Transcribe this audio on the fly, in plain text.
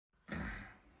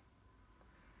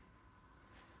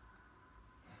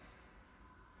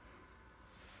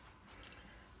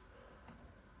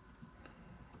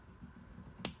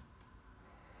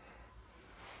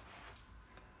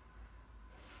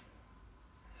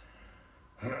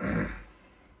What's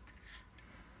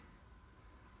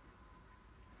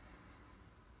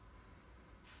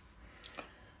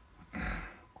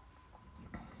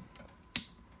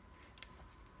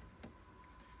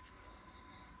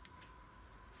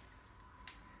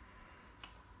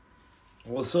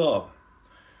up?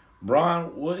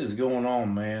 Brian, what is going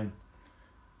on, man?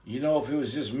 You know, if it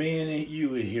was just me and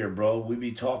you in here, bro, we'd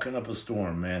be talking up a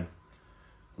storm, man.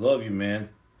 Love you, man.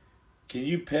 Can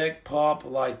you peck pop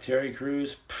like Terry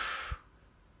Crews?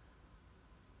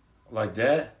 Like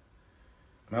that?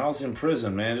 Man, I was in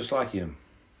prison, man, just like him.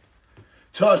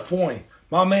 Touch point.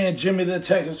 My man Jimmy the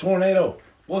Texas Tornado.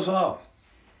 What's up?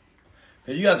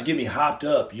 Man, you guys get me hopped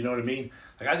up, you know what I mean?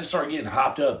 Like, I just start getting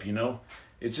hopped up, you know?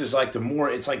 It's just like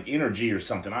it's like energy or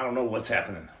something. I don't know what's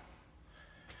happening.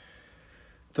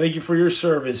 Thank you for your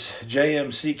service,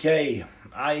 JMCK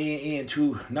INN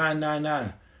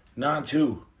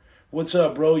 299992. What's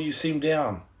up, bro? You seem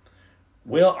down.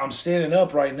 Well, I'm standing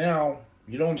up right now.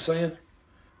 You know what I'm saying?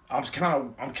 I'm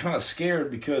kind of scared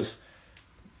because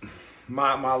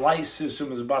my light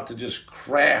system is about to just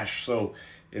crash. So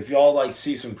if y'all like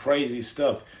see some crazy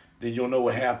stuff, then you'll know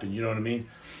what happened. You know what I mean?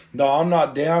 No, I'm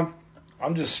not down.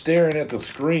 I'm just staring at the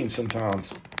screen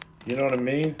sometimes. You know what I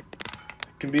mean?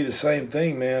 It can be the same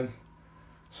thing, man.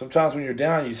 Sometimes when you're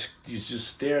down, you just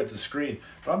stare at the screen.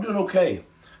 But I'm doing okay.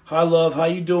 Hi, love. How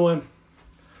you doing?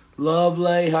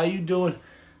 Lovely. How you doing?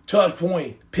 Touch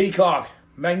point. Peacock.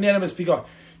 Magnanimous peacock.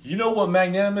 You know what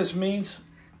magnanimous means?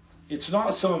 It's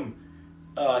not some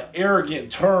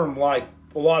arrogant term like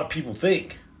a lot of people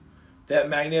think that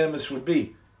magnanimous would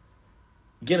be.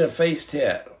 Get a face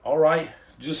tat. All right?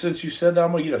 Just since you said that,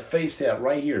 I'm going to get a face tat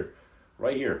right here.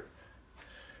 Right here.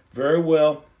 Very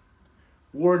well.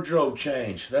 Wardrobe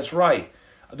change. That's right.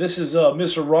 This is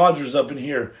Mr. Rogers up in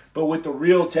here, but with the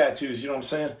real tattoos, you know what I'm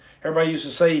saying? Everybody used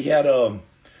to say he had,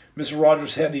 Mr.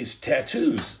 Rogers had these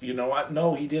tattoos. You know,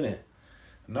 no, he didn't.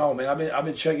 No, man, I've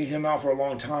been checking him out for a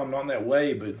long time. Not in that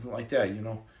way, but like that, you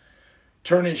know.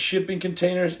 Turning shipping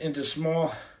containers into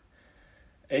small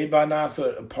 8x9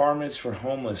 foot apartments for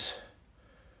homeless.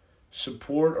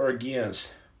 Support or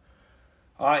against?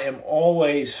 I am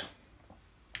always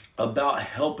about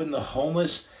helping the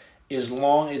homeless as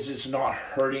long as it's not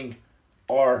hurting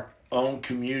our own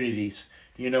communities.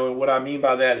 You know, and what I mean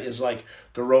by that is like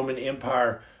the Roman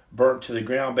Empire burnt to the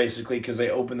ground basically because they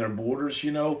opened their borders,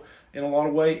 you know, in a lot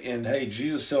of way. And hey,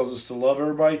 Jesus tells us to love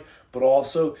everybody, but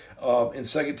also in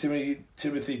 2 Timothy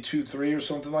 2:3 or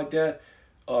something like that,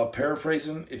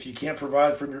 paraphrasing, if you can't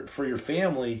provide for your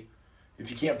family,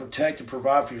 if you can't protect and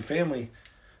provide for your family,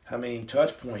 I mean,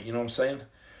 touch point, you know what I'm saying?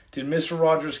 Did Mr.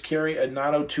 Rogers carry a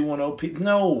 90210 piece?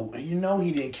 No, you know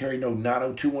he didn't carry no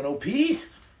 90210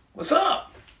 piece. What's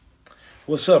up?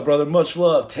 What's up, brother? Much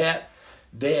love, Tat.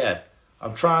 Dad,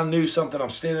 I'm trying to do something. I'm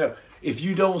standing up. If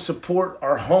you don't support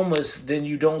our homeless, then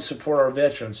you don't support our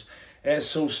veterans. That's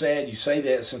so sad you say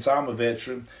that since I'm a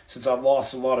veteran, since I've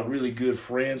lost a lot of really good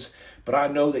friends. But I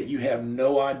know that you have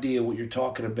no idea what you're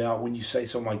talking about when you say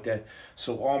something like that.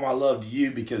 So all my love to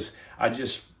you, because I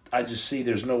just see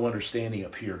there's no understanding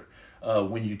up here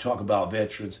when you talk about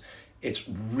veterans. It's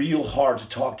real hard to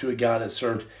talk to a guy that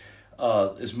served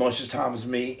as much as time as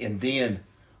me, and then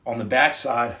on the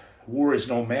backside, war is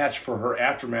no match for her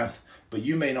aftermath. But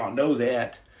you may not know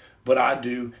that, but I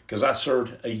do, because I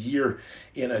served a year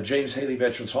in a James Haley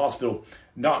Veterans Hospital.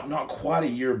 Not quite a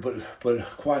year, but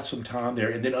quite some time there,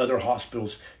 and then other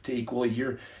hospitals to equal a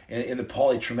year in the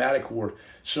polytraumatic ward.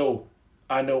 So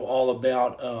I know all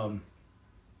about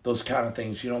those kind of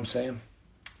things, you know what I'm saying?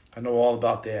 I know all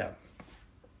about that.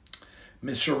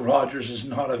 Mr. Rogers is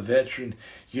not a veteran.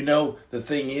 You know, the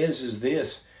thing is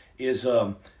this, is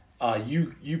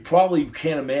you probably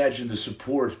can't imagine the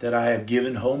support that I have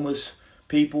given homeless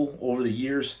people over the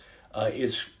years.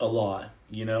 It's a lot,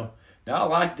 you know. Now, I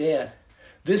like that.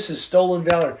 This is stolen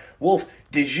valor. Wolf,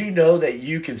 did you know that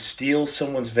you can steal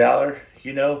someone's valor,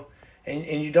 you know?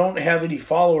 And you don't have any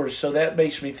followers, so that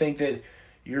makes me think that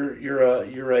you're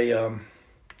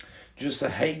just a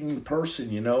hating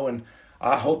person, you know. And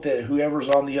I hope that whoever's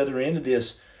on the other end of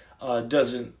this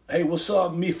doesn't. Hey, what's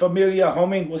up, mi familia,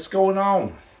 homie? What's going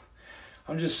on?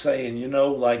 I'm just saying, you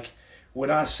know, like when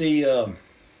I see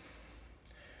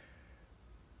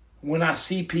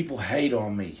people hate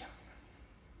on me,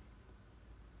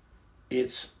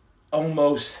 it's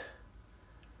almost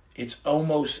is,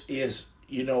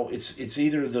 you know, it's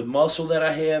either the muscle that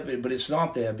I have, but it's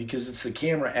not that, because it's the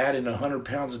camera adding 100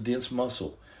 pounds of dense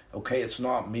muscle. Okay, it's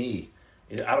not me.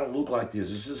 I don't look like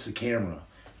this. It's just the camera.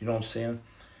 You know what I'm saying?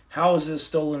 How is this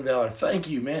stolen valor? Thank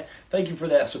you, man. Thank you for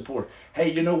that support.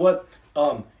 Hey, you know what?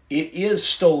 It is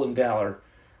stolen valor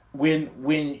when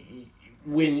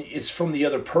it's from the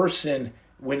other person,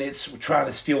 when it's trying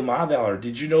to steal my valor.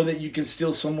 Did you know that you can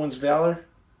steal someone's valor?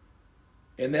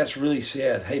 And that's really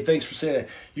sad. Hey, thanks for saying that.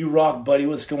 You rock, buddy.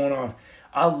 What's going on?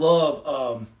 I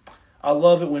love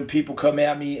it when people come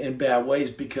at me in bad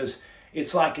ways, because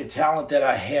it's like a talent that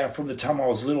I have from the time I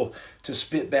was little to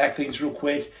spit back things real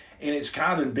quick. And it's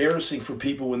kind of embarrassing for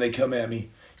people when they come at me.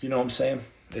 You know what I'm saying?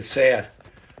 It's sad.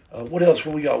 What else?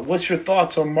 What we got? What's your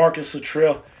thoughts on Marcus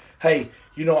Luttrell? Hey,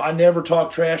 I never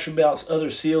talk trash about other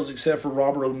SEALs except for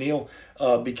Robert O'Neill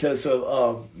because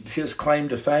of his claim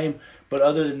to fame. But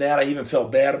other than that, I even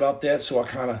felt bad about that, so I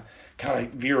kind of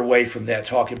veer away from that,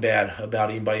 talking bad about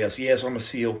anybody else. Yes, I'm a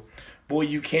SEAL. Boy,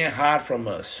 you can't hide from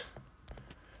us.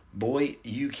 Boy,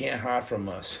 you can't hide from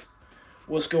us.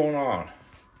 What's going on?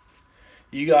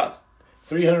 You got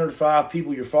 305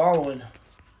 people you're following,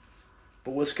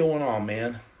 but what's going on,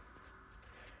 man?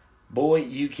 Boy,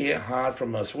 you can't hide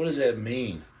from us. What does that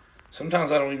mean? Sometimes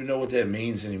I don't even know what that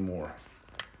means anymore.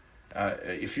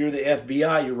 If you're the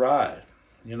FBI, you're right.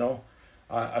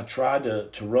 I tried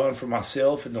to run for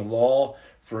myself in the law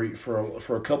for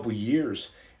a couple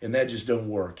years, and that just don't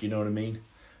work. You know what I mean?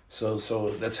 So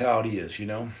that's how it is.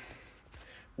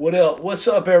 What else? What's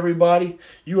up, everybody?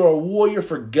 You are a warrior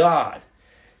for God.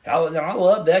 I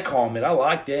love that comment. I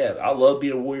like that. I love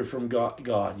being a warrior from God.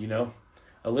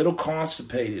 A little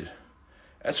constipated.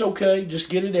 That's okay. Just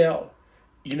get it out.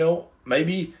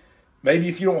 Maybe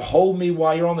if you don't hold me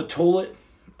while you're on the toilet,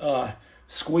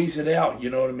 squeeze it out.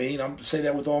 You know what I mean? I'm saying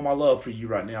that with all my love for you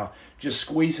right now. Just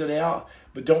squeeze it out,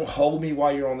 but don't hold me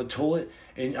while you're on the toilet,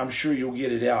 and I'm sure you'll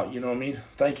get it out. You know what I mean?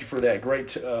 Thank you for that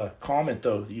great comment,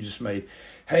 though, that you just made.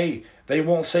 Hey, they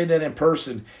won't say that in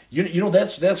person.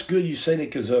 That's good you say that,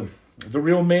 because the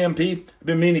real man, Pete, I've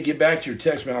been meaning to get back to your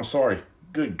text, man. I'm sorry.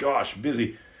 Good gosh,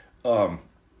 busy. You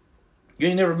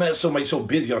ain't never met somebody so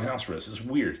busy on house arrest. It's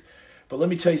weird. But let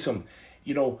me tell you something.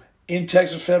 In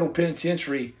Texas Federal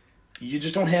Penitentiary, you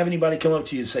just don't have anybody come up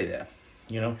to you and say that.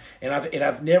 And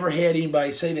I've never had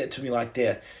anybody say that to me like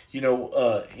that,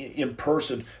 in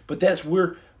person. But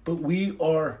we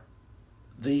are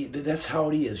that's how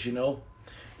it is, And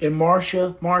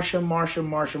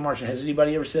Marsha, has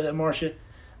anybody ever said that, Marsha?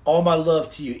 All my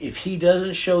love to you. If he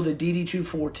doesn't show the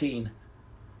DD-214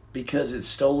 because it's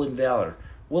stolen valor,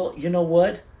 well, you know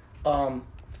what? I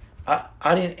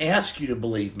didn't ask you to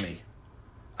believe me.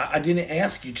 I didn't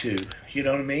ask you to. You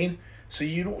know what I mean? So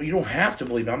you don't have to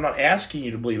believe me. I'm not asking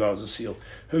you to believe I was a SEAL.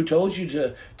 Who told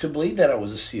you to believe that I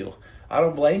was a SEAL? I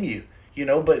don't blame you.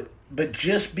 But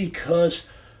just because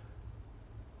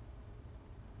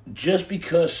you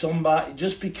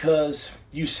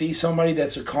see somebody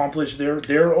that's accomplished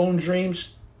their own dreams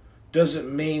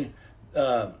doesn't mean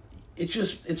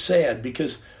it's sad,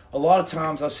 because a lot of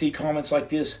times I see comments like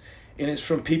this, and it's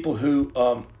from people who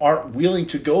aren't willing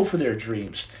to go for their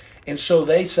dreams. And so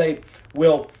they say,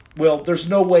 well, there's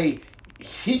no way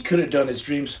he could have done his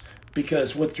dreams,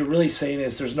 because what you're really saying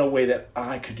is there's no way that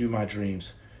I could do my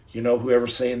dreams.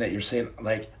 Whoever's saying that, you're saying,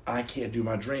 like, I can't do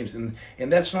my dreams. And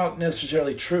that's not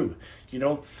necessarily true. You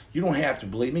don't have to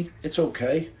believe me. It's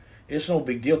okay. It's no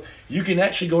big deal. You can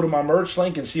actually go to my merch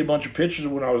link and see a bunch of pictures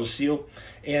of when I was a SEAL.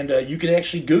 And you can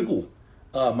actually Google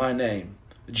my name,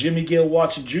 Jimmy Gale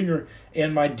Watson Jr.,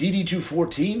 and my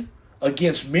DD-214,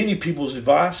 against many people's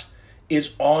advice,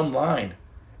 is online.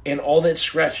 And all that's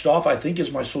scratched off, I think,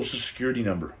 is my Social Security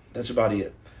number. That's about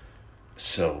it.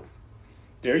 So,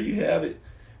 there you have it.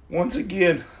 Once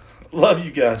again, love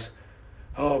you guys.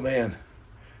 Oh, man.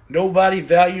 Nobody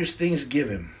values things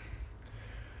given.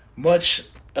 Much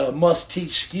must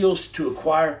teach skills to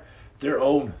acquire their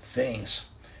own things.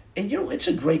 And, it's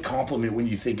a great compliment when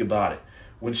you think about it.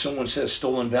 When someone says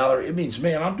stolen valor, it means,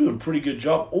 man, I'm doing a pretty good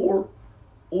job. Or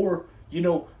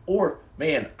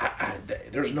man,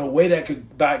 there's no way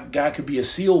that guy could be a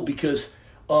SEAL, because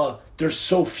there's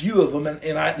so few of them,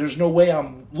 and there's no way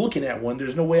I'm looking at one.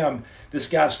 There's no way this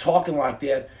guy's talking like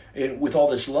that with all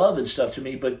this love and stuff to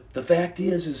me. But the fact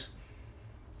is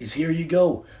here you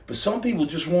go. But some people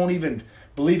just won't even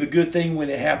believe a good thing when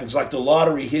it happens, like the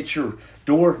lottery hits your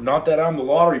door. Not that I'm the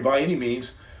lottery by any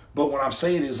means, but what I'm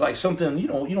saying is like something,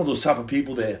 those type of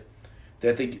people that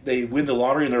they win the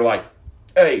lottery and they're like,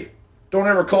 hey, don't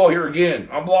ever call here again.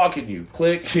 I'm blocking you.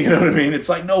 Click. You know what I mean? It's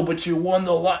like, no, but you won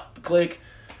the lot. Click.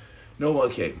 No,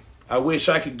 okay. I wish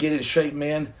I could get in shape,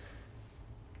 man.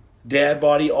 Dad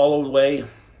body all over the way.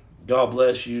 God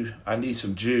bless you. I need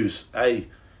some juice. Hey,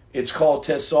 it's called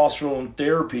testosterone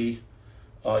therapy.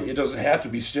 It doesn't have to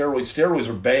be steroids. Steroids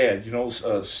are bad,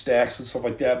 stacks and stuff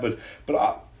like that. But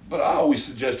I always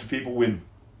suggest to people when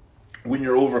when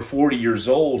you're over 40 years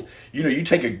old, you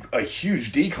take a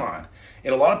huge decline.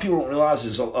 And a lot of people don't realize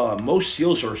is most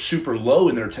SEALs are super low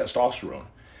in their testosterone.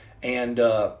 And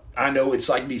I know it's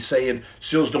like me saying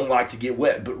SEALs don't like to get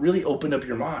wet, but really open up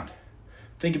your mind.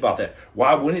 Think about that.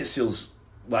 Why wouldn't SEALs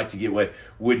like to get wet?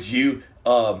 Would you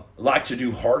like to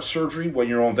do heart surgery when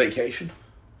you're on vacation?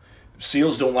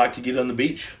 SEALs don't like to get on the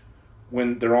beach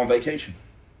when they're on vacation.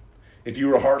 If you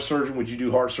were a heart surgeon, would you do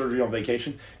heart surgery on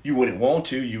vacation? You wouldn't want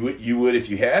to. You would if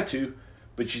you had to,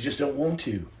 but you just don't want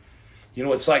to.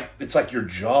 It's like your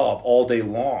job all day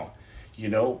long.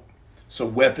 So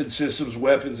weapon systems,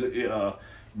 weapons,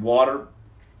 water,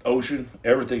 ocean,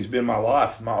 everything's been my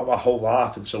life, my whole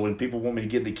life. And so when people want me to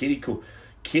get in the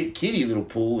kiddie little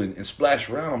pool and splash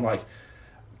around, I'm like,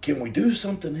 can we do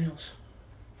something else?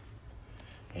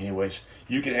 Anyways,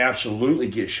 you can absolutely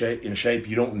get in shape.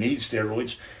 You don't need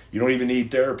steroids. You don't even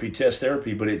need test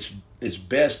therapy, but it's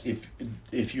best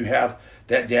if you have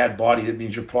that dad body. That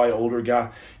means you're probably an older guy.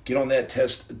 Get on that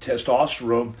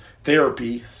testosterone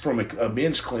therapy from a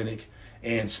men's clinic,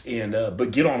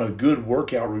 but get on a good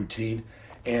workout routine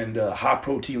and high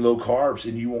protein, low carbs,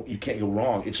 and you can't go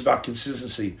wrong. It's about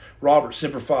consistency. Robert,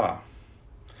 Semper Fi,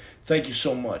 thank you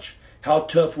so much. How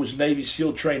tough was Navy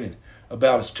SEAL training?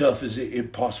 About as tough as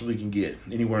it possibly can get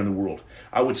anywhere in the world.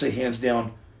 I would say hands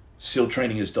down, SEAL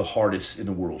training is the hardest in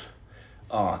the world.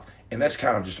 And that's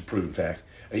kind of just a proven fact.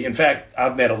 In fact,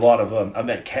 I've met a lot of, I've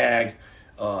met CAG,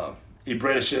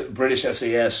 British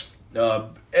SAS,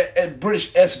 and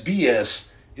British SBS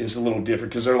is a little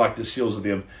different because they're like the SEALs of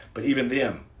them. But even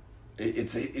them,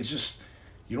 it's just,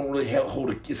 you don't really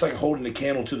it's like holding a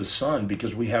candle to the sun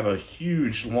because we have a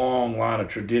huge, long line of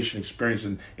tradition, experience,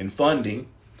 and funding.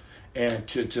 And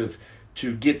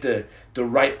to get the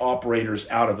right operators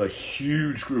out of a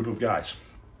huge group of guys.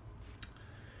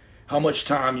 How much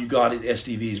time you got at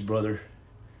SDVs, brother?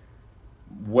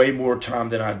 Way more time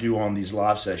than I do on these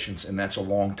live sessions, and that's a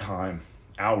long time.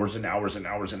 Hours and hours and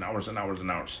hours and hours and hours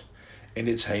and hours. And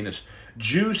it's heinous.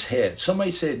 Juice Head.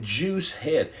 Somebody said Juice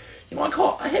Head.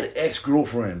 I had an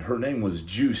ex-girlfriend. Her name was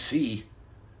Juicy.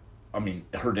 I mean,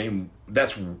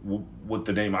 that's what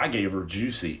the name I gave her,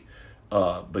 Juicy.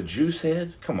 But Juice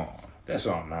Head? Come on. That's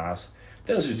not nice.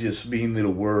 Those are just mean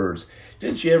little words.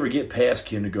 Didn't you ever get past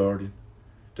kindergarten?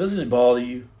 Doesn't it bother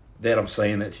you that I'm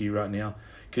saying that to you right now?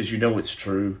 Because you know it's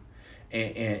true.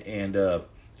 And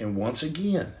once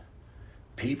again,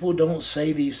 people don't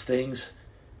say these things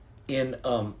in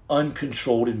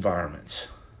uncontrolled environments.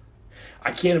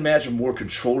 I can't imagine a more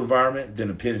controlled environment than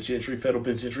a federal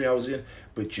penitentiary I was in,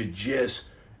 but you just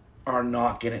are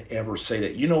not going to ever say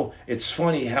that. It's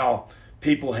funny how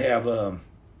people have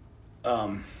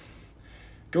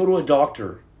go to a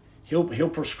doctor. He'll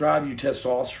prescribe you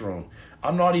testosterone.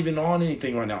 I'm not even on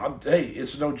anything right now. Hey,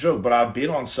 it's no joke, but I've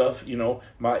been on stuff, in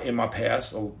my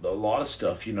past, a lot of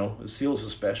stuff, SEALs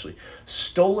especially.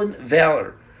 Stolen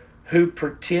valor, who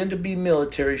pretend to be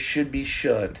military should be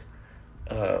shunned.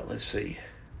 Let's see.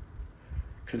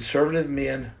 Conservative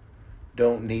men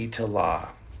don't need to lie.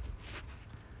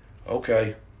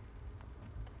 Okay.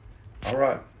 All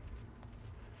right.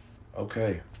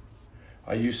 Okay.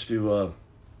 I used to,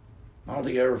 I don't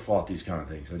think I ever fought these kind of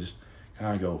things. I just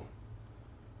kind of go,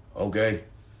 okay.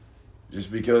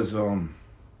 Just because you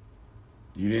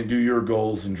didn't do your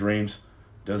goals and dreams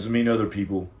doesn't mean other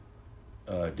people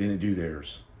didn't do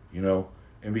theirs,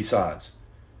 And besides,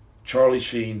 Charlie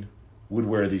Sheen would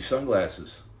wear these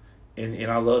sunglasses. And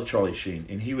I love Charlie Sheen.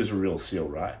 And he was a real SEAL,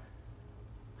 right?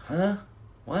 Huh?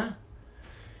 What?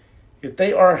 If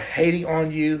they are hating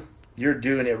on you, you're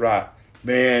doing it right.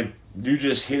 Man, you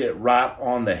just hit it right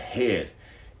on the head.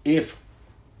 If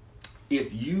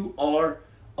you are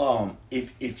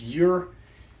if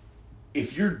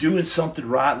you're doing something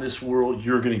right in this world,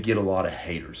 you're going to get a lot of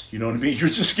haters. You know what I mean? You're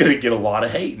just going to get a lot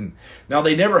of hating. Now,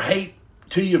 they never hate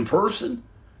to you in person,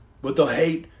 but they'll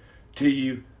hate to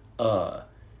you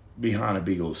behind a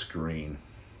big old screen.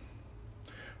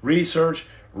 Research.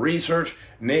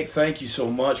 Nick, thank you so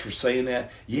much for saying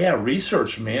that. Yeah,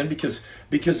 research, man, because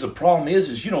the problem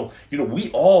is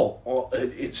we all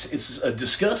it's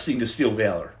disgusting to steal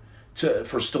valor,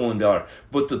 for stolen valor.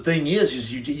 But the thing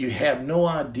is you have no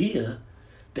idea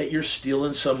that you're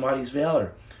stealing somebody's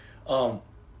valor.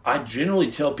 I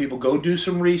generally tell people, go do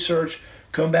some research,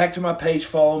 come back to my page,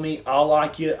 follow me. I'll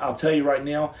like you. I'll tell you right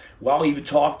now. Well, I'll even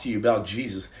talk to you about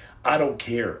Jesus. I don't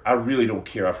care. I really don't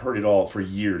care. I've heard it all for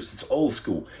years. It's old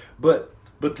school. But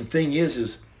the thing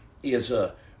is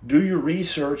do your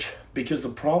research, because the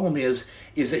problem is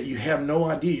that you have no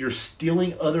idea. You're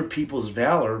stealing other people's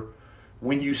valor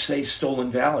when you say stolen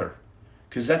valor.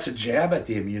 because that's a jab at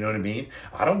them, you know what I mean?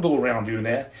 I don't go around doing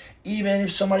that. Even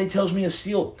if somebody tells me a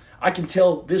seal, I can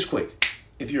tell this quick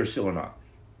if you're a seal or not.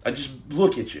 I just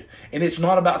look at you. And it's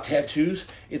not about tattoos.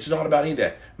 It's not about any of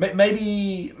that.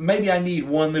 Maybe I need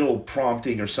one little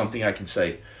prompting or something I can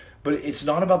say. But it's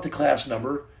not about the class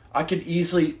number. I could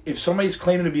easily, if somebody's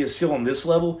claiming to be a SEAL on this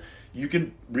level, you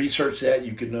can research that.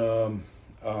 You can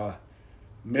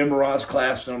memorize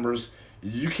class numbers.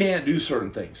 You can't do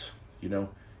certain things, you know,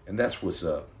 and that's what's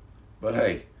up. But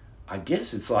hey, I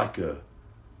guess it's like a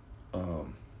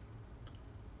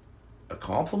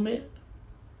compliment.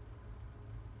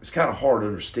 It's kind of hard to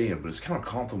understand, but it's kind of a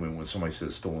compliment when somebody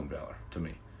says stolen valor to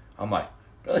me. I'm like,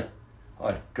 really? I'm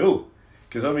like, cool.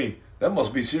 Because, I mean, that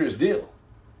must be a serious deal.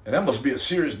 And that must be a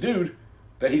serious dude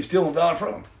that he's stealing valor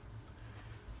from.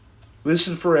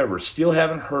 Listen forever. Still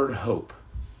haven't heard hope.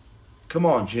 Come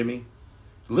on, Jimmy.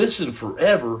 Listen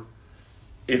forever.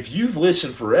 If you've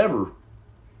listened forever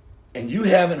and if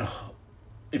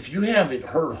you haven't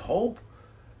heard hope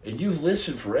and you've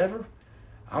listened forever,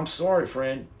 I'm sorry,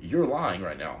 friend, you're lying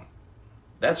right now.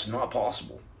 That's not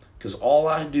possible. Because all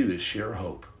I do is share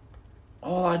hope.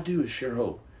 All I do is share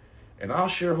hope. And I'll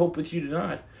share hope with you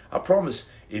tonight. I promise,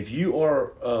 if you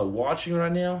are watching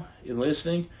right now and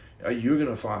listening, you're going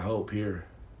to find hope here.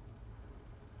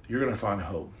 You're going to find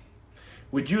hope.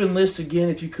 Would you enlist again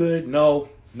if you could? No.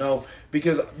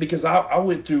 Because I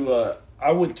went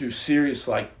through serious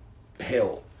like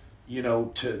hell, you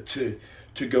know, to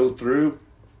go through.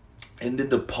 And then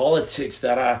the politics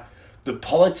that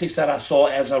I saw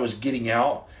as I was getting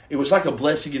out, it was like a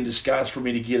blessing in disguise for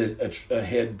me to get a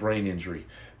head brain injury.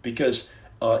 Because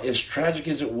as tragic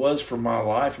as it was for my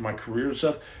life and my career and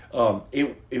stuff,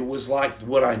 it was like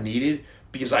what I needed,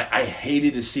 because I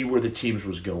hated to see where the teams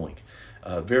was going.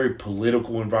 Very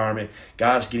political environment,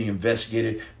 guys getting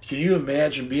investigated. Can you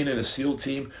imagine being in a SEAL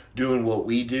team doing what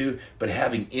we do, but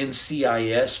having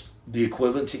NCIS, the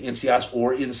equivalent to NCIS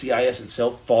or NCIS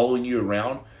itself, following you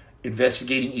around,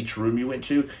 investigating each room you went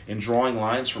to and drawing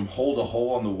lines from hole to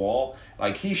hole on the wall?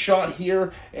 Like, he shot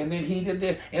here, and then he did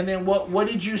that, and then what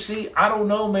did you see? I don't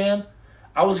know, man.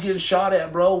 I was getting shot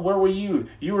at, bro. Where were you?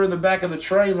 You were in the back of the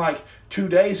train like 2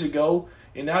 days ago,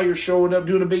 and now you're showing up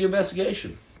doing a big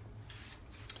investigation.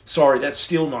 Sorry, that's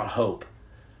still not hope.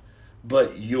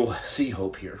 But you'll see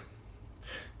hope here.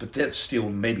 But that's still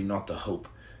maybe not the hope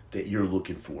that you're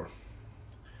looking for.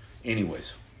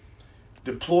 Anyways,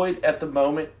 deployed at the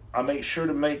moment. I make sure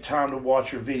to make time to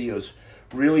watch your videos.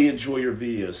 Really enjoy your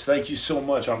videos. Thank you so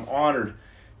much. I'm honored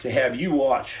to have you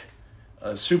watch.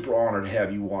 Super honored to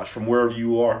have you watch from wherever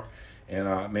you are.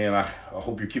 And man, I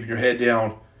hope you're keeping your head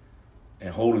down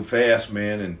and holding fast,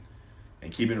 man,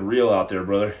 and keeping it real out there,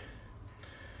 brother.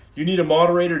 You need a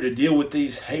moderator to deal with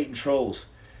these hating trolls.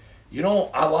 You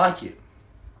know, I like it.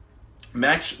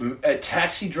 A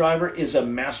taxi driver is a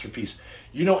masterpiece.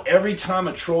 You know, every time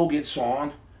a troll gets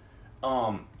on,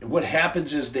 what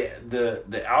happens is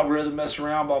the algorithm messes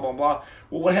around, blah, blah, blah.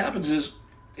 Well, what happens is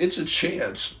it's a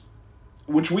chance,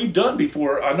 which we've done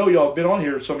before. I know y'all have been on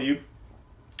here, some of you,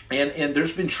 and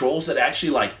there's been trolls that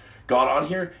actually like got on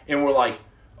here and were like,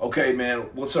 okay, man,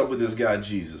 what's up with this guy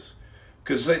Jesus?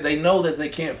 Because they know that they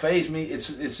can't faze me. It's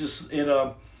just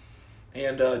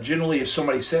and generally if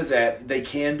somebody says that, they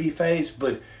can be fazed,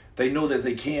 but they know that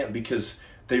they can't because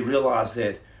they realize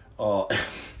that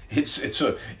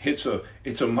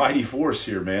it's a mighty force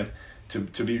here, man,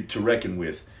 to reckon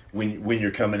with when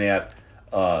you're coming at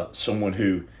someone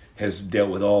who has dealt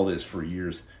with all this for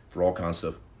years, for all kinds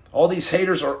of stuff. All these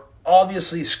haters are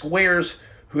obviously squares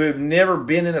who have never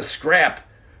been in a scrap.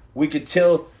 We could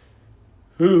tell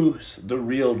who's the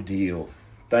real deal.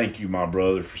 Thank you, my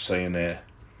brother, for saying that.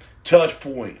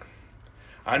 TOUCHPOINT.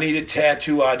 I need a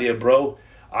tattoo idea, bro.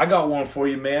 I got one for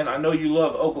you, man. I know you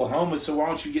love Oklahoma, so why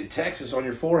don't you get Texas on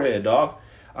your forehead, dog?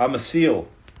 I'm a SEAL.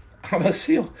 I'm a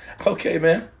SEAL. Okay,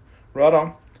 man. Right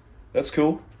on. That's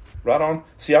cool. Right on.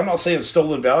 See, I'm not saying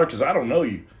stolen valor because I don't know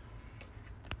you.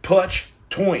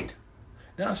 TOUCHPOINT.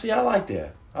 Now, see, I like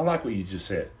that. I like what you just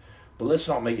said. But let's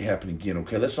not make it happen again,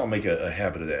 okay? Let's not make a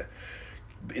habit of that.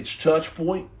 It's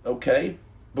TOUCHPOINT, okay?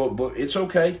 But it's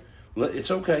okay.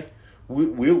 It's okay.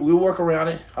 We'll work around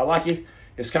it. I like it.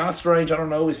 It's kind of strange. I don't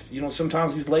know if, you know,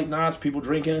 sometimes these late nights, people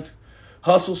drinking,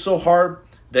 hustle so hard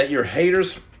that your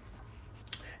haters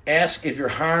ask if you're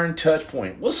hiring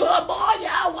TOUCHPOINT. What's up, boy?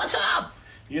 Yeah, what's up?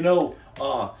 You know,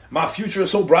 my future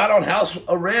is so bright on house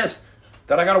arrest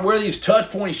that I got to wear these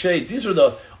TOUCHPOINT shades. These are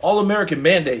the all-American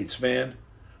mandates, man.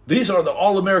 These are the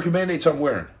all-American mandates I'm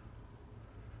wearing.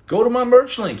 Go to my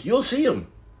merch link. You'll see them.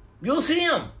 You'll see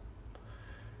them.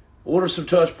 Order some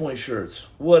TOUCHPOINT shirts.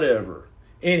 Whatever.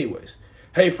 Anyways,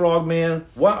 Hey, Frogman,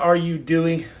 why are you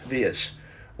doing this?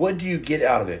 What do you get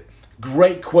out of it?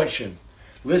 Great question.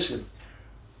 Listen,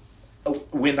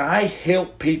 when I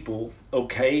help people,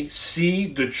 okay, see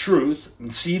the truth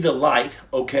and see the light,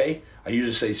 okay, I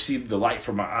usually say see the light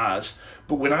from my eyes.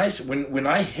 But when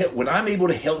I'm able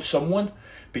to help someone,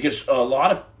 because a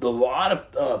lot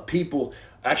of people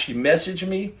actually message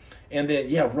me, and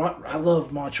then I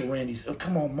love Macho Randy's. Oh,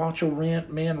 come on,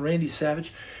 Man, Randy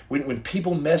Savage. When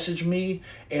people message me,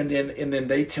 and then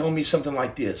they tell me something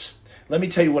like this. Let me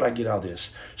tell you what I get out of this.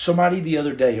 Somebody the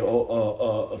other day,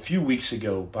 a few weeks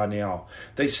ago by now,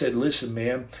 they said, listen,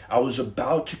 man, I was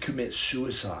about to commit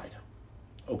suicide.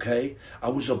 Okay? I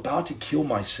was about to kill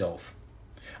myself.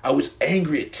 I was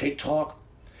angry at TikTok.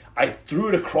 I threw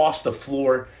it across the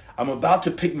floor. I'm about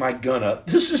to pick my gun up.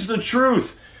 This is the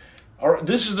truth.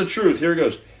 This is the truth. Here it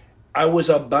goes. I was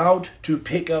about to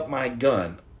pick up my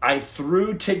gun. I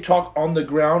threw TikTok on the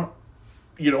ground,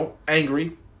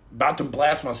 angry, about to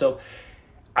blast myself.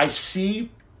 I see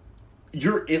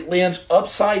it lands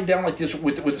upside down like this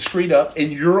with the screen up,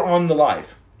 and you're on the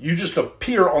live. You just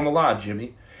appear on the live,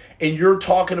 Jimmy, and you're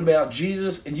talking about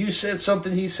Jesus, and you said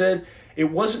something he said.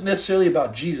 It wasn't necessarily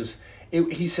about Jesus.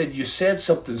 He said, you said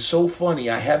something so funny.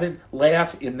 I haven't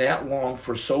laughed in that long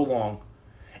for so long.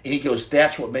 And he goes,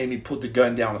 that's what made me put the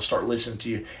gun down and start listening to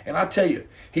you. And I tell you,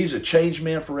 he's a changed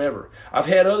man forever. I've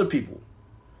had other people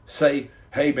say,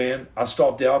 hey, man, I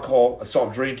stopped alcohol. I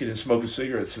stopped drinking and smoking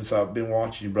cigarettes since I've been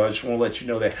watching you, bro. I just want to let you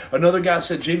know that. Another guy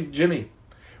said, Jimmy,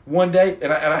 one day,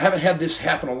 and I haven't had this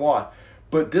happen a lot,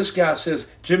 but this guy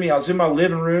says, Jimmy, I was in my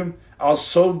living room. I was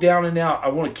so down and out. I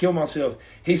want to kill myself.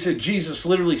 He said, Jesus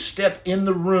literally stepped in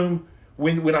the room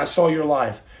when I saw your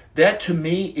life. That to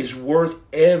me is worth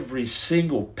every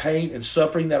single pain and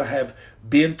suffering that I have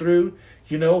been through,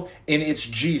 and it's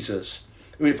Jesus.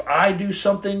 If I do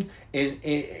something, and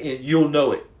you'll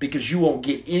know it because you won't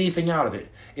get anything out of it.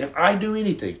 If I do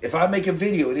anything, if I make a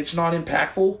video and it's not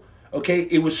impactful, okay,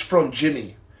 it was from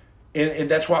Jimmy. And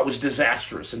that's why it was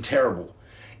disastrous and terrible.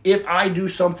 If I do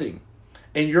something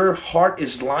and your heart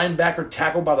is lined back or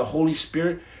tackled by the Holy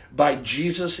Spirit, by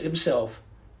Jesus himself,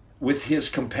 with his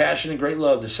compassion and great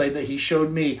love to say that he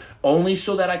showed me only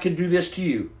so that I could do this to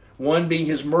you. One being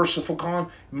his merciful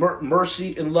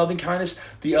mercy and loving kindness.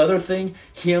 The other thing,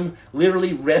 him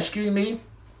literally rescuing me.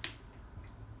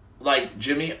 Like,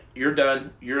 Jimmy, you're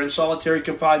done. You're in solitary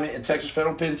confinement in Texas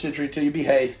Federal Penitentiary until you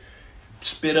behave.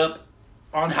 Spit up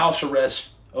on house arrest,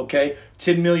 okay?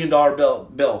 $10 million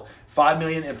bill. $5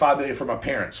 million and $5 million for my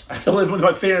parents. I have to live with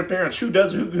my parents. Who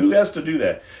has to do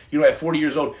that? At 40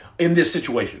 years old in this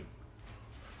situation.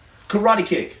 Karate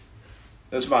kick.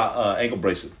 That's my ankle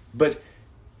bracelet. But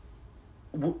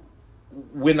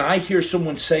when I hear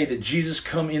someone say that Jesus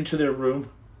come into their room,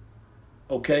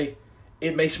 okay,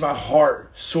 it makes my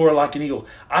heart soar like an eagle.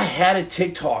 I had a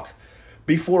TikTok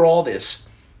before all this,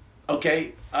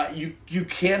 okay? You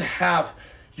can't have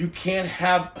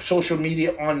social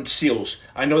media on seals.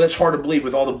 I know that's hard to believe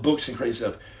with all the books and crazy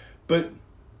stuff, but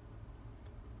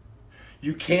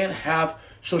you can't have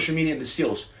social media in the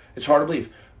seals. It's hard to believe.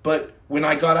 But when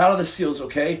I got out of the seals,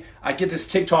 okay, I get this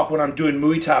TikTok when I'm doing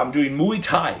Muay Thai. I'm doing Muay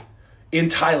Thai in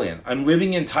Thailand. I'm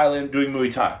living in Thailand doing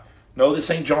Muay Thai. No,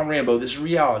 this ain't John Rambo. This is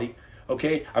reality,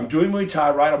 okay? I'm doing Muay Thai,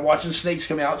 right? I'm watching snakes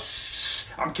come out.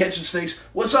 I'm catching snakes.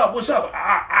 What's up?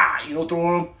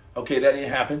 Throwing them. Okay, that didn't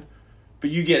happen.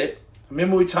 But you get it. I'm in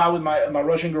Muay Thai with my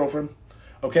Russian girlfriend,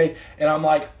 okay? And I'm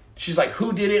like, she's like,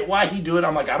 who did it? Why he do it?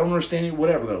 I'm like, I don't understand it,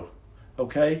 whatever though,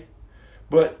 okay?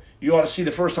 But you ought to see the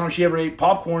first time she ever ate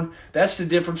popcorn. That's the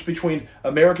difference between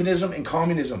Americanism and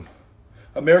communism.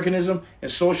 Americanism and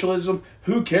socialism.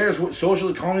 Who cares what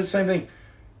socialism, communism, same thing.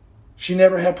 She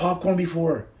never had popcorn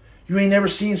before. You ain't never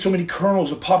seen so many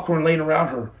kernels of popcorn laying around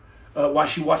her while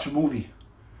she watched a movie.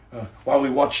 While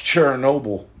we watched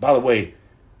Chernobyl. By the way,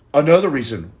 another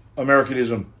reason,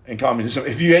 Americanism and communism.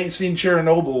 If you ain't seen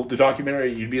Chernobyl, the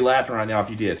documentary, you'd be laughing right now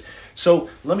if you did. So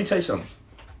let me tell you something.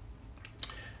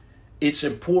 It's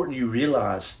important you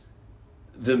realize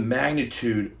the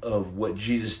magnitude of what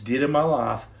Jesus did in my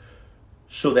life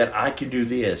so that I can do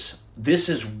this. This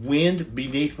is wind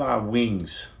beneath my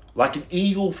wings. Like an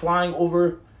eagle flying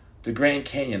over the Grand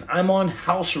Canyon. I'm on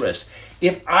house arrest.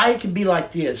 If I can be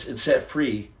like this and set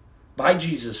free by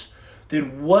Jesus,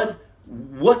 then what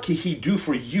can he do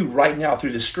for you right now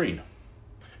through the screen?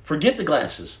 Forget the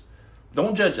glasses.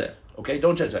 Don't judge that, okay?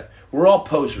 Don't judge that. We're all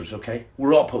posers, okay?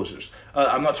 We're all posers.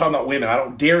 I'm not talking about women. I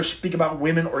don't dare speak about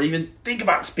women or even think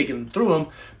about speaking through them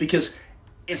because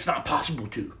it's not possible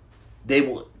to. They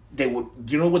will.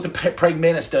 You know what the praying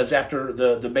mantis does after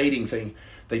the mating thing?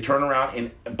 They turn around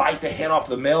and bite the head off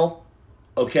the male,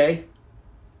 okay?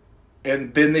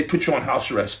 and then they put you on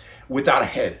house arrest without a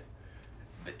head.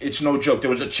 It's no joke. There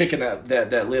was a chicken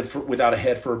that lived without a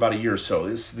head for about a year or so.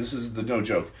 This is the no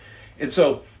joke. And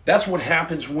so that's what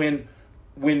happens when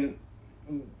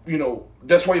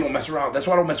that's why you don't mess around. That's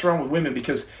why I don't mess around with women,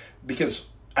 because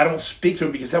I don't speak to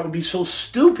them, because that would be so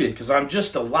stupid, because I'm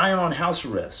just a lion on house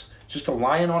arrest. Just a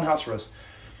lion on house arrest.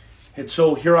 And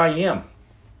so here I am.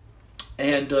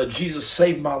 And Jesus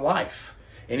saved my life.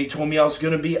 And he told me I was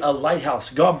going to be a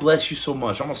lighthouse. God bless you so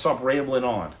much. I'm going to stop rambling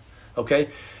on. Okay?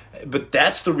 But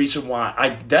that's the reason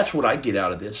why that's what I get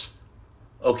out of this.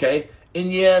 Okay?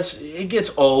 And yes, it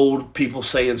gets old, people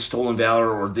saying stolen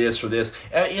valor or this or this.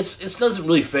 It doesn't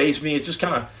really faze me. It's just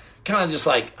kind of just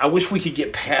like, I wish we could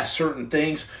get past certain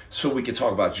things so we could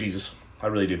talk about Jesus. I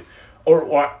really do.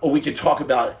 Or we could talk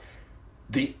about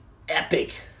the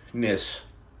epicness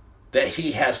that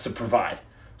he has to provide.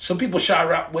 Some people shy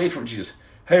away from Jesus.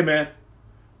 Hey man,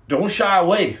 don't shy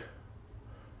away.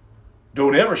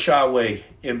 Don't ever shy away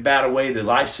and bat away the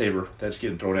lifesaver that's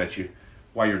getting thrown at you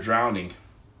while you're drowning.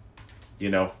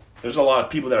 There's a lot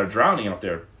of people that are drowning out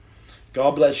there.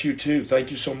 God bless you too. Thank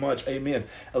you so much. Amen.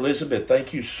 Elizabeth,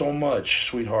 thank you so much,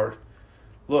 sweetheart.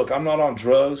 Look, I'm not on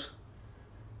drugs.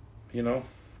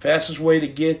 Fastest way to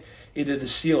get into the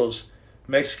SEALs.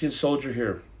 Mexican soldier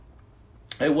here.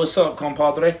 Hey, what's up,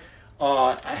 compadre?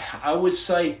 I would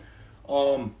say,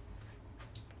 what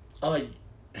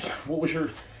was your,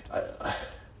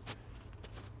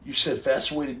 you said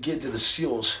fastest way to get to the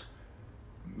SEALs.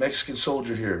 Mexican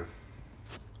soldier here.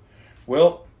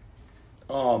 Well,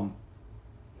 go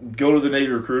to the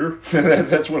Navy recruiter.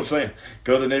 That's what I'm saying.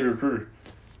 Go to the Navy recruiter.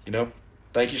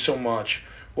 Thank you so much.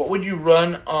 What would you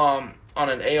run on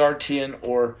an AR-10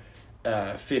 or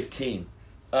 15?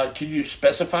 Can you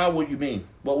specify what you mean?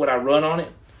 What would I run on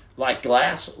it? Like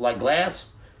glass?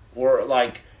 Or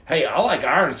like, hey, I like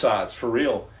iron sights, for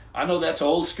real. I know that's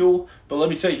old school, but let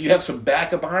me tell you, you have some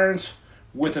backup irons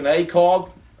with an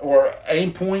ACOG or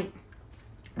aim point.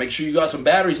 Make sure you got some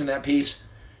batteries in that piece.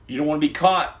 You don't want to be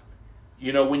caught,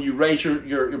 when you raise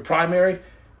your primary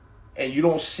and you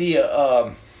don't see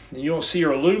your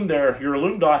illume there, your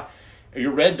illume dot,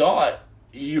 your red dot,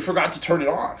 you forgot to turn it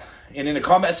on. And in a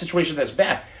combat situation, that's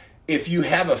bad. If you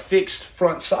have a fixed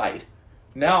front sight,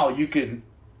 now you can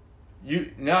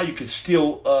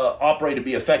still operate and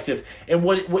be effective. And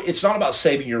it's not about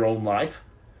saving your own life.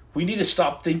 We need to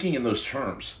stop thinking in those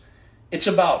terms. It's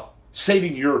about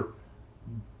saving your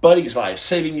buddy's life,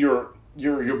 saving your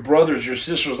brother's, your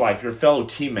sister's life, your fellow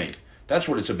teammate. That's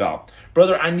what it's about.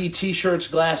 Brother, I need t-shirts,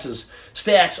 glasses,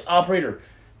 stacks, operator.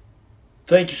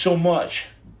 Thank you so much.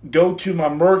 Go to my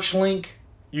merch link.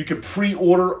 You can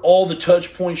pre-order all the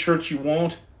TouchPoint shirts you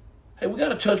want. Hey, we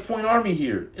got a TouchPoint army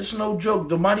here. It's no joke.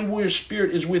 The mighty warrior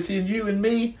spirit is within you and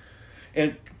me.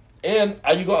 And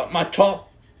you got my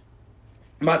top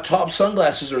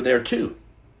sunglasses are there too.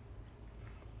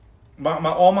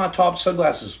 All my top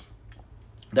sunglasses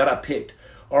that I picked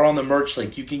are on the merch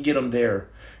link. You can get them there.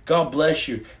 God bless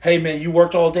you. Hey man, you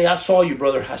worked all day. I saw you,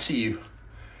 brother. I see you.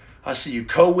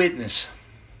 Co-witness.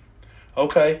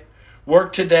 Okay.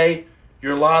 Work today.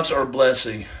 Your lives are a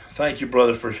blessing. Thank you,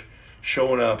 brother, for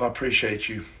showing up. I appreciate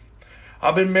you.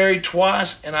 I've been married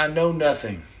twice, and I know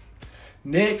nothing.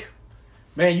 Nick,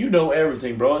 man, you know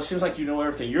everything, bro. It seems like you know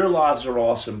everything. Your lives are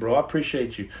awesome, bro. I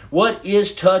appreciate you. What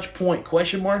is TouchPoint?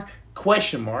 Question mark?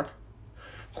 Question mark.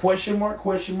 Question mark,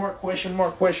 question mark, question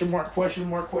mark, question mark, question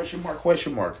mark, question mark,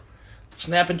 question mark.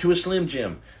 Snap into a Slim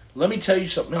Jim. Let me tell you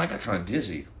something. Man, I got kind of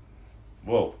dizzy.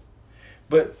 Whoa.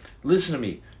 But listen to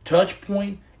me.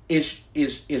 TouchPoint is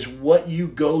what you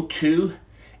go to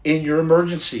in your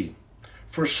emergency.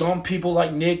 For some people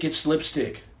like Nick, it's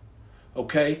lipstick.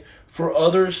 Okay? For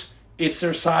others, it's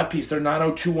their side piece, their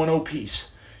 90210 piece.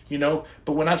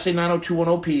 But when I say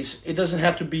 90210 piece, it doesn't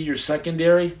have to be your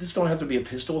secondary. This don't have to be a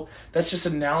pistol. That's just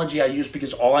an analogy I use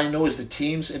because all I know is the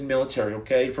teams in military,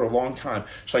 okay, for a long time.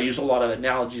 So I use a lot of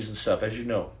analogies and stuff, as you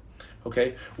know.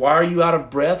 Okay? Why are you out of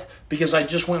breath? Because I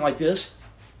just went like this.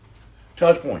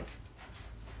 TouchPoint.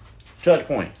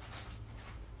 TouchPoint.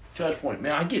 TouchPoint.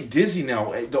 Man, I get dizzy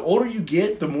now. The older you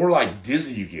get, the more like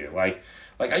dizzy you get. Like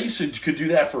I used to could do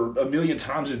that for a million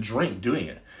times and drink doing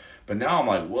it. But now I'm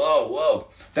like, whoa.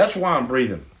 That's why I'm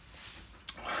breathing.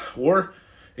 Or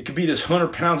it could be this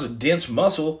 100 pounds of dense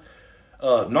muscle.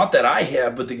 Not that I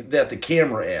have, but that the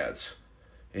camera adds.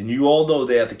 And you all know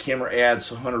that the camera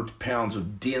adds 100 pounds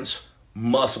of dense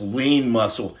muscle, lean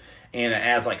muscle. And it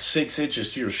adds like 6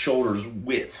 inches to your shoulder's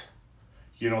width.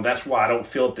 That's why I don't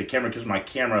fill up the camera, because my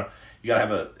camera, you gotta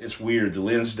have it's weird, the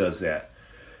lens does that.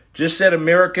 Just said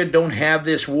America don't have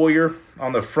this warrior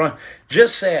on the front.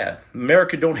 Just sad.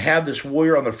 America don't have this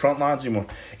warrior on the front lines anymore.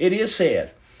 It is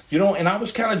sad. You know, and I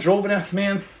was kind of drove it,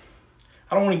 man.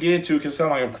 I don't want to get into it because it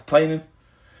sounds like I'm complaining.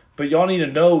 But y'all need to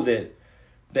know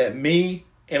that me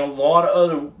and a lot of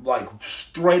other, like,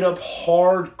 straight up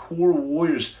hardcore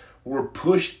warriors were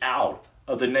pushed out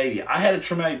of the Navy. I had a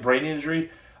traumatic brain injury.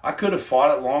 I could have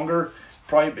fought it longer.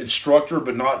 Probably instructor,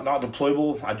 but not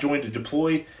deployable. I joined to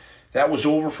deploy. That was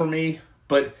over for me.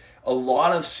 But a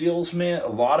lot of SEALs, man, a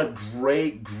lot of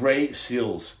great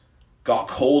SEALs got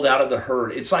cold out of the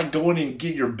herd. It's like going and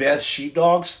get your best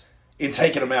sheepdogs and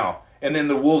taking them out. And then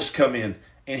the wolves come in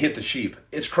and hit the sheep.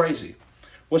 It's crazy.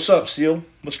 What's up, SEAL?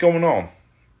 What's going on?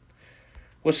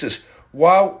 What's this?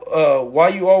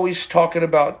 Why you always talking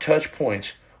about touch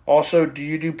points? Also, do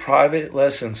you do private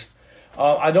lessons?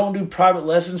 I don't do private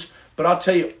lessons, but I'll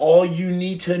tell you all you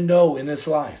need to know in this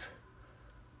life.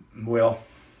 Well,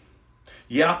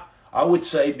 yeah, I would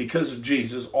say because of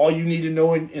Jesus, all you need to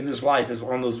know in this life is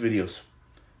on those videos.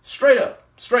 Straight up.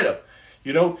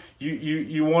 You know,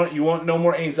 you want no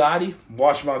more anxiety?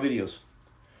 Watch my videos.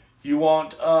 You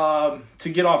want to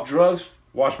get off drugs?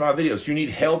 Watch my videos. You need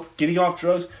help getting off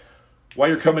drugs while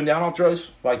you're coming down off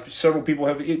drugs? Like several people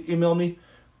have emailed me.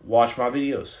 Watch my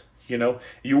videos. You know,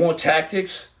 you want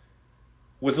tactics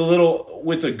with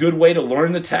a good way to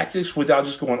learn the tactics without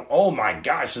just going, oh my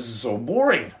gosh, this is so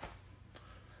boring.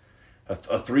 A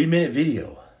 3-minute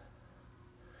video.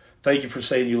 Thank you for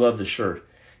saying you love the shirt.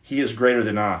 He is greater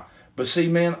than I. But see,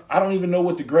 man, I don't even know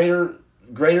what the greater,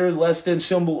 less than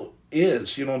symbol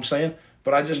is. You know what I'm saying?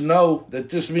 But I just know that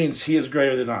this means he is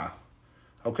greater than I.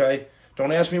 Okay?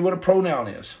 Don't ask me what a pronoun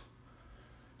is.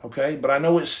 Okay? But I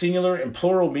know what singular and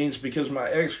plural means because my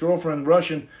ex-girlfriend,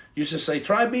 Russian, used to say,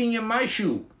 try being in my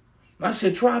shoe. And I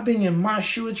said, try being in my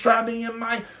shoe. Try being in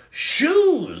my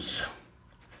shoes.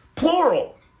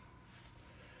 Plural.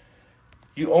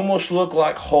 You almost look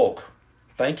like Hulk.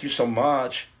 Thank you so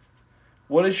much.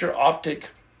 What is your optic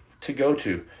to go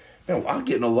to? Man, I'm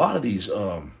getting a lot of these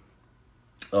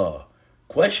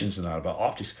questions tonight about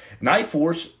optics. Night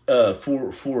Force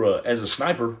for as a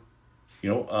sniper, you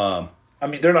know, I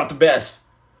mean they're not the best,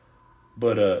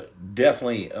 but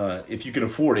definitely if you can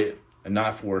afford it, a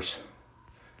Night Force.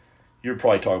 You're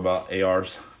probably talking about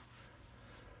ARs.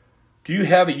 Do you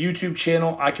have a YouTube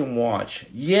channel I can watch?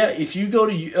 Yeah, if you go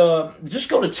to just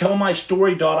go to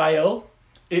tellmystory.io.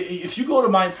 If you go to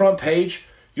my front page,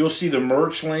 you'll see the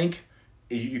merch link.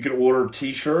 You can order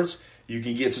t-shirts. You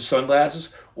can get the sunglasses.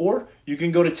 Or you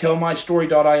can go to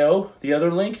tellmystory.io, the other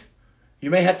link. You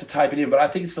may have to type it in, but I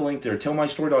think it's the link there,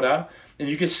 tellmystory.io. And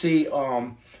you can see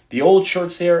the old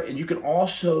shirts there. And you can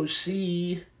also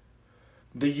see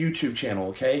the YouTube channel,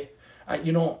 okay?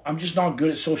 You know, I'm just not good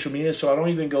at social media, so I don't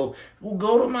even go, well,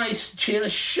 go to my channel.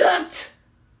 Shut.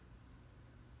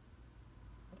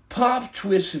 Pop,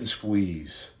 twist, and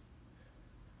squeeze.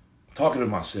 I'm talking to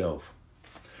myself.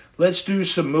 Let's do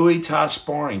some Muay Thai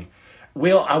sparring.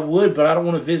 Well, I would, but I don't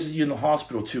want to visit you in the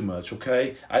hospital too much,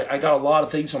 okay? I got a lot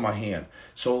of things on my hand.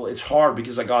 So it's hard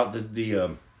because I got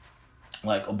the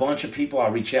like a bunch of people I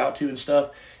reach out to and stuff,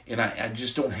 and I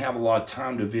just don't have a lot of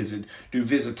time to do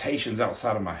visitations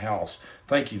outside of my house.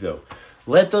 Thank you, though.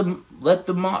 What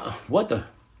the?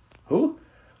 Who?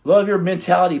 Love your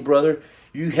mentality, brother.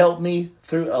 You helped me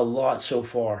through a lot so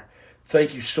far.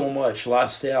 Thank you so much.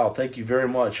 Lifestyle, thank you very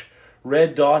much.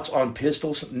 Red dots on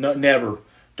pistols? No, never.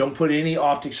 Don't put any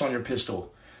optics on your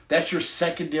pistol. That's your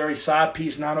secondary side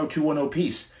piece, 90210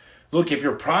 piece. Look, if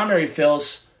your primary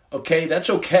fails, okay, that's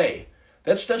okay.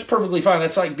 That's perfectly fine.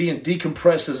 That's like being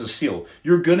decompressed as a SEAL.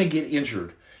 You're going to get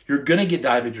injured. You're going to get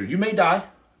dive injured. You may die.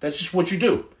 That's just what you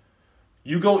do.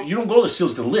 You don't go to the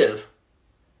SEALs to live.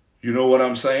 You know what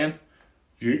I'm saying?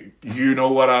 You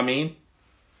know what I mean?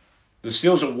 The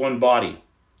SEALs are one body.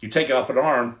 You take off an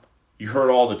arm, you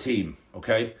hurt all the team,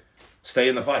 okay? Stay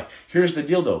in the fight. Here's the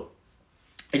deal, though,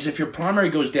 is if your primary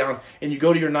goes down and you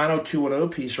go to your 90210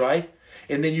 piece, right?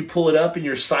 And then you pull it up and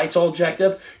your sight's all jacked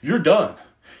up, you're done.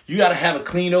 You got to have a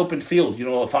clean, open field, you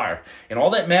know, a fire. And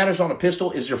all that matters on a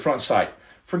pistol is your front sight.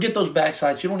 Forget those back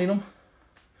sights. You don't need them.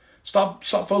 Stop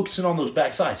focusing on those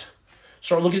back sights.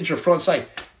 Start looking at your front sight.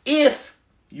 If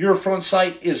your front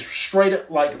sight is straight,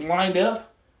 like lined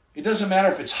up, it doesn't matter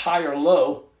if it's high or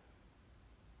low.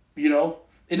 You know,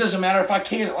 it doesn't matter if I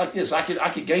can it like this. I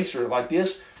could gangster it like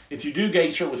this. If you do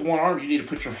gangster it with one arm, you need to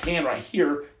put your hand right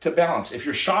here to balance. If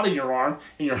you're shot in your arm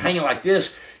and you're hanging like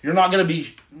this, you're not going to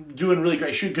be doing really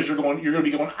great shooting because you're going to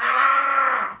be going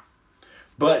ah.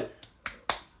 But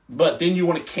then you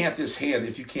want to cant this hand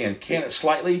if you can. Cant it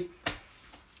slightly.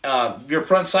 Your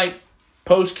front sight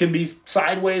post can be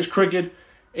sideways, crooked.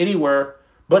 anywhere.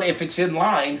 But if it's in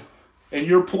line and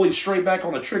you're pulling straight back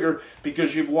on the trigger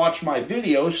because you've watched my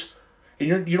videos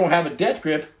and you don't have a death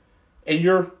grip and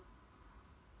you're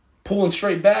pulling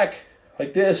straight back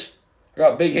like this, I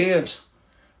got big hands,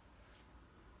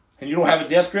 and you don't have a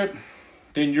death grip,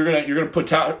 then you're gonna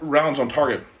put rounds on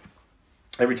target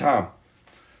every time.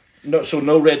 No, so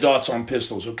no red dots on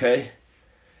pistols, okay?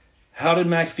 How did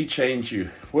McAfee change you?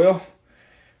 Well,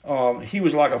 he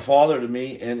was like a father to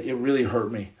me, and it really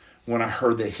hurt me when I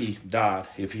heard that he died,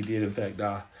 if he did in fact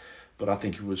die. But I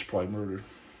think he was probably murdered.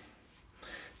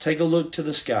 Take a look to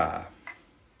the sky.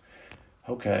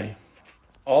 Okay.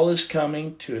 All is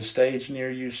coming to a stage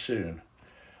near you soon.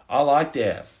 I like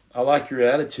that. I like your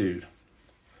attitude.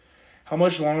 How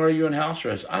much longer are you in house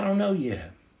arrest? I don't know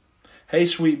yet. Hey,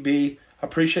 Sweet B, I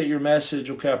appreciate your message.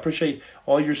 Okay, I appreciate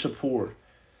all your support.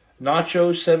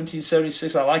 Nachos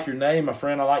 1776. I like your name, my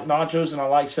friend. I like Nachos and I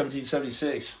like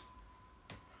 1776.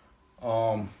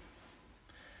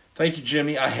 Thank you,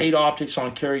 Jimmy. I hate optics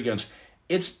on carry guns.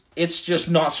 It's just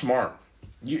not smart.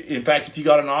 In fact, if you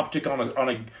got an optic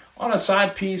on a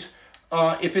side piece,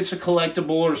 if it's a collectible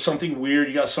or something weird,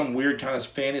 you got some weird kind of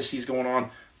fantasies going on,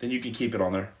 then you can keep it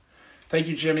on there. Thank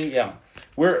you, Jimmy. Yeah.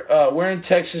 Where in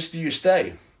Texas do you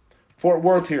stay? Fort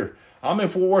Worth here. I'm in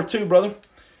Fort Worth too, brother.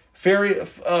 Ferry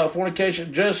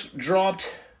fornication just dropped.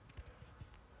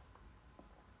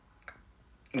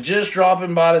 Just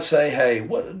dropping by to say, hey,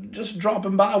 what? Just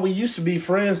dropping by. We used to be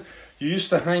friends. You used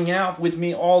to hang out with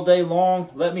me all day long.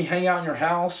 Let me hang out in your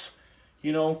house,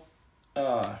 and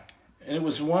it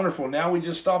was wonderful. Now we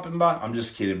just stopping by. I'm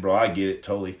just kidding, bro. I get it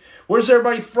totally. Where's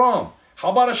everybody from?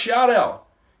 How about a shout out?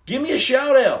 Give me a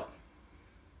shout out.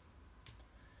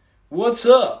 What's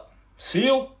up,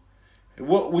 Seal?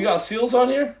 What, we got Seals on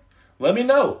here? Let me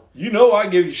know. I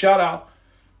give you a shout out.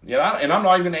 Yeah, and I'm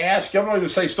not even going to ask you. I'm not even going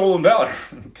to say stolen valor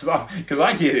because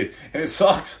I get it, and it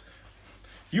sucks.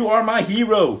 You are my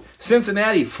hero.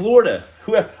 Cincinnati, Florida.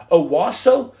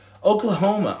 Owasso,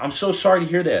 Oklahoma. I'm so sorry to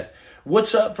hear that.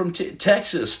 What's up from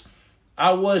Texas?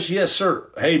 Yes, sir.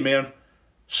 Hey, man.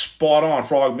 Spot on,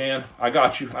 Frog Man. I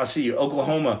got you. I see you.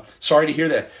 Oklahoma. Sorry to hear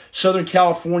that. Southern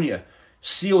California.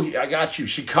 Seal, I got you.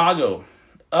 Chicago.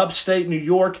 Upstate New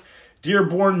York.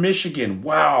 Dearborn, Michigan.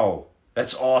 Wow.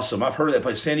 That's awesome. I've heard of that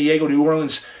place. San Diego, New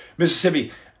Orleans,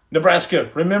 Mississippi, Nebraska.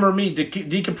 Remember me,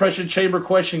 decompression chamber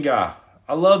question guy.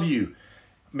 I love you.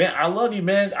 Man, I love you,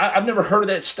 man. I've never heard of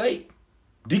that state.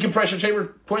 Decompression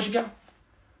chamber question guy.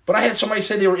 But I had somebody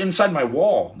say they were inside my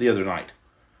wall the other night.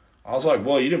 I was like,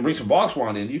 well, you didn't bring some box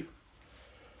wine, did you?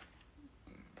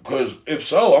 Because if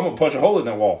so, I'm going to punch a hole in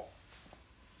that wall.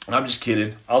 And I'm just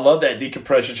kidding. I love that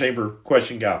decompression chamber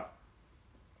question guy.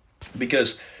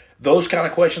 Because those kind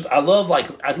of questions, I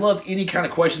love any kind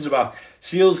of questions about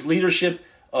SEALs, leadership,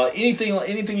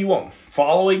 anything you want.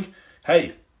 Following,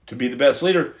 hey, to be the best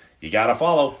leader, you got to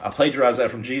follow. I plagiarized that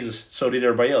from Jesus. So did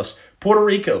everybody else. Puerto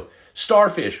Rico,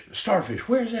 Starfish,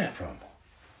 where is that from?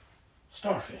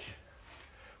 Starfish.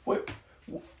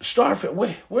 Starfish,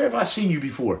 where have I seen you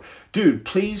before? Dude,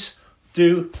 please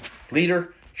do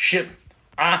leadership.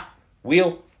 I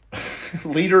will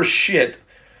leadership.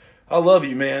 I love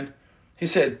you, man. He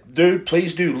said, dude,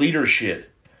 please do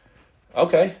leadership.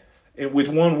 Okay. And with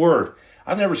one word.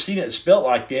 I've never seen it spelled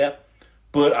like that,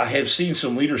 but I have seen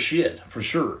some leadership for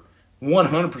sure.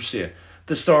 100%.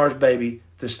 The stars, baby.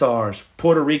 The stars.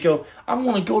 Puerto Rico. I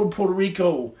want to go to Puerto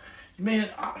Rico. Man,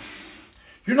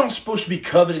 you're not supposed to be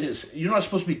covetous. You're not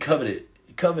supposed to be covetous.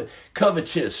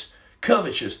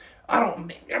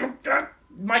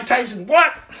 Mike Tyson,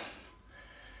 what?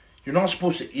 You're not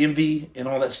supposed to envy and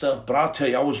all that stuff, but I'll tell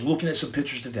you, I was looking at some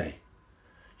pictures today.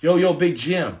 Yo, Big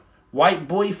Jim. White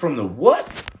boy from the what?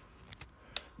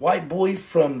 White boy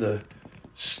from the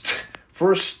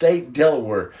first state,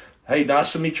 Delaware. Hey,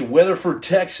 nice to meet you. Weatherford,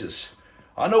 Texas.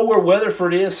 I know where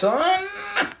Weatherford is, son.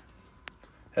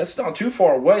 That's not too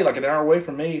far away, like an hour away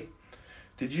from me.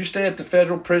 Did you stay at the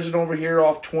federal prison over here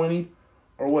off 20?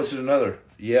 Or was it another?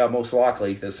 Yeah, most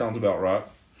likely. That sounds about right.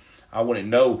 I wouldn't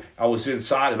know. I was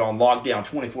inside it on lockdown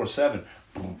 24/7.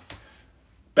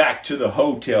 Back to the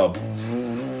hotel.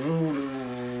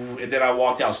 And then I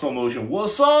walked out slow motion.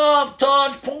 What's up,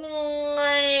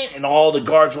 TOUCHPOINT? And all the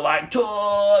guards were like,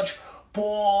 TOUCHPOINT.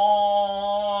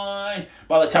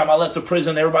 By the time I left the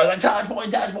prison, everybody was like,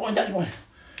 TOUCHPOINT.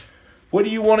 What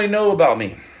do you want to know about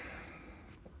me?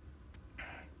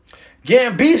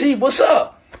 Gambeezy, what's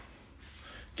up?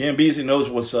 Gambeezy knows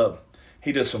what's up.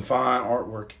 He does some fine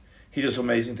artwork. He does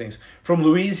amazing things. From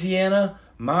Louisiana,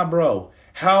 my bro.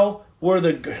 How were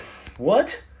the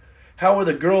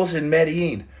girls in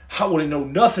Medellin? I wouldn't know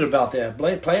nothing about that,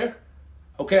 player.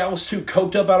 Okay, I was too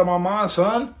coked up out of my mind,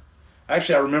 son.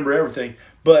 Actually, I remember everything.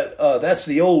 But that's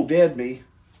the old dead me.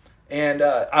 And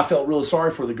I felt really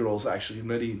sorry for the girls, actually, in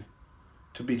Medellin.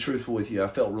 To be truthful with you, I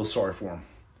felt real sorry for them.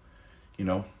 You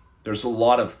know, there's a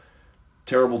lot of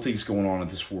terrible things going on in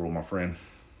this world, my friend.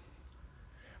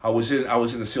 I was in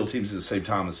the SEAL teams at the same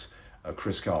time as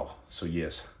Chris Cowell. So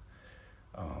yes,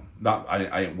 I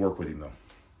didn't work with him though.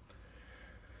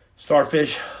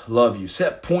 Starfish, love you.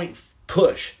 Set point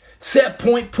push. Set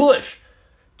point push.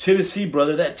 Tennessee,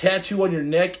 brother, that tattoo on your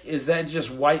neck, is that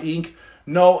just white ink?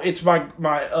 No, it's my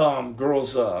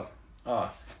girl's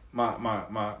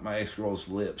my ex-girl's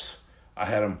lips. I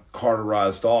had them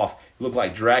cauterized off. It looked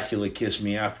like Dracula kissed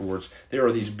me afterwards. There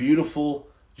are these beautiful,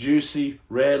 juicy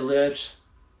red lips.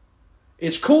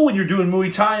 It's cool when you're doing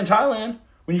Muay Thai in Thailand.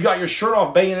 When you got your shirt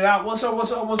off, banging it out. What's up,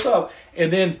 what's up, what's up?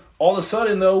 And then all of a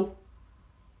sudden, though,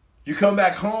 you come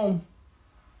back home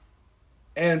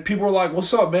and people are like,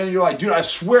 what's up, man? And you're like, dude, I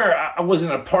swear I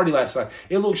wasn't at a party last night.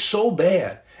 It looked so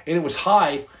bad. And it was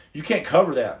high. You can't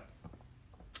cover that.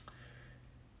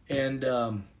 And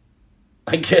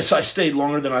I guess I stayed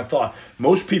longer than I thought.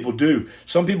 Most people do.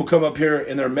 Some people come up here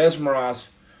and they're mesmerized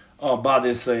by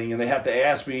this thing, and they have to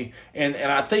ask me. And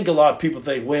I think a lot of people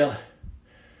think, well,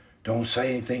 don't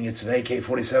say anything. It's an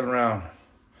AK-47 round.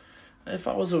 If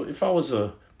I was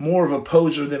a more of a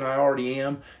poser than I already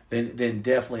am, then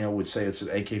definitely I would say it's an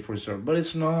AK-47. But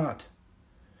it's not.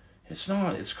 It's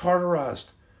not. It's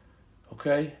cauterized.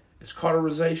 Okay? It's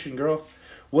cauterization, girl.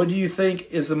 What do you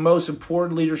think is the most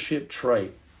important leadership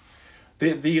trait?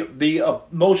 The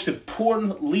most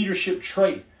important leadership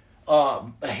trait,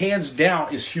 hands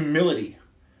down, is humility.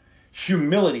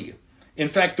 Humility. In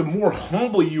fact, the more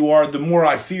humble you are, the more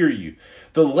I fear you.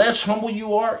 The less humble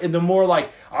you are, and the more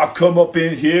like, I've come up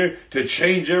in here to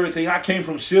change everything. I came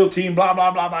from SEAL team, blah,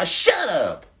 blah, blah, blah. Shut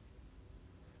up.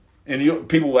 And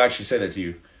people will actually say that to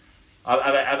you.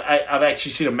 I've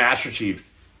actually seen a Master Chief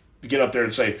get up there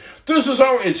and say, this is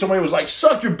how, and somebody was like,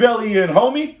 suck your belly in,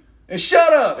 homie, and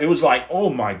shut up. It was like,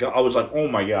 oh my God. I was like, oh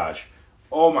my gosh.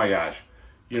 Oh my gosh.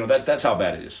 You know, that's how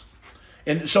bad it is.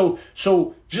 And so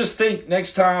just think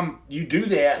next time you do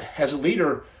that as a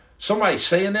leader, somebody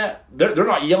saying that, they're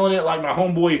not yelling it like my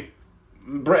homeboy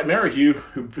Brett Merrihew,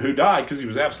 who died because he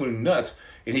was absolutely nuts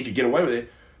and he could get away with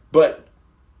it, but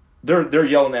they're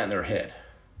yelling that in their head.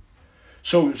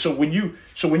 So when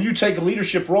you take a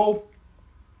leadership role,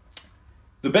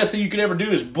 the best thing you could ever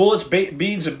do is bullets,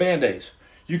 beads, and Band-Aids.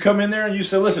 You come in there and you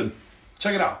say, listen,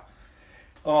 check it out.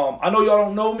 I know y'all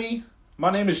don't know me.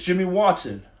 My name is Jimmy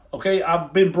Watson. Okay,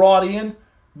 I've been brought in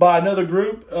by another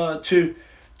group to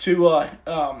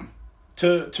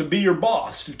be your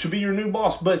boss, to be your new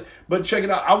boss. But check it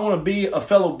out. I want to be a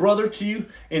fellow brother to you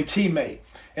and teammate.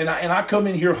 And I come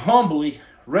in here humbly,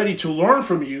 ready to learn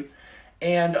from you.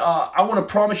 And I want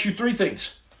to promise you three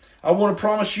things. I want to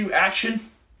promise you action,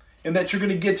 and that you're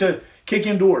going to get to kick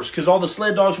indoors, because all the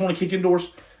sled dogs want to kick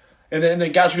indoors. And then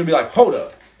guys are going to be like, hold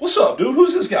up. What's up, dude?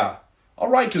 Who's this guy? All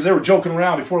right, because they were joking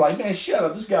around before, like, man, shut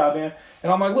up, this guy, man.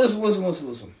 And I'm like,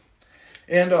 listen.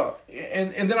 And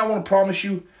then I want to promise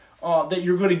you that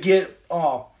you're going to get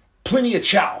plenty of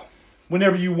chow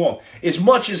whenever you want. As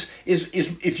much as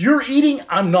if you're eating,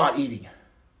 I'm not eating.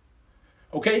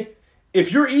 Okay?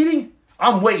 If you're eating,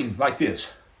 I'm waiting like this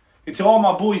until all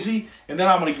my boys eat, and then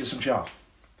I'm going to get some chow.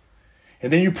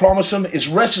 And then you promise them it's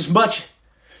rest as much.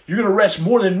 You're going to rest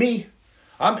more than me.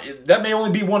 That may only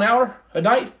be 1 hour a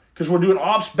night, because we're doing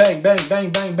ops, bang, bang,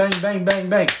 bang, bang, bang, bang, bang,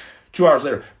 bang. 2 hours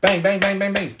later, bang, bang, bang,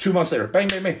 bang, bang. 2 months later, bang,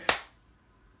 bang, bang.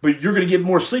 But you're going to get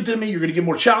more sleep than me. You're going to get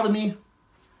more chow than me.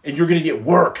 And you're going to get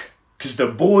work, because the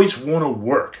boys want to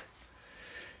work.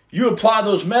 You apply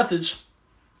those methods,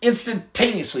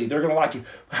 instantaneously, they're going to like you.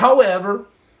 However,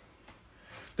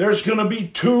 there's going to be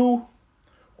 2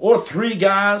 or 3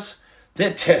 guys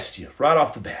that test you right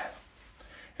off the bat.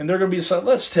 And they're going to be like,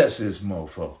 let's test this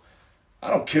mofo. I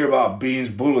don't care about beans,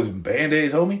 bullets, and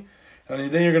Band-Aids, homie.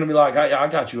 And then you're going to be like, I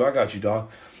got you, dog.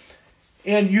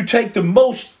 And you take the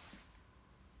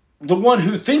one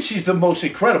who thinks he's the most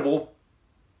incredible,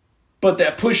 but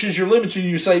that pushes your limits, and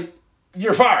you say,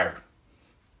 you're fired.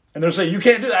 And they'll say, you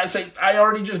can't do that. I say, I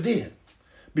already just did.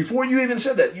 Before you even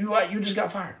said that, you just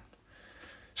got fired.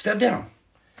 Step down.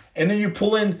 And then you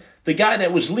pull in the guy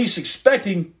that was least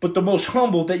expecting, but the most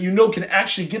humble, that you know can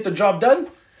actually get the job done,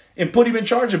 and put him in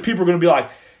charge, and people are going to be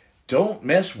like, don't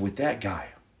mess with that guy.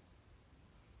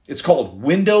 It's called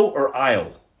window or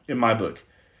aisle in my book.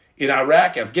 In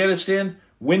Iraq, Afghanistan,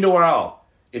 window or aisle.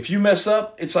 If you mess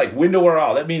up, it's like window or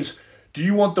aisle. That means, do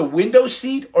you want the window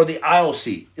seat or the aisle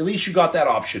seat? At least you got that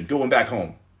option going back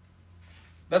home.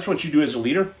 That's what you do as a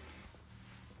leader.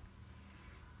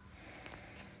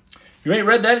 You ain't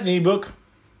read that in the ebook.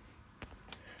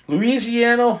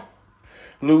 Louisiana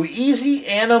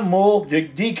Mole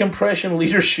Decompression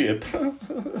Leadership.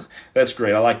 That's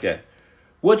great. I like that.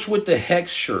 What's with the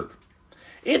hex shirt?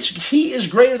 He is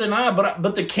greater than I,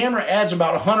 but the camera adds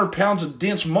about 100 pounds of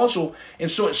dense muscle, and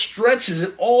so it stretches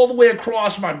it all the way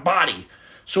across my body.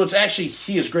 So it's actually,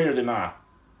 he is greater than I.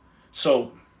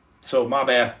 So my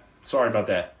bad. Sorry about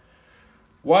that.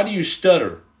 Why do you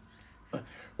stutter?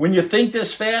 When you think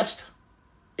this fast,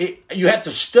 you have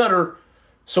to stutter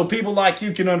so people like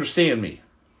you can understand me.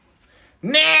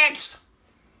 Next!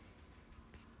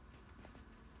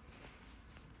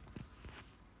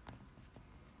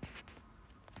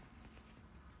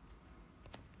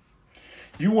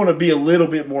 You want to be a little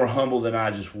bit more humble than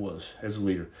I just was as a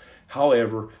leader.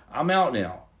 However, I'm out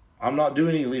now. I'm not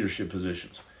doing any leadership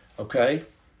positions. Okay?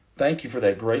 Thank you for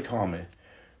that great comment.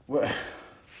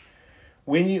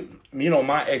 When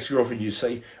my ex-girlfriend used to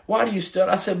say, why do you stutter?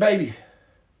 I said, baby,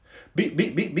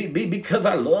 because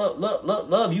I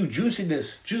love you.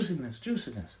 Juiciness.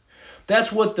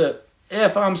 That's what the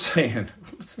F I'm saying.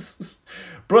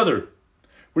 Brother,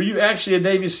 were you actually a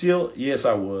Navy SEAL? Yes,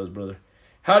 I was, brother.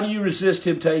 How do you resist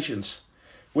temptations?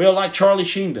 Well, like Charlie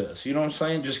Sheen does. You know what I'm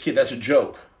saying? Just kidding. That's a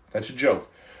joke.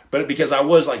 But because I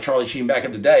was like Charlie Sheen back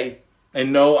in the day,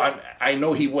 and no, I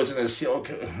know he wasn't a SEAL.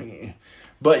 Okay.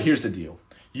 But here's the deal.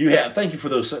 Thank you for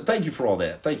those. Thank you for all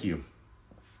that. Thank you.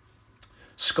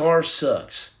 Scar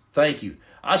sucks. Thank you.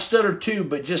 I stutter too,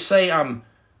 but just say I'm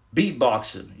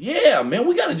beatboxing. Yeah, man,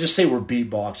 we got to just say we're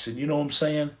beatboxing. You know what I'm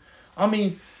saying? I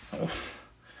mean,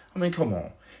 come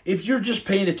on. If you're just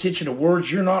paying attention to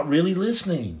words, you're not really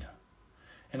listening.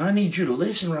 And I need you to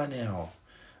listen right now.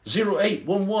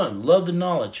 0811, love the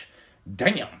knowledge.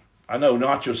 Damn. I know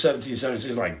Nacho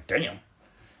 1776 is like, damn,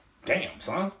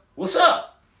 son. What's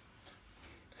up?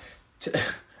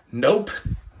 Nope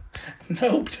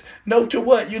to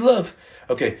what you love.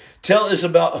 Okay, tell us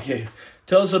about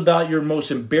your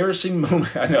most embarrassing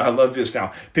moment. I know, I love this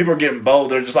now. People are getting bold.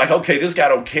 They're just like, okay, this guy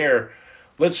don't care.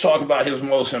 Let's talk about his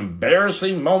most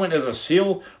embarrassing moment as a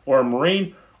SEAL or a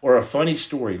Marine or a funny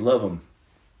story. Love him.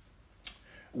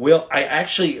 Well, I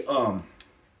actually,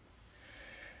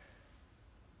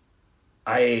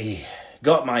 I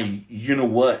got my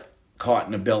you-know-what caught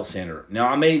in a belt sander. Now,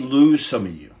 I may lose some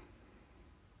of you.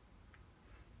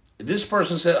 This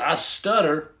person said, I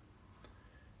stutter.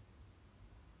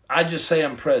 I just say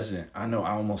I'm president. I know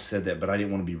I almost said that, but I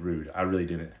didn't want to be rude. I really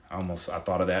didn't. I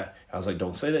thought of that. I was like,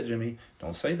 don't say that, Jimmy.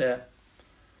 Don't say that.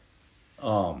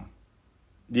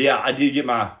 Yeah, I did get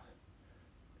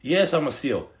yes, I'm a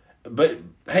SEAL. But,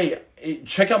 hey,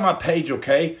 check out my page,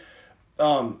 okay?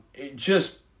 I'm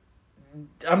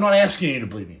not asking you to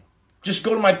believe me. Just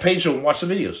go to my page and watch the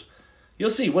videos. You'll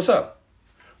see. What's up?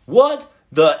 What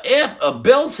the F? A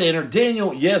belt sander?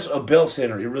 Daniel, yes, a belt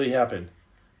sander. It really happened.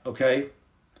 Okay?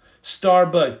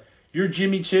 Starbuck, you're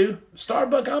Jimmy 2?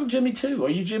 Starbuck, I'm Jimmy 2. Are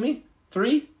you Jimmy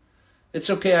 3? It's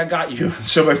okay, I got you.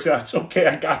 Somebody said, it's okay,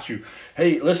 I got you.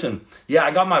 Hey, listen. Yeah,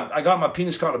 I got my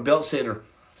penis caught in a belt sander.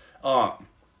 I'll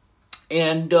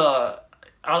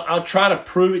try to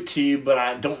prove it to you, but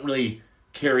I don't really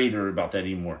care either about that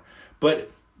anymore.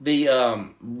 But the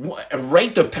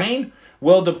rate the pain?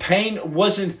 Well, the pain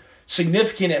wasn't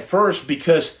significant at first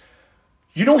because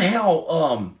you know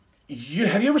how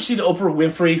have you ever seen Oprah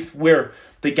Winfrey where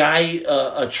the guy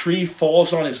a tree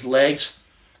falls on his legs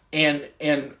and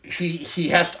he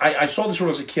has to, I saw this when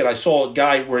I was a kid. I saw a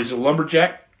guy where he's a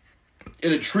lumberjack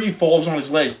and a tree falls on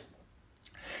his legs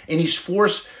and he's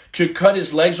forced to cut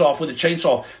his legs off with a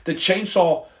chainsaw. The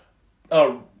chainsaw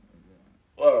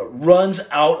runs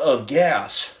out of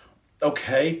gas,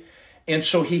 okay? And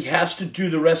so he has to do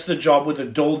the rest of the job with a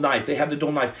dull knife. They have the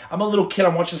dull knife. I'm a little kid.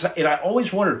 I'm watching this, and I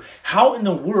always wondered, how in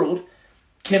the world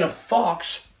can a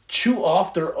fox chew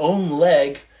off their own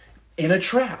leg in a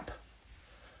trap?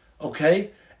 Okay?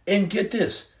 And get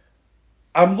this.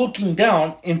 I'm looking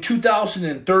down in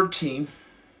 2013,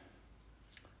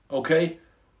 okay?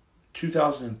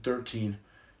 2013,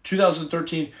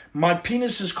 my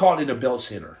penis is caught in a belt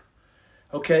sander,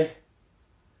 okay?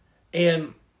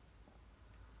 And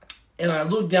I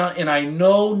look down and I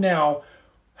know now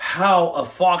how a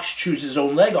fox chews his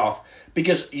own leg off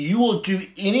because you will do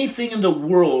anything in the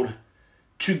world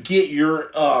to get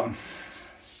your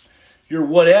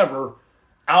whatever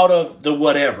out of the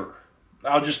whatever.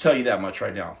 I'll just tell you that much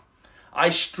right now. I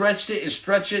stretched it and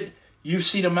stretched it. You've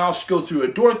seen a mouse go through a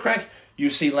door crack.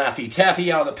 You've seen Laffy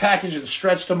Taffy out of the package and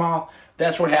stretched them all.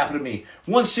 That's what happened to me.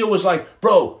 One SEAL was like,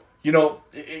 bro, you know,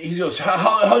 he goes,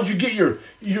 how'd you get your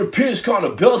penis caught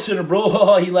in a belt sander,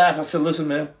 bro? He laughed. I said, listen,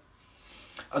 man.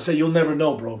 I said, you'll never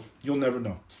know, bro. You'll never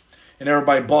know. And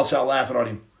everybody busts out laughing on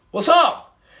him. What's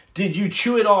up? Did you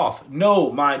chew it off?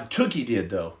 No, my Tookie did,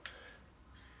 though.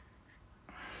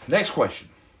 Next question.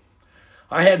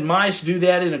 I had mice do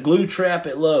that in a glue trap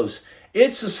at Lowe's.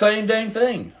 It's the same dang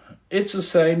thing. It's the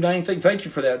same dang thing. Thank you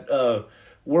for that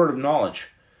word of knowledge.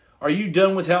 Are you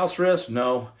done with house arrest?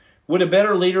 No. Would a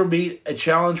better leader meet a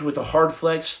challenge with a hard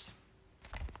flex?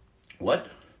 What?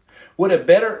 Would a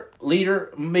better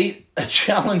leader meet a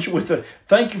challenge with a...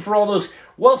 Thank you for all those...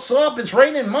 What's up? It's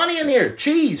raining money in here.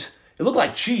 Cheese. It looked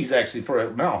like cheese, actually, for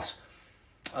a mouse.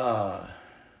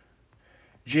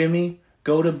 Jimmy,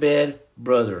 go to bed,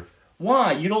 brother.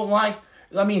 Why? You don't like...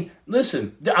 I mean,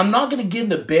 listen, I'm not going to get in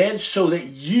the bed so that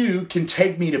you can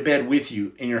take me to bed with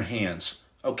you in your hands.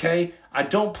 Okay? I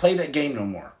don't play that game no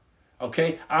more.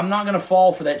 Okay? I'm not going to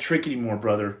fall for that trick anymore,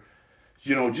 brother.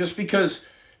 You know, just because...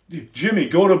 Jimmy,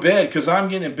 go to bed because I'm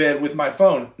getting in bed with my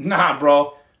phone. Nah,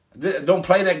 bro. Don't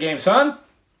play that game, son.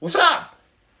 What's up?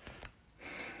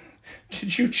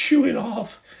 Did you chew it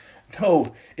off?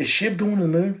 No. Is Shib going to the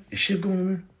moon? Is Shib going to the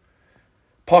moon?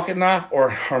 Pocket knife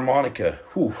or harmonica?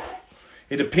 Whew.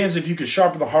 It depends if you can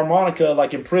sharpen the harmonica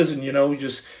like in prison, you know.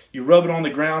 You rub it on the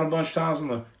ground a bunch of times on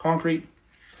the concrete.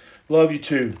 Love you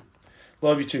too.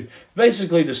 Love you too.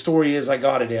 Basically, the story is I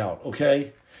got it out,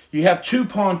 okay? You have two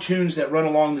pontoons that run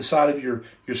along the side of your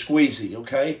squeezy,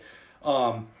 okay?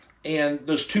 And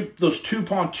those two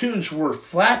pontoons were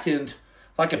flattened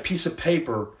like a piece of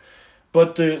paper,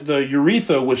 but the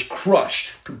urethra was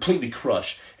crushed, completely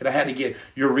crushed. And I had to get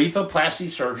urethroplasty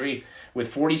surgery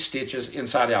with 40 stitches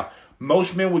inside out.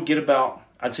 Most men would get about,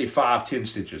 I'd say 5-10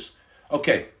 stitches.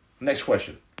 Okay, next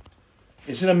question.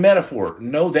 Is it a metaphor?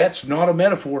 No, that's not a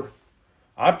metaphor.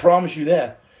 I promise you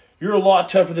that. You're a lot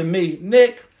tougher than me.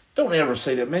 Nick, don't ever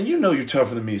say that, man. You know you're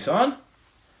tougher than me, son.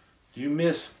 You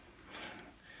miss.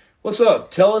 What's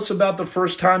up? Tell us about the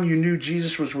first time you knew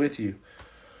Jesus was with you.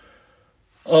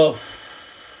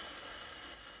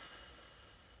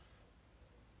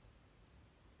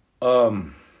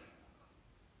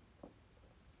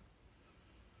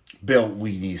 Belt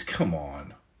weenies, come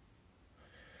on.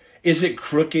 Is it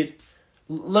crooked?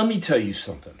 Let me tell you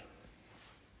something.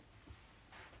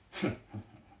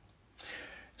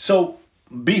 So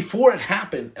before it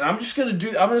happened, and I'm just gonna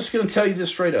tell you this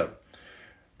straight up.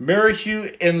 Mary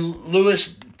Hugh and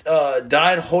Lewis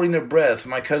died holding their breath.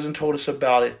 My cousin told us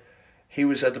about it. He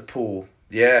was at the pool.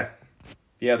 Yeah,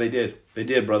 they did. They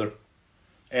did, brother.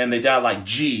 And they died like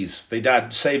G's. They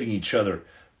died saving each other.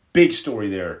 Big story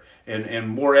there, and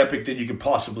more epic than you could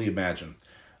possibly imagine,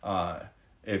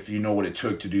 if you know what it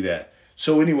took to do that.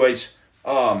 So, anyways,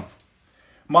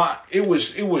 it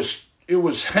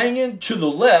was hanging to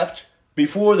the left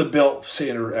before the belt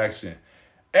sander accident.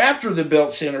 After the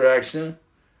belt sander accident,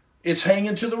 it's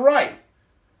hanging to the right.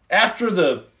 After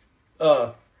the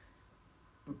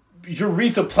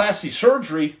urethroplasty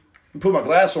surgery, I put my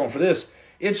glass on for this.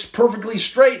 It's perfectly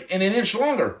straight and an inch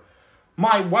longer.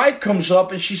 My wife comes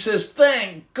up and she says,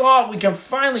 "Thank God we can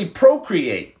finally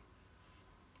procreate."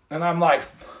 And I'm like,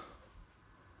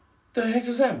 the heck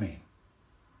does that mean?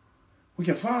 We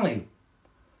can finally,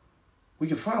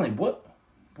 what?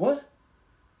 What?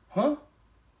 Huh?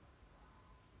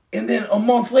 And then a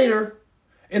month later,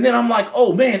 and then I'm like,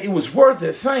 oh man, it was worth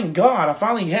it. Thank God, I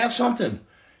finally have something.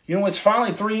 You know, it's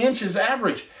finally 3 inches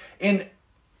average. And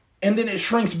then it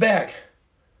shrinks back.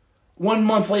 1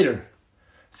 month later.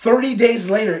 30 days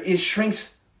later, it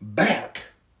shrinks back.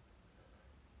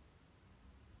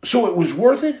 So it was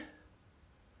worth it,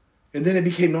 and then it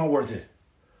became not worth it.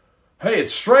 Hey,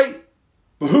 it's straight,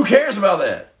 but who cares about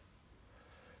that?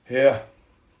 Yeah.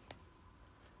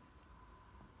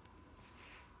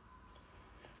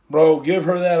 Bro, give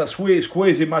her that a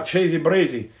squeezy, my cheesy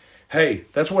breezy. Hey,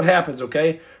 that's what happens,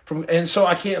 okay? I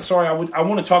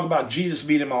want to talk about Jesus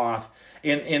being in my life.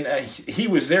 And he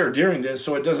was there during this,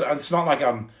 so it's not like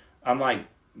I'm like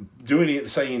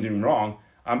saying anything wrong.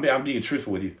 I'm being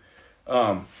truthful with you.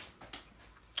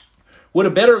 Would a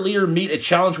better leader meet a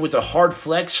challenge with a hard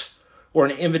flex or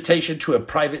an invitation to a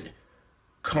private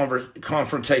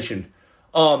confrontation?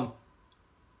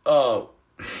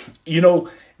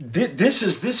 This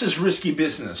is risky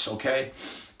business, okay?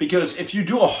 Because if you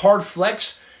do a hard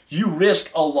flex, you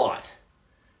risk a lot.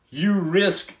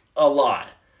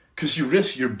 Because you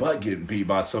risk your butt getting beat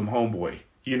by some homeboy.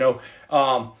 You know,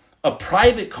 a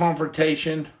private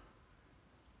confrontation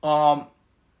kind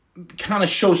of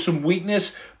shows some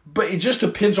weakness, but it just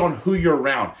depends on who you're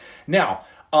around. Now,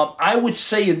 I would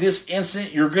say in this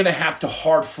instant, you're going to have to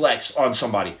hard flex on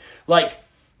somebody. Like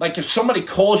if somebody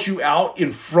calls you out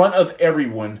in front of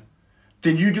everyone,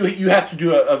 then you have to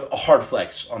do a hard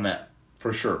flex on that,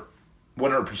 for sure,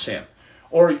 100%.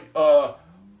 Or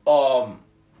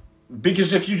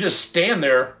because if you just stand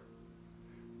there,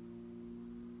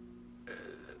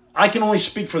 I can only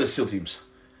speak for the SEAL teams.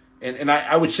 And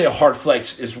I would say a hard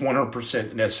flex is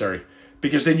 100% necessary,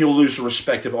 because then you'll lose the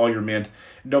respect of all your men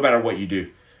no matter what you do.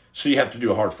 So you have to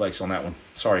do a hard flex on that one.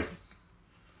 Sorry.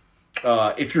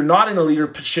 If you're not in a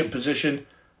leadership position,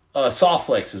 soft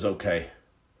flex is okay.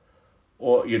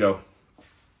 Or,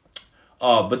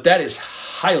 but that is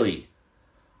highly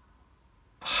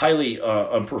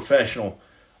unprofessional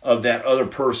of that other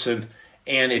person.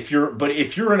 And if you're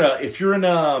in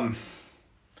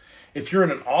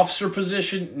an officer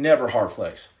position, never hard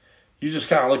flex. You just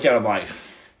kind of look at them like,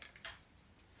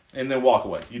 and then walk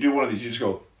away. You do one of these, you just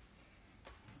go,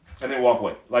 and then walk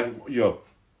away. Like, one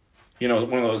of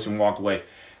those, and walk away.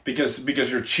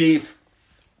 Because your chief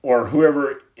or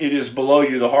whoever it is below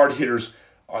you, the hard hitters,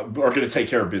 are going to take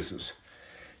care of business.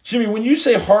 Jimmy, when you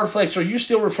say hard flex, are you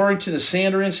still referring to the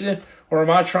Sander incident, or am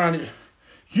I trying to...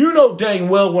 You know dang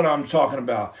well what I'm talking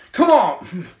about. Come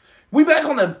on. We back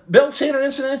on the belt sander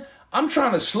incident? I'm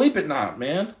trying to sleep at night,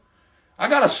 man. I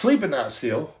got to sleep at night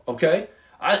still, okay?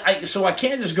 So I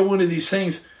can't just go into these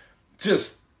things,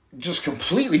 just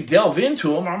completely delve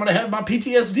into them. I'm going to have my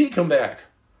PTSD come back,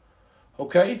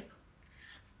 okay?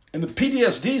 And the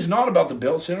PTSD is not about the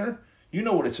belt center. You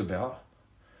know what it's about.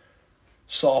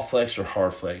 Soft flex or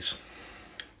hard flex.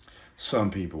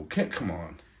 Some people can't, come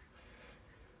on.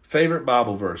 Favorite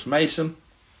Bible verse. Mason,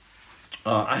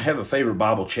 I have a favorite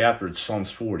Bible chapter. It's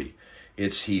Psalms 40.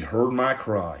 It's, He heard my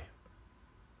cry.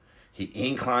 He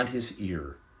inclined his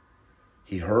ear.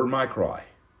 He heard my cry.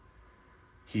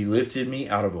 He lifted me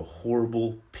out of a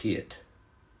horrible pit.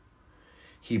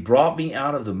 He brought me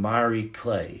out of the miry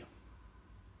clay.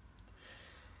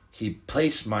 He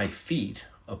placed my feet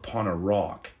upon a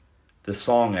rock. The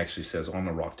song actually says on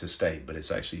the rock to stay, but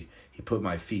it's actually, He put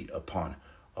my feet upon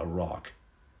a rock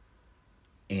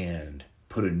and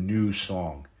put a new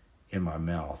song in my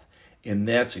mouth. And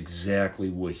that's exactly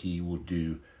what He will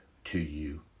do to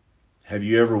you. Have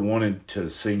you ever wanted to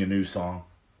sing a new song?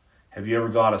 Have you ever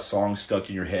got a song stuck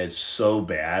in your head so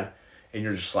bad and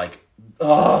you're just like,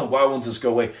 oh, why won't this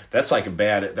go away? That's like a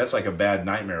bad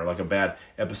nightmare, like a bad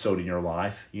episode in your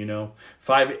life,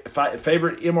 Favorite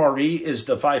MRE is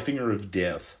the 5 finger of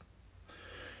death.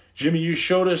 Jimmy, you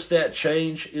showed us that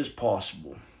change is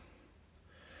possible.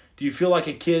 Do you feel like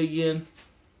a kid again?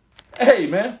 Hey,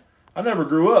 man, I never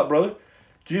grew up, brother.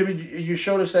 Jimmy, you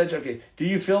showed us that. Okay. Do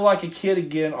you feel like a kid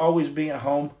again, always being at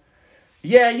home?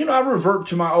 Yeah, I revert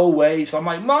to my old ways. I'm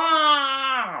like,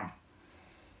 Mom!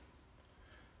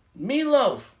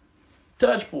 Meatloaf.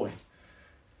 TOUCHPOINT.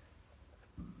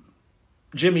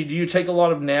 Jimmy, do you take a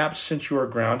lot of naps since you are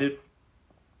grounded?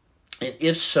 And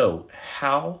if so,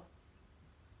 how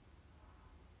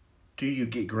do you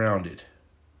get grounded?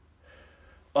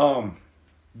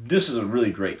 This is a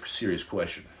really great, serious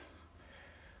question.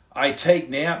 I take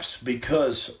naps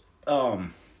because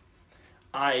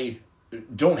I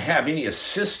don't have any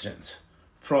assistance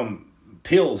from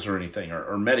pills or anything,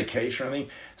 or medication or anything.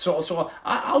 So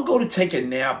I'll go to take a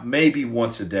nap maybe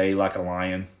once a day, like a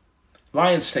lion.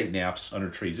 Lions take naps under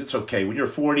trees. It's okay. When you're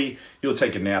 40, you'll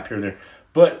take a nap here and there.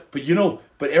 But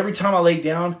every time I lay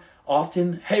down,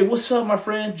 often, hey, what's up, my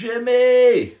friend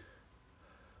Jimmy?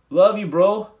 Love you,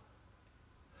 bro.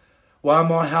 Well,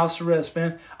 I'm on house arrest,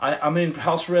 man. I'm in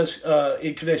house arrest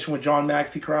in connection with John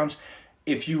McAfee crimes.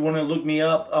 If you want to look me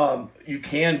up, you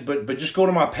can, but just go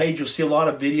to my page. You'll see a lot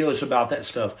of videos about that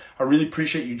stuff. I really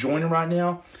appreciate you joining right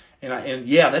now. And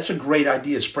yeah, that's a great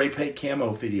idea. Spray paint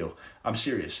camo video. I'm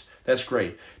serious. That's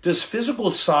great. Does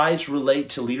physical size relate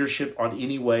to leadership on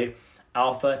any way?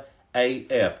 Alpha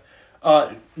AF.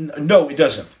 No, it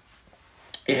doesn't.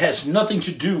 It has nothing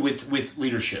to do with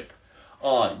leadership.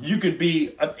 You could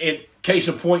be, in case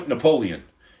in point, Napoleon.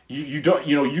 You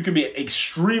could be an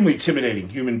extremely intimidating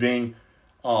human being,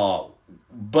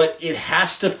 but it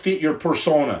has to fit your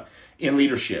persona in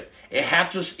leadership. It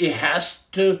has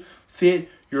to fit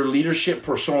your leadership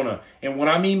persona. And what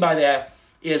I mean by that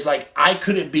is, like, I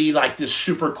couldn't be like this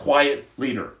super quiet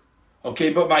leader,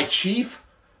 okay? But my chief,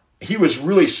 he was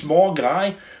really small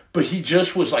guy, but he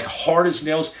just was like hard as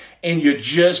nails, and you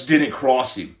just didn't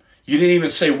cross him. You didn't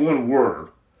even say one word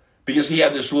because he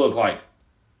had this look like,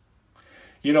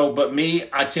 but me,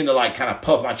 I tend to like kind of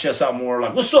puff my chest out more,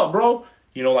 like, what's up, bro?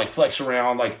 Like flex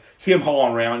around, like him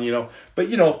hauling around, But,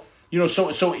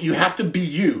 so you have to be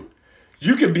you.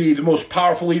 You can be the most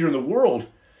powerful leader in the world,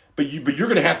 but you're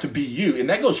going to have to be you. And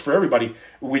that goes for everybody.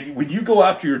 When you go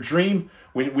after your dream,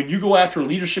 when you go after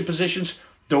leadership positions,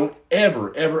 don't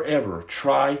ever, ever, ever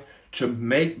try to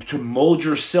mold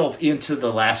yourself into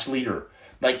the last leader.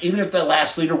 Like, even if that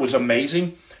last leader was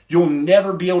amazing, you'll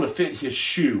never be able to fit his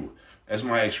shoe, as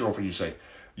my ex-girlfriend used to say.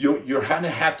 You're going to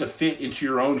have to fit into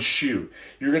your own shoe.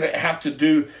 You're going to have to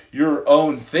do your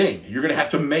own thing. You're going to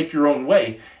have to make your own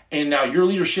way. And now your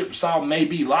leadership style may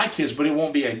be like his, but it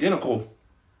won't be identical.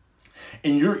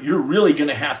 And you're really going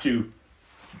to have to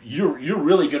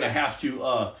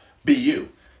be you.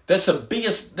 That's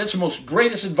the most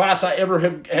greatest advice I ever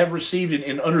have received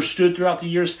and understood throughout the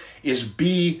years is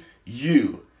be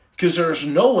you. Because there's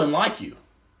no one like you.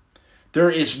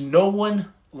 There is no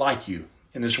one like you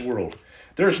in this world.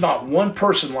 There's not one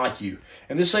person like you.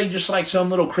 And this ain't just like some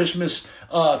little Christmas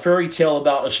fairy tale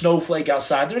about a snowflake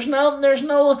outside. There's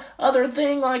no other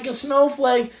thing like a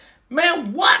snowflake.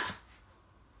 Man, what?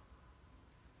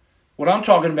 What I'm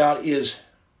talking about is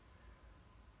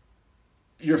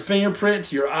your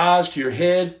fingerprints, to your eyes, to your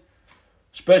head,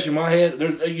 especially my head.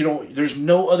 There's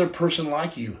no other person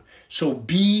like you. So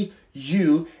be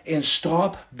you and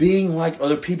stop being like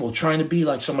other people, trying to be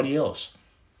like somebody else.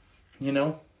 You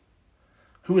know?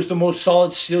 Who is the most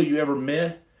solid seal you ever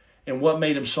met, and what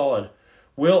made him solid?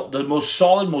 Well, the most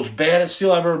solid, most baddest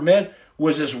seal I've ever met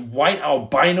was this white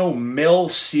albino male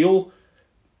seal,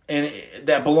 and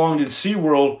that belonged in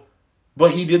SeaWorld,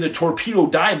 but he did the torpedo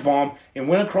dive bomb and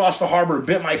went across the harbor and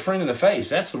bit my friend in the face.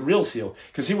 That's the real seal,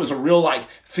 because he was a real, like,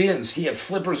 fins. He had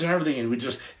flippers and everything, and would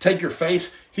just take your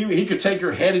face. He could take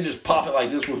your head and just pop it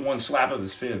like this with one slap of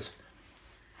his fins.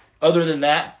 Other than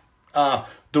that,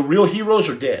 the real heroes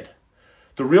are dead.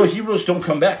 The real heroes don't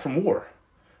come back from war.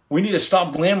 We need to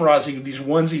stop glamorizing these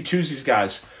onesie-twosies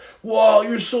guys. Whoa,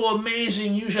 you're so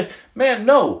amazing. You should... Man,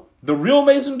 no. The real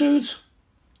amazing dudes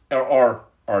are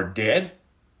dead.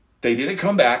 They didn't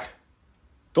come back.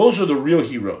 Those are the real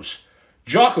heroes.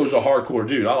 Jocko's a hardcore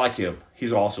dude. I like him.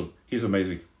 He's awesome. He's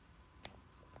amazing.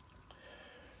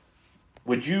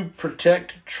 Would you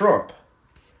protect Trump?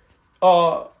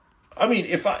 No,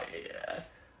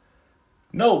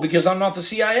 because I'm not the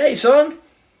CIA, son.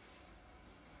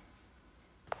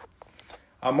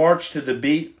 I march to the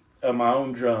beat of my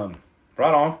own drum.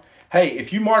 Right on. Hey,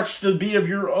 if you march to the beat of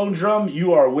your own drum,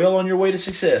 you are well on your way to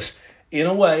success. In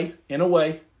a way.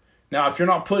 Now, if you're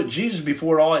not putting Jesus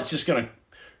before it all, it's just going to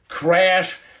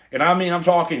crash. And I'm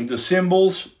talking the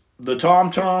cymbals, the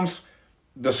tom-toms,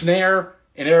 the snare,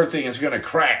 and everything is going to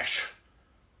crash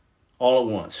all at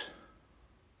once.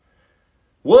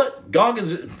 What?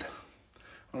 Goggins...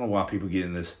 I don't know why people get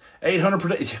in this. 800 per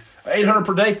day. 800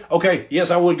 per day? Okay, yes,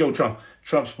 I would go Trump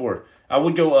support. I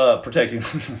would go protecting.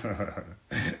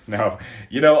 No.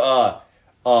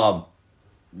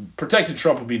 Protecting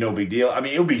Trump would be no big deal. I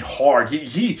mean, it would be hard.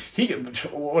 He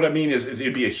what I mean is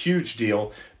it'd be a huge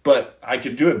deal, but I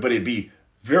could do it, but it'd be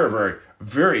very, very,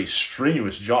 very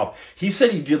strenuous job. He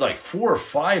said he did like 4 or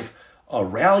 5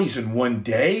 rallies in one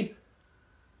day.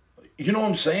 You know what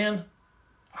I'm saying?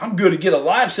 I'm good to get a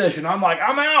live session. I'm like,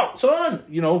 I'm out, son.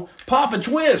 Pop and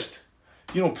twist.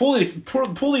 Pull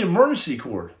the emergency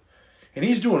cord. And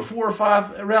he's doing 4 or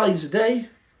 5 rallies a day.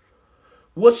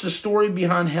 What's the story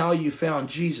behind how you found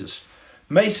Jesus?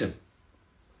 Mason,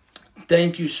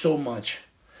 thank you so much.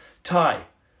 Ty,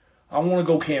 I want to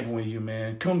go camping with you,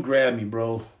 man. Come grab me,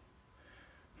 bro.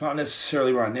 Not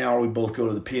necessarily right now, or we both go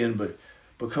to the pen, but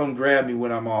come grab me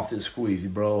when I'm off this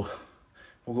squeezy, bro.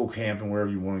 We'll go camping wherever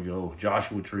you want to go.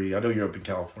 Joshua Tree. I know you're up in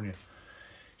California.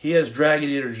 He has dragon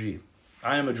energy.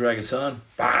 I am a dragon, son.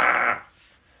 Bah!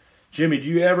 Jimmy, do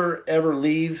you ever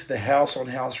leave the house on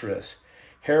house arrest?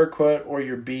 Haircut or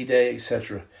your B-day,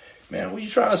 etc. Man, what are you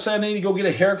trying to say? I need to go get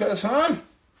a haircut, son?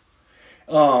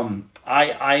 I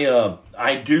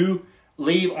do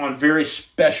leave on very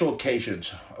special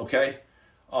occasions, okay?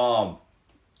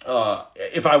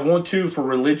 If I want to for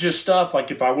religious stuff,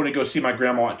 like if I want to go see my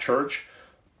grandma at church,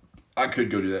 I could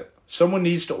go do that. Someone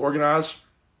needs to organize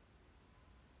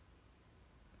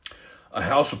a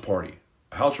house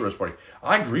arrest party.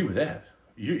 I agree with that.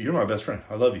 You're my best friend.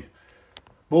 I love you.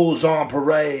 Bulls on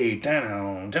parade.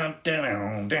 Down, down,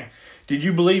 down, down. Did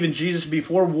you believe in Jesus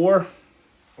before war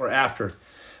or after?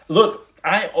 Look,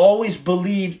 I always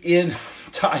believed in...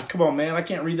 Ty, come on, man. I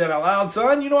can't read that out loud,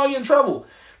 son. I get in trouble.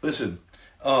 Listen,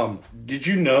 did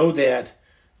you know that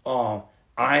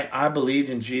I believed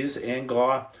in Jesus and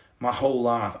God my whole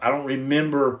life? I don't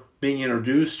remember being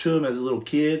introduced to him as a little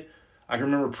kid. I can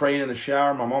remember praying in the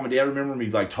shower. My mom and dad remember me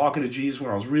like talking to Jesus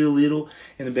when I was real little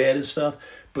in the bed and stuff.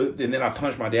 And then I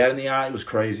punched my dad in the eye. It was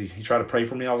crazy. He tried to pray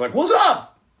for me. I was like, "What's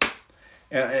up?"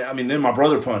 And then my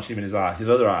brother punched him in his eye, his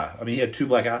other eye. He had 2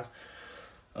 black eyes.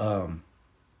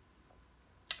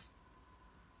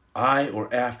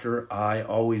 I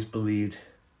always believed.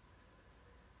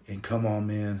 And come on,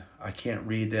 man, I can't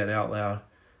read that out loud.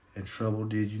 In trouble,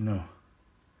 did you know?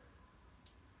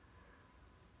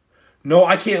 No,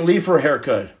 I can't leave for a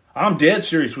haircut. I'm dead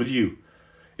serious with you.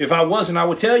 If I wasn't, I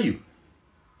would tell you.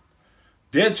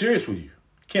 Dead serious with you.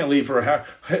 Can't leave for a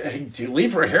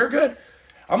haircut?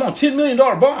 I'm on $10 million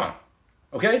bond.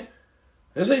 Okay?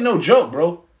 This ain't no joke,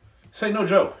 bro. This ain't no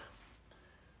joke.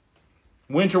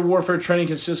 Winter warfare training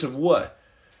consists of what?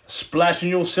 Splashing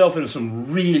yourself into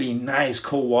some really nice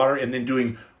cold water and then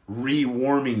doing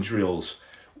rewarming drills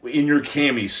in your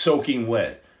cami, soaking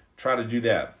wet. Try to do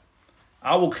that.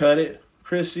 I will cut it.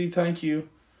 Christy, thank you.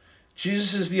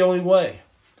 Jesus is the only way.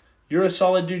 You're a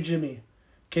solid dude, Jimmy.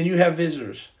 Can you have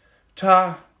visitors?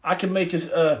 Ty, I can make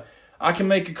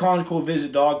a conjugal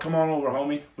visit, dog. Come on over,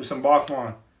 homie, with some box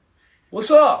wine. What's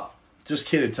up? Just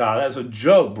kidding, Ty. That's a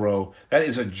joke, bro. That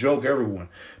is a joke, everyone.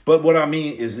 But what I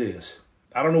mean is this.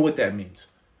 I don't know what that means.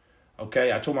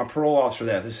 Okay? I told my parole officer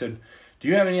that. They said, do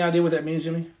you have any idea what that means,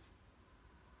 Jimmy?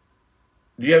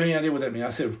 Do you have any idea what that means? I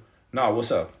said, nah,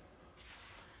 what's up?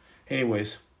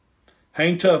 Anyways,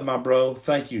 hang tough, my bro.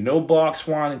 Thank you. No box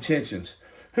wine intentions.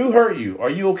 Who hurt you? Are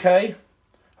you okay?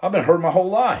 I've been hurt my whole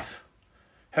life.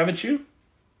 Haven't you?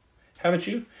 Haven't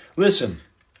you? Listen,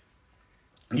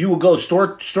 you will go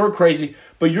store crazy,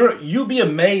 but you'll be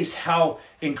amazed how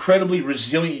incredibly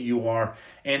resilient you are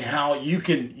and how you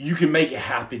can make it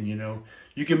happen, you know.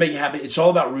 You can make it happen. It's all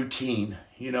about routine,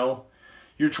 you know.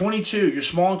 You're 22, you're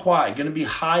small and quiet, going to be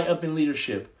high up in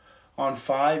leadership on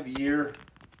 5-year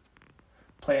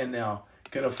plan now.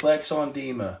 Going to flex on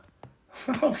DEMA.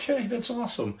 Okay, that's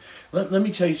awesome. Let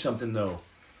me tell you something though.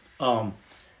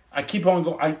 I keep on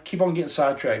getting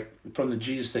sidetracked from the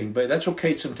Jesus thing, but that's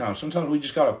okay sometimes. Sometimes we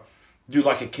just gotta do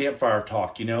like a campfire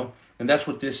talk, you know, and that's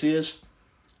what this is.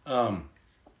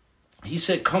 He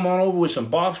said, "Come on over with some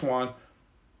box wine."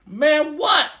 Man,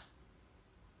 what?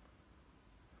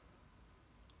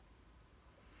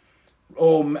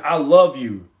 Oh, I love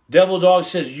you. Devil Dog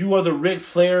says you are the Ric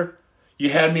Flair. You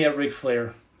had me at Ric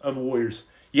Flair of Warriors.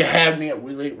 You had me at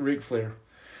Ric Flair.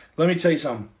 Let me tell you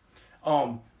something.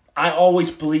 I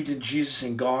always believed in Jesus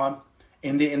and God,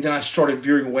 and then I started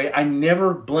veering away. I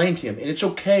never blamed him, and it's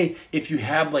okay if you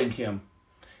have blamed him.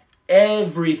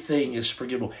 Everything is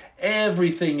forgivable.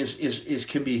 Everything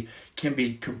can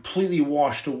be completely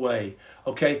washed away.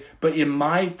 Okay, but in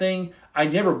my thing, I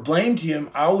never blamed him.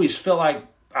 I always felt like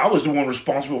I was the one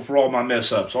responsible for all my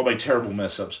mess ups, all my terrible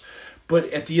mess ups.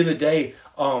 But at the end of the day,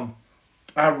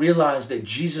 I realized that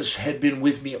Jesus had been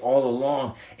with me all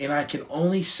along, and I can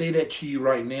only say that to you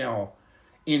right now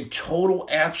in total,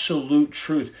 absolute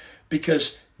truth,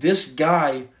 because this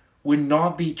guy would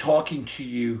not be talking to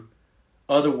you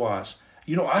otherwise.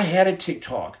 You know, I had a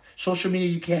TikTok. Social media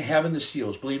you can't have in the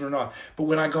SEALs, believe it or not. But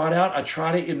when I got out, I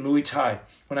tried it in Muay Thai.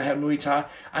 When I had Muay Thai,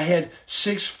 I had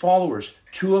 6 followers.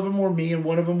 2 of them were me, and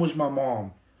 1 of them was my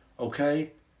mom.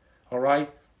 Okay? All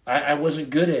right? I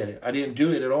wasn't good at it. I didn't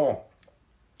do it at all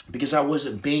because I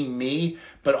wasn't being me.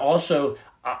 But also,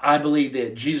 I believe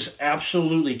that Jesus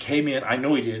absolutely came in. I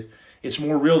know he did. It's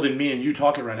more real than me and you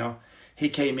talking right now. He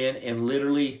came in and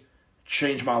literally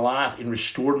changed my life and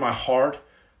restored my heart.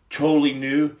 Totally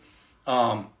new.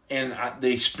 The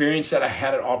experience that I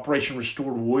had at Operation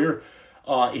Restored Warrior,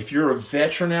 if you're a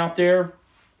veteran out there,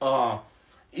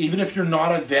 even if you're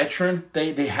not a veteran,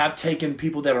 they have taken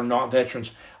people that are not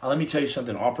veterans. Let me tell you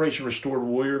something. Operation Restored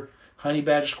Warrior, Honey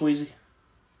Badger Squeezy,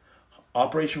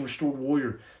 Operation Restored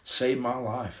Warrior saved my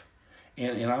life.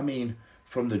 And I mean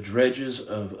from the dredges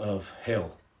of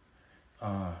hell.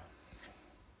 I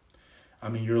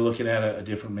mean, you're looking at a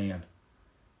different man,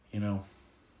 you know.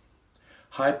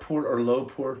 High port or low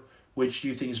port, which do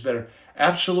you think is better?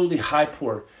 Absolutely high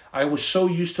port. I was so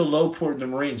used to low port in the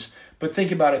Marines. But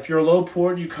think about it. If you're a low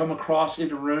port, you come across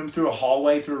in a room, through a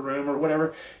hallway, through a room or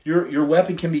whatever, your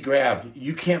weapon can be grabbed.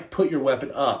 You can't put your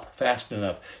weapon up fast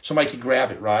enough. Somebody can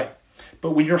grab it, right?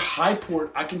 But when you're high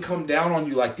port, I can come down on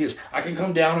you like this. I can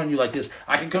come down on you like this.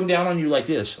 I can come down on you like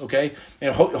this, okay?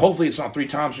 And hopefully it's not 3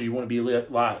 times so you want to be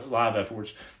live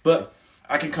afterwards. But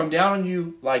I can come down on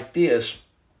you like this.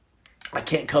 I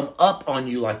can't come up on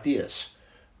you like this.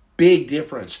 Big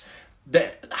difference.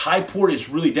 That high port is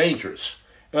really dangerous.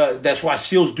 That's why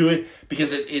SEALs do it,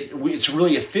 because it's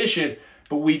really efficient,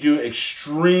 but we do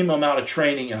extreme amount of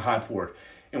training in high port.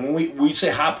 And when we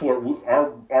say high port,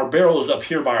 our barrel is up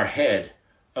here by our head,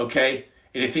 okay?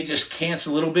 And if it just cants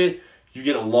a little bit, you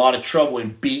get a lot of trouble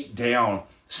and beat down,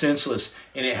 senseless,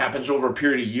 and it happens over a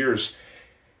period of years.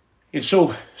 And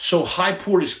so high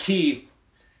port is key.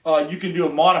 You can do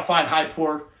a modified high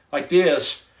port like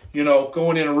this, you know,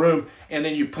 going in a room, and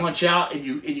then you punch out and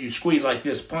you squeeze like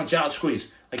this, punch out, squeeze,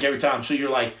 like every time. So you're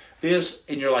like this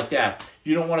and you're like that.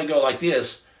 You don't want to go like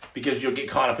this because you'll get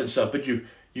caught up in stuff. But you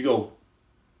go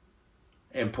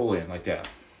and pull in like that,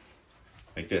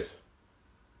 like this.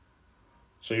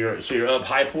 So you're up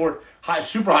high port.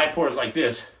 Super high port is like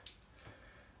this,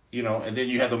 and then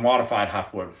you have the modified high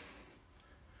port,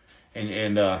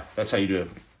 and that's how you do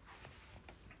it.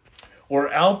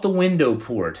 Or out the window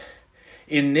port.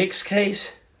 In Nick's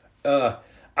case, I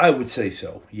would say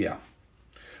so, yeah.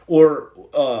 Or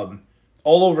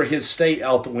all over his state,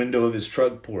 out the window of his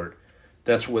truck port.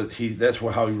 That's how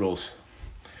he rolls.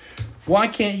 Why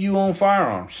can't you own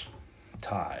firearms?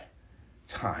 Ty.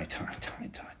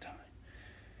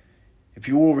 If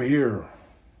you were over here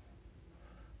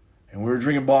and we were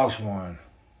drinking box wine,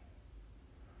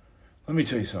 let me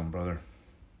tell you something, brother.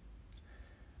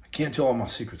 I can't tell all my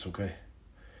secrets, okay?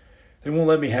 They won't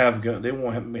let me have gun. They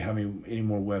won't let me have any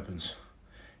more weapons.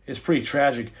 It's pretty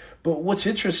tragic. But what's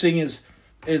interesting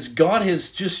is God has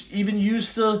just even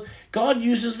God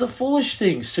uses the foolish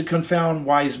things to confound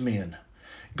wise men.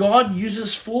 God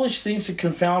uses foolish things to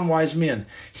confound wise men.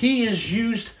 He has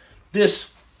used this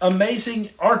amazing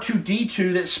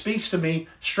R2-D2 that speaks to me,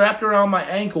 strapped around my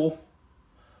ankle,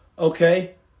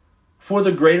 okay, for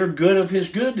the greater good of his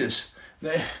goodness.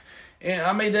 And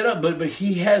I made that up, but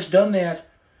he has done that,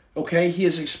 okay? He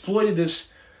has exploited this,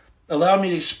 allowed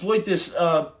me to exploit this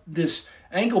this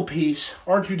ankle piece,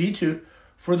 R2-D2,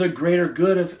 for the greater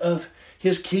good of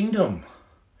his kingdom.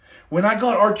 When I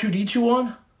got R2-D2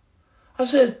 on, I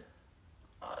said,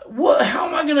 "What? How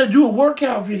am I going to do a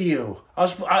workout video?"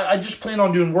 I just planned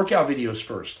on doing workout videos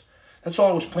first. That's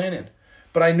all I was planning.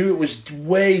 But I knew it was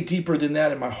way deeper than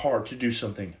that in my heart to do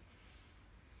something.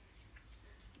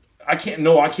 I can't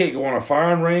go on a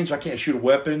firing range. I can't shoot a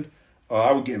weapon.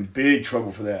 I would get in big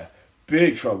trouble for that.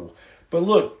 Big trouble. But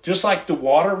look, just like the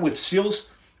water with SEALs,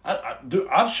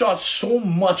 I've shot so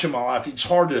much in my life. It's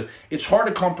hard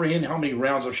to comprehend how many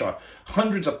rounds I've shot.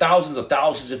 Hundreds of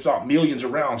thousands, if not millions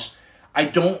of rounds. I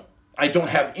don't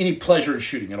have any pleasure in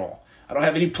shooting at all. I don't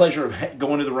have any pleasure of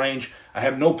going to the range. I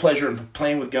have no pleasure in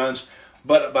playing with guns.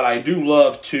 But I do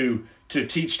love to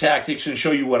teach tactics and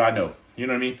show you what I know. You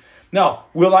know what I mean? Now,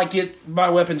 will I get my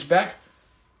weapons back?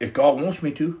 If God wants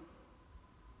me to.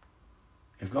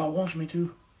 If God wants me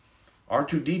to.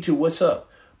 R2-D2, what's up?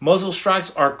 Muzzle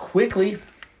strikes are quicker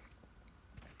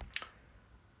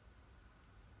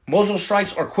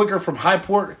from high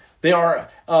port. They are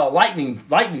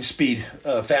lightning speed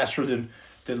faster than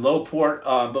low port.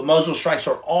 But muzzle strikes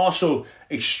are also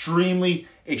extremely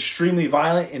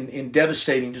violent and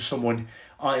devastating to someone.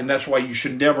 And that's why you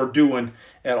should never do one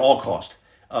at all cost.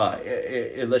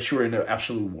 Unless you're in an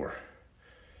absolute war.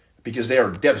 Because they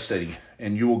are devastating.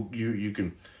 And you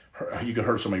can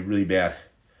hurt somebody really bad.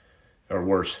 Or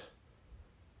worse.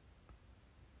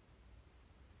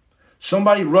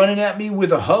 Somebody running at me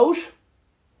with a hose?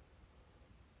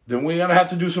 Then we're going to have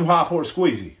to do some hot port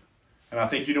squeezy. And I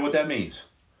think you know what that means.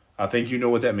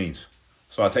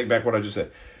 So I take back what I just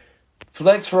said.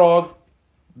 Flex Frog.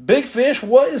 Big Fish,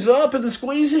 what is up in the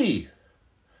squeezy?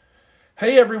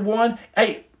 Hey, everyone.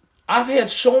 Hey, I've had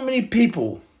so many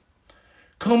people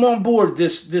come on board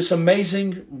this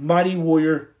amazing Mighty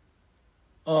Warrior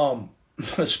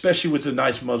especially with the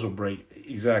nice muzzle brake.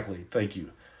 Exactly. Thank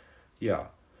you. Yeah.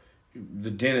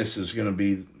 The dentist is going to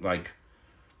be like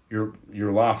your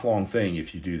lifelong thing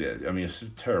if you do that. I mean, it's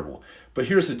terrible. But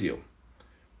here's the deal.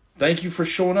 Thank you for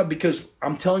showing up, because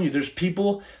I'm telling you, there's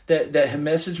people that have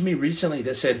messaged me recently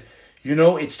that said,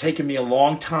 it's taken me a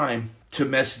long time to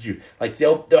message you. Like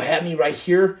they'll have me right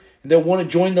here and they'll want to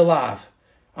join the live.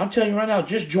 I'm telling you right now,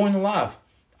 just join the live.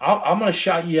 I'm going to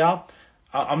shout you out.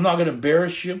 I'm not going to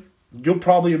embarrass you. You'll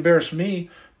probably embarrass me,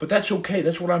 but that's okay.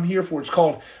 That's what I'm here for. It's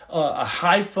called a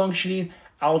high-functioning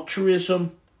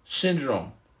altruism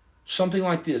syndrome. Something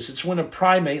like this. It's when a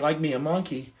primate, like me, a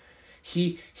monkey,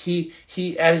 he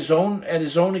at his own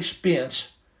expense,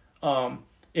 and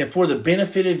for the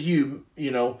benefit of you,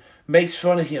 makes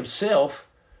fun of himself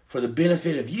for the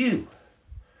benefit of you.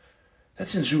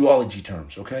 That's in zoology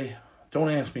terms, okay? Don't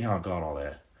ask me how I got all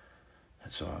that.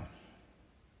 That's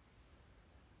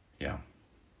yeah.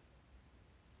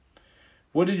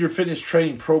 What did your fitness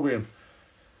training program?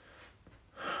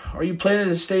 Are you planning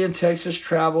to stay in Texas,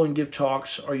 travel, and give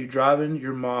talks? Are you driving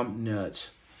your mom nuts?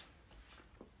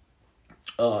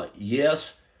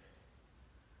 Yes.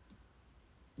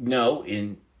 No,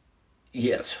 and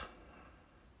yes.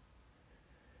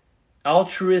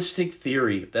 Altruistic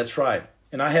theory. That's right.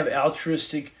 And I have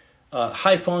altruistic,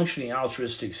 high-functioning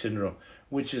altruistic syndrome,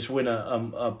 which is when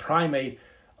a primate,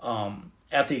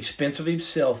 at the expense of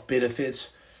himself,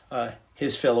 benefits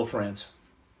his fellow friends.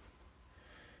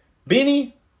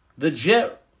 Benny the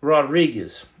Jet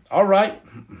Rodriguez. All right.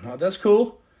 That's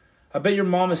cool. I bet your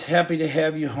mom is happy to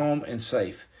have you home and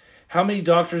safe. How many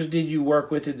doctors did you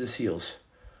work with at the SEALs?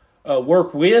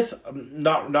 Work with?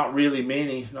 Not really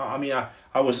many. No, I mean,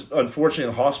 I was unfortunately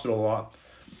in the hospital a lot.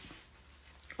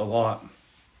 A lot.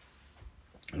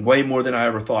 Way more than I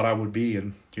ever thought I would be.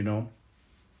 And, I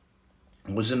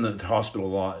was in the hospital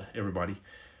a lot, everybody.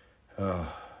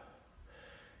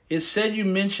 It said you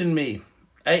mentioned me.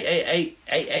 Hey.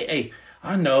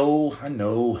 I know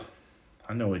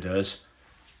it does.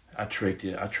 I tricked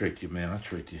you, man. I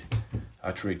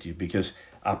tricked you because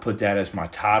I put that as my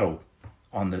title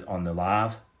on the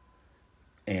live.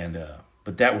 And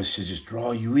but that was to just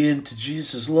draw you into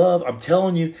Jesus' love. I'm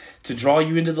telling you, to draw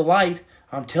you into the light.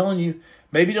 I'm telling you,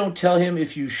 maybe don't tell him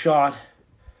if you shot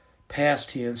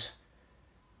past tense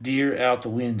deer out the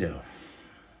window.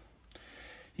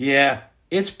 Yeah,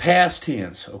 it's past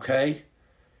tense, okay?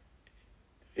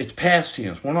 It's past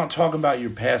tense. We're not talking about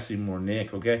your past anymore,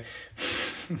 Nick, okay?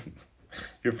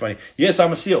 You're funny. Yes,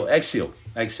 I'm a SEAL. Ex-SEAL.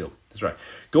 Ex-SEAL. That's right.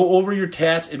 Go over your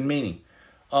tats and meaning.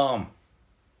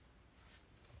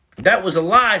 That was a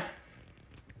lie.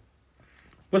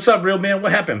 What's up, real man?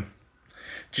 What happened?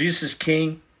 Jesus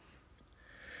King.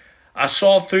 I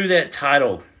saw through that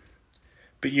title,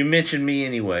 but you mentioned me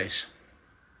anyways.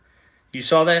 You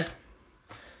saw that?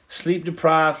 Sleep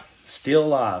deprived, still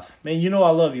alive. Man, you know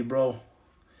I love you, bro.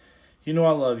 You know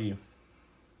I love you.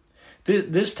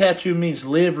 This tattoo means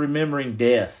live remembering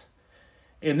death.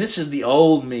 And this is the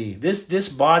old me. This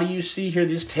body you see here,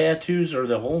 these tattoos are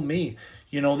the old me.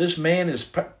 This man is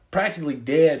practically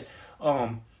dead.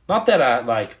 Not that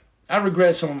I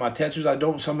regret some of my tattoos. I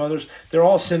don't some others. They're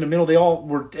all sentimental. They all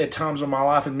were at times of my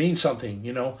life and mean something,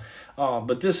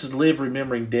 But this is live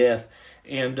remembering death.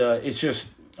 And it's just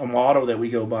a motto that we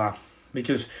go by.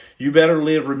 Because you better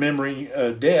live remembering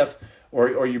death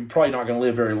or you're probably not going to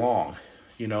live very long,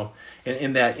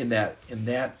 in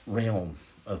that realm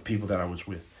of people that I was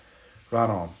with. Right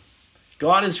on.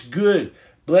 God is good.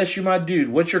 Bless you, my dude.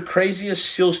 What's your craziest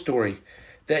SEAL story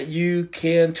that you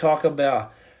can talk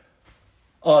about?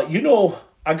 I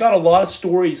got a lot of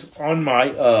stories on my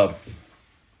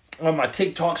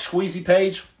TikTok Squeezy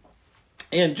page.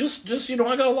 And just I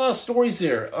got a lot of stories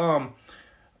there.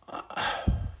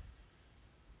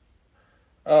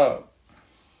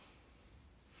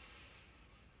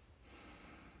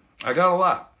 I got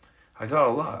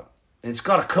a lot. And it's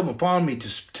got to come upon me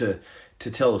to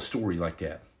tell a story like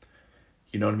that.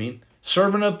 You know what I mean?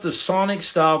 Serving up the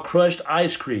Sonic-style crushed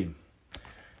ice cream.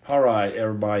 All right,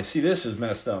 everybody. See, this is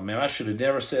messed up, man. I should have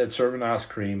never said serving ice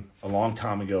cream a long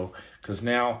time ago because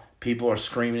now people are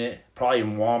screaming it, probably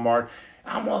in Walmart.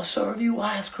 I'm going to serve you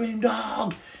ice cream,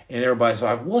 dog. And everybody's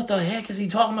like, what the heck is he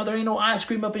talking about? There ain't no ice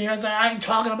cream up in here. I said, I ain't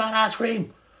talking about ice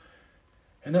cream.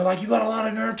 And they're like, you got a lot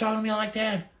of nerve talking to me like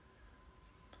that.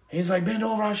 He's like, bend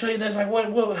over, I'll show you this. Like,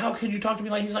 what? How could you talk to me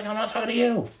like? He's like, I'm not talking to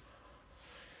you.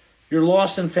 Your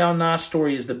lost and found knife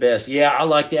story is the best. Yeah, I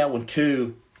like that one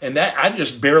too. And that I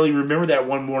just barely remember that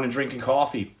one morning drinking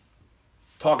coffee,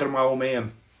 talking to my old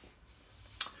man.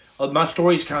 My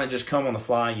stories kind of just come on the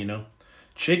fly,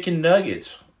 Chicken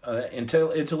nuggets,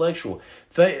 intellectual.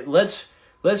 Let's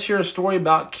hear a story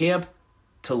about Camp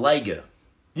Talega.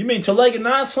 You mean Talega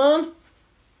Night, son?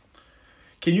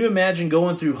 Can you imagine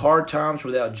going through hard times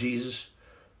without Jesus?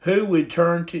 Who would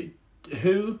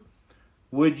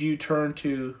you turn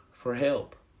to for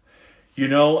help?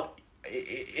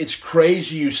 It's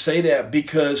crazy you say that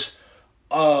because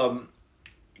I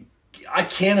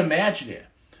can't imagine it.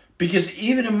 Because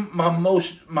even in my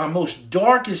most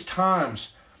darkest times,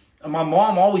 my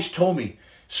mom always told me,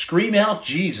 scream out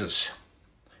Jesus.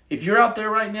 If you're out there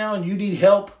right now and you need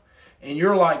help and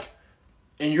you're like,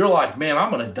 man, I'm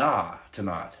going to die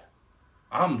tonight.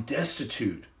 I'm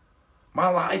destitute. My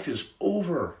life is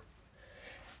over.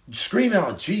 Scream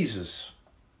out Jesus.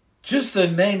 Just the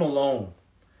name alone.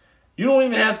 You don't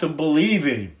even have to believe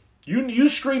in him. You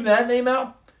scream that name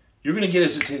out, you're going to get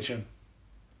his attention.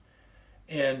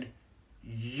 And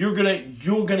you're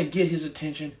gonna get his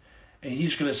attention and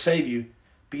he's going to save you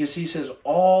because he says,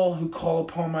 all who call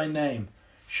upon my name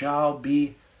shall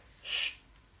be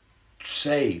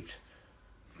saved.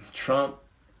 Trump,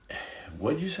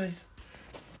 what did you say?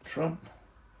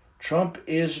 Trump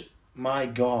is my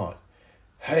God.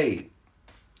 Hey,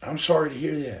 I'm sorry to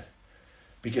hear that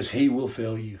because he will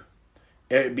fail you.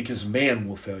 Because man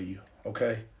will fail you,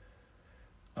 okay?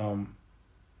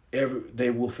 They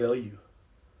will fail you.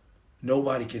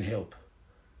 Nobody can help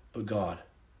but God.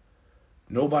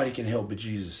 Nobody can help but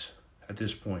Jesus at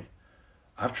this point.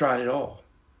 I've tried it all.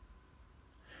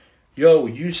 Yo,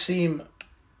 you seem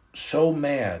so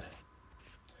mad.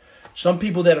 Some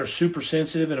people that are super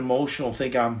sensitive and emotional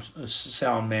think I'm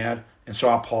sound mad, and so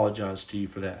I apologize to you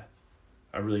for that.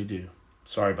 I really do.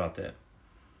 Sorry about that.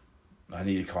 I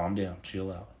need to calm down,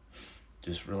 chill out,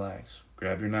 just relax.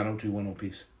 Grab your 90210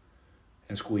 piece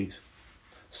and squeeze.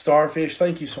 Starfish,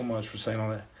 thank you so much for saying all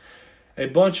that. A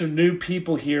bunch of new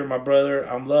people here, my brother.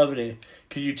 I'm loving it.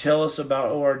 Could you tell us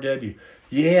about ORW?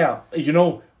 Yeah, you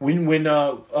know,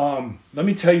 let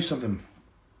me tell you something.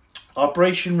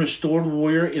 Operation Restored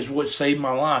Warrior is what saved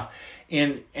my life.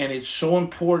 And it's so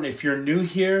important. If you're new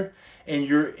here and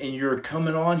you're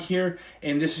coming on here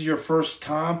and this is your first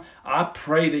time, I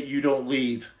pray that you don't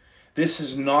leave. This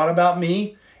is not about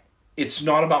me. It's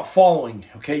not about following.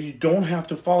 Okay? You don't have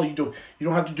to follow. You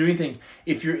don't have to do anything.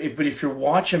 But if you're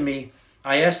watching me,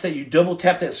 I ask that you double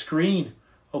tap that screen.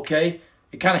 Okay?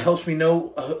 It kind of helps me know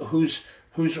who's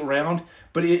around.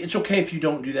 But it's okay if you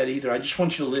don't do that either. I just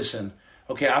want you to listen.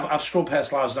 Okay, I've scrolled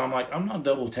past lives and I'm like, I'm not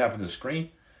double tapping the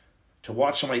screen to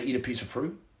watch somebody eat a piece of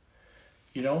fruit.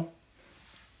 You know?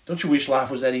 Don't you wish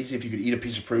life was that easy if you could eat a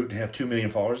piece of fruit and have 2 million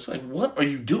followers? It's like, what are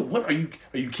you doing? Are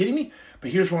you kidding me?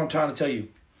 But here's what I'm trying to tell you.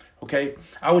 Okay?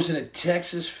 I was in a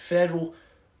Texas federal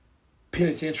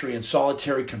penitentiary in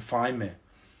solitary confinement.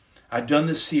 I'd done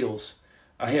the SEALs.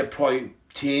 I had probably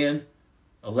 10,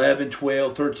 11,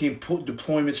 12, 13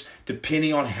 deployments,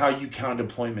 depending on how you count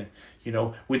deployment. You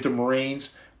know, with the Marines,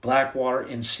 Blackwater,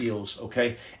 and SEALs,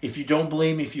 okay? If you don't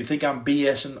believe me, if you think I'm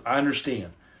BSing, I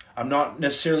understand. I'm not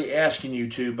necessarily asking you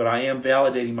to, but I am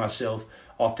validating myself,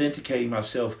 authenticating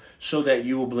myself so that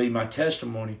you will believe my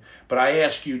testimony. But I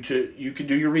ask you can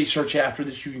do your research after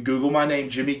this. You can Google my name,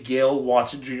 Jimmy Gale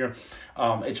Watson Jr.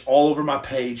 It's all over my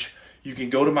page. You can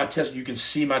go to my you can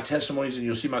see my testimonies and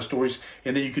you'll see my stories.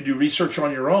 And then you can do research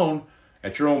on your own,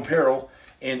 at your own peril.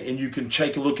 And you can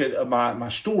take a look at my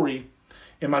story,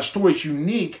 and my story is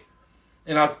unique.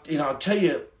 And I'll tell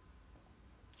you,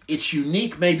 it's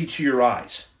unique maybe to your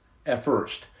eyes at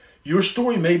first. Your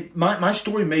story my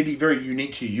story may be very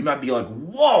unique to you. You might be like,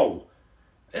 "Whoa,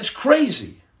 that's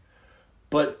crazy,"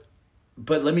 but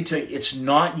let me tell you, it's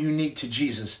not unique to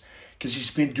Jesus because he's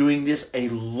been doing this a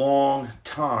long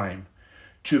time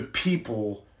to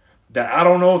people that I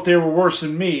don't know if they were worse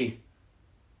than me.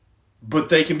 But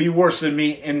they can be worse than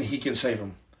me, and he can save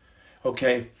them.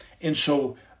 Okay? And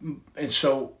so,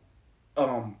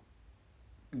 God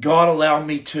allowed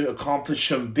me to accomplish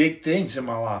some big things in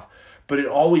my life. But it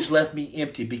always left me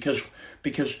empty because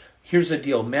here's the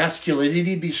deal.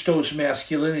 Masculinity bestows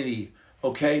masculinity.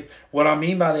 Okay? What I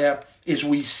mean by that is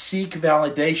we seek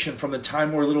validation from the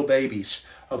time we're little babies.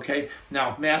 Okay,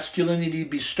 now masculinity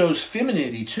bestows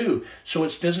femininity too, so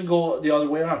it doesn't go the other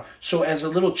way around. So as a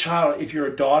little child, if you're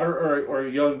a daughter or a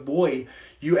young boy,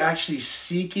 you're actually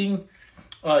seeking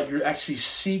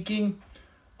validation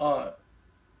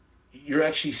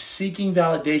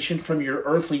from your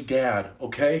earthly dad.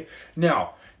 Okay,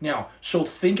 now, so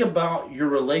think about your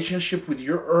relationship with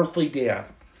your earthly dad.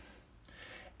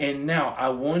 And now I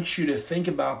want you to think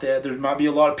about that. There might be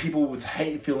a lot of people with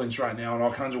hate feelings right now and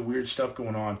all kinds of weird stuff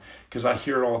going on because I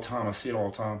hear it all the time. I see it all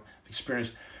the time. I've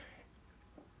experienced.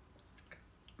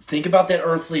 Think about that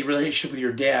earthly relationship with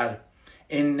your dad.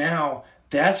 And now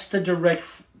that's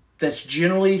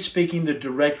generally speaking the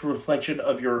direct reflection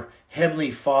of your heavenly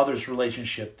Father's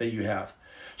relationship that you have.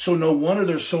 So no wonder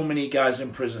there's so many guys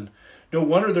in prison. No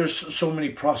wonder there's so many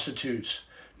prostitutes.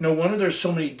 No wonder there's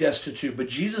so many destitute. But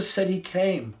Jesus said he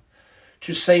came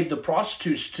to save the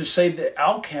prostitutes, to save the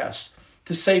outcasts,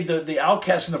 to save the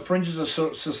outcasts and the fringes of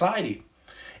society.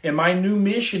 And my new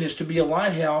mission is to be a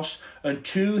lighthouse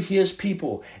unto his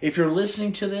people. If you're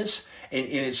listening to this, and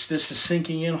this is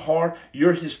sinking in hard,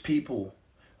 you're his people.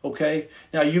 Okay?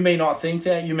 Now, you may not think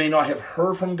that. You may not have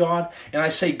heard from God. And I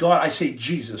say God, I say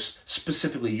Jesus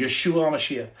specifically. Yeshua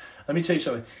HaMashiach. Let me tell you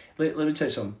something. Let me tell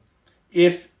you something.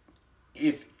 If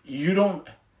you don't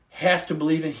have to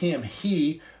believe in him,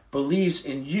 he believes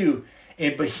in you.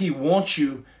 But he wants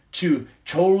you to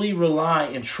totally rely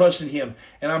and trust in him.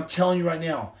 And I'm telling you right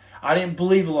now, I didn't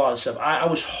believe a lot of stuff. I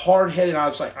was hard-headed. I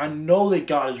was like, I know that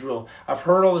God is real. I've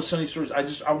heard all the Sunday stories.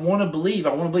 I want to believe.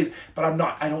 But I'm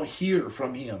not. I don't hear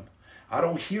from him. I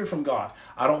don't hear from God.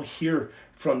 I don't hear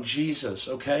from Jesus,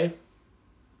 okay?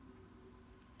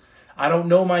 I don't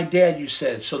know my dad, you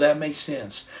said, so that makes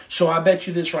sense. So I bet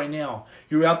you this right now.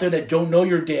 You're out there that don't know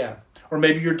your dad. Or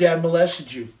maybe your dad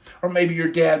molested you. Or maybe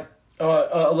your dad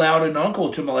allowed an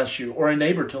uncle to molest you, or a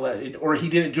neighbor to or he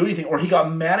didn't do anything, or he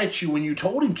got mad at you when you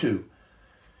told him to.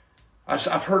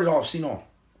 I've heard it all. I've seen all.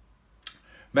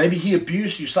 Maybe he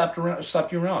abused you, slapped you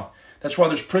around. That's why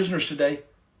there's prisoners today,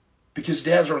 because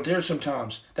dads aren't there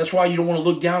sometimes. That's why you don't want to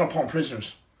look down upon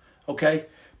prisoners, okay?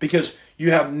 because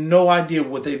you have no idea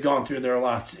what they've gone through in their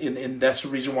life, and that's the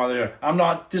reason why they're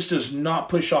there. This does not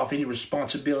push off any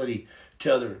responsibility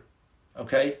to other,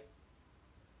 okay?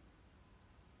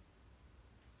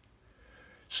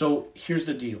 So here's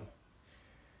the deal.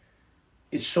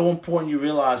 It's so important you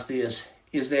realize this,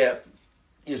 is that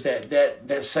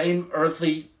same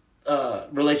earthly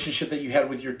relationship that you had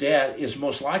with your dad is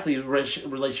most likely the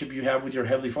relationship you have with your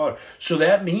Heavenly Father. So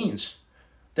that means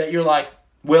that you're like,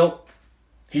 well,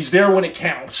 he's there when it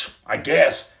counts, I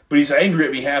guess, but he's angry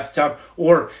at me half the time.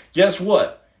 Or guess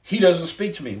what? He doesn't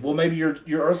speak to me. Well, maybe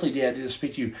your earthly dad didn't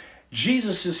speak to you.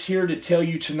 Jesus is here to tell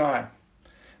you tonight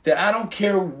that I don't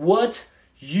care what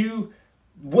you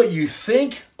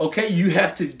think, okay? You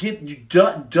have to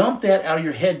dump that out of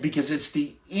your head, because it's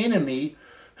the enemy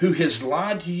who has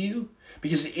lied to you,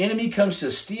 because the enemy comes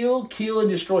to steal, kill, and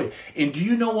destroy. And do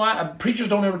you know why? Preachers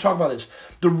don't ever talk about this.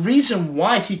 The reason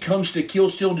why he comes to kill,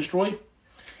 steal, and destroy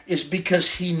is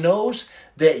because he knows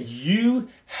that you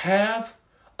have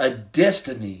a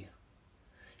destiny.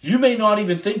 You may not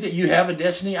even think that you have a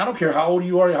destiny. I don't care how old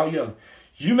you are or how young.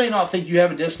 You may not think you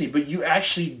have a destiny, but you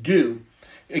actually do.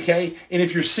 Okay? And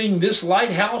if you're seeing this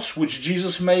lighthouse, which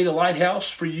Jesus made a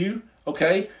lighthouse for you,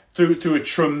 okay, through a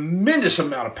tremendous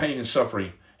amount of pain and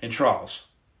suffering and trials.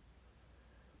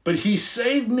 But he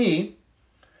saved me,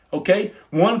 okay?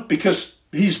 One, because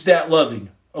he's that loving,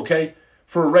 okay,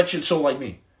 for a wretched soul like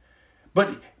me.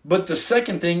 But the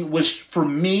second thing was for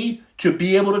me to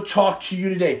be able to talk to you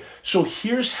today. So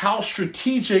here's how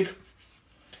strategic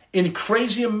and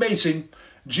crazy amazing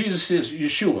Jesus is,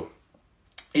 Yeshua.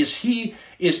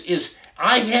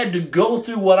 I had to go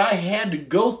through what I had to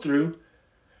go through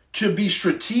to be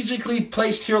strategically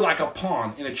placed here like a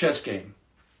pawn in a chess game.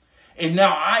 And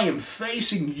now I am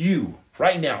facing you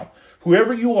right now.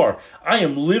 Whoever you are, I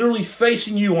am literally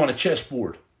facing you on a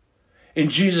chessboard. And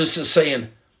Jesus is saying,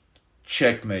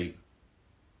 checkmate.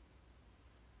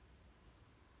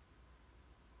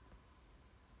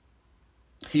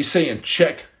 He's saying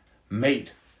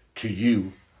checkmate to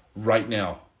you right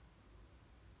now.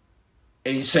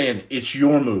 And he's saying, it's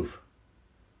your move.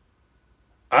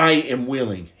 I am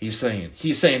willing, he's saying.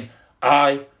 He's saying,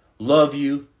 I love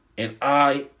you and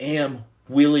I am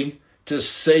willing to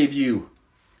save you.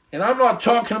 And I'm not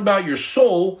talking about your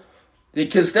soul,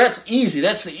 because that's easy.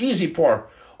 That's the easy part.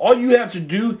 All you have to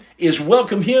do is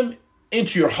welcome him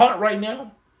into your heart right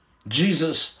now.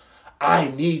 Jesus, I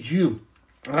need you.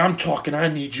 And I'm talking, I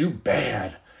need you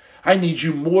bad. I need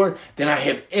you more than I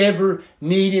have ever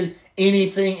needed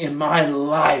anything in my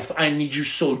life. I need you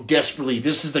so desperately.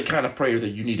 This is the kind of prayer that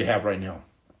you need to have right now.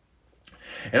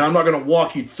 And I'm not going to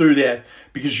walk you through that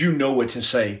because you know what to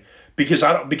say. Because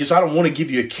I don't want to give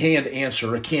you a canned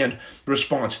answer, a canned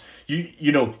response.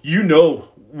 You know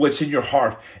what's in your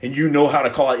heart, and you know how to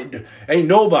call it. Ain't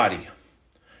nobody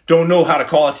don't know how to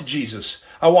call it to Jesus.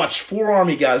 I watched 4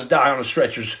 Army guys die on the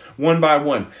stretchers, one by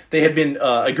one. They had been,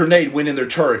 a grenade went in their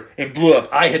turret and blew up.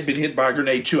 I had been hit by a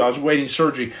grenade too. I was waiting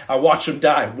surgery. I watched them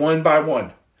die one by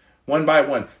one. One by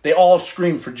one. They all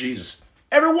screamed for Jesus.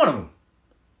 Every one of them.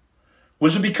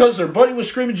 Was it because their buddy was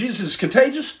screaming Jesus is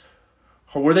contagious?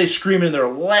 Or were they screaming their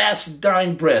last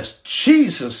dying breaths,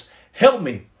 Jesus, help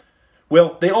me?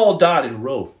 Well, they all died in a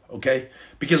row, okay?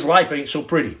 Because life ain't so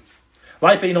pretty.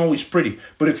 Life ain't always pretty.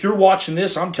 But if you're watching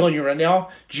this, I'm telling you right now,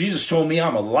 Jesus told me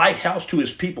I'm a lighthouse to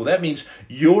his people. That means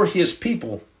you're his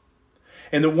people.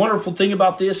 And the wonderful thing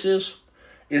about this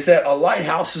is that a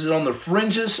lighthouse is on the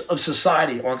fringes of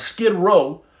society, on Skid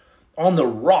Row, on the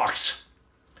rocks.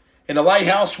 And a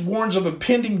lighthouse warns of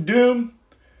impending doom,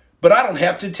 but I don't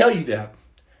have to tell you that.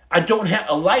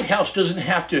 A lighthouse doesn't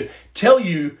have to tell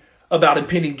you about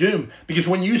impending doom, because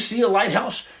when you see a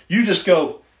lighthouse, you just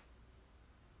go,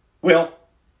 well,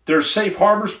 there's safe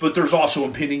harbors, but there's also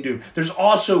impending doom. There's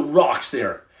also rocks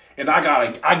there, and I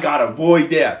gotta avoid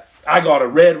that. I gotta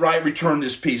red right return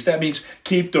this piece. That means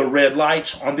keep the red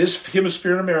lights on this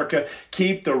hemisphere in America.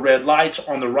 Keep the red lights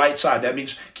on the right side. That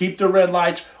means keep the red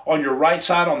lights on your right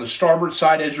side, on the starboard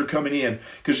side as you're coming in.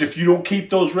 Because if you don't keep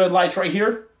those red lights right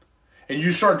here, and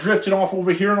you start drifting off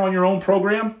over here and on your own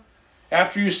program,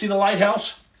 after you see the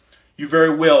lighthouse, you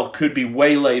very well could be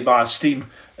waylaid by a steam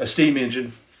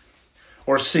engine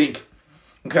or sink.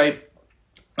 Okay?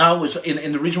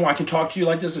 And the reason why I can talk to you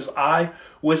like this is I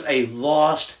was a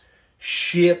lost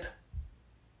ship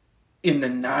in the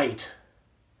night,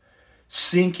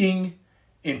 sinking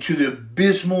into the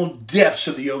abysmal depths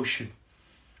of the ocean.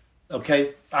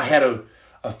 Okay? I had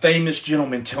a famous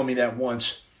gentleman tell me that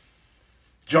once.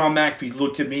 John McAfee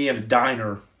looked at me in a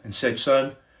diner and said,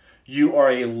 son, you are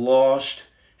a lost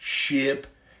ship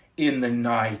in the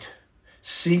night,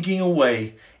 sinking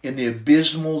away in the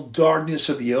abysmal darkness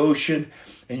of the ocean,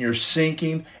 and you're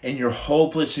sinking, and you're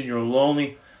hopeless, and you're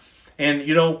lonely. And,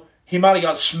 you know, he might have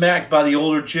got smacked by the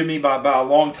older Jimmy by a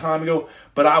long time ago,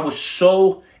 but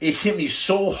it hit me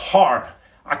so hard,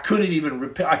 I couldn't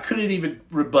even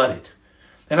rebut it.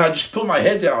 And I just put my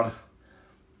head down,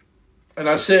 and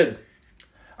I said,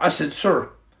 sir.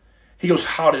 He goes,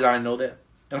 how did I know that?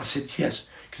 And I said, yes,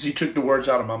 because he took the words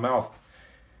out of my mouth.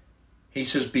 He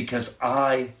says, because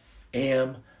I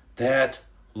am that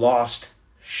lost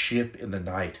ship in the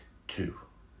night too.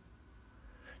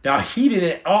 Now, he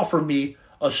didn't offer me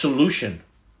a solution,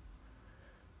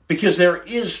 because there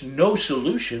is no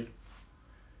solution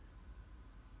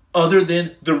other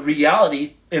than the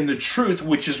reality and the truth,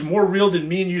 which is more real than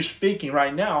me and you speaking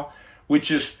right now,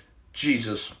 which is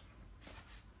Jesus.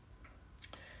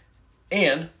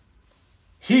 And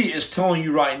he is telling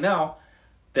you right now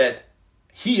that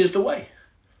he is the way,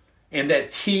 and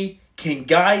that he can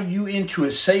guide you into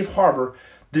a safe harbor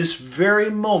this very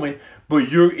moment, but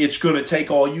it's going to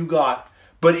take all you got,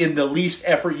 but in the least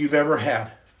effort you've ever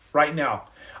had right now.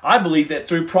 I believe that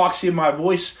through proxy of my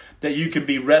voice that you can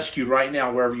be rescued right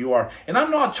now wherever you are. And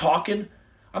I'm not talking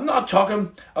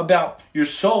about your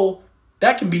soul.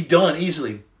 That can be done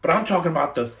easily, but I'm talking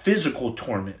about the physical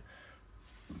torment.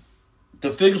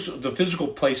 The physical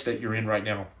place that you're in right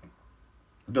now.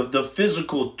 The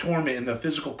physical torment in the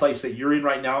physical place that you're in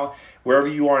right now, wherever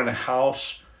you are in a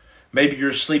house. Maybe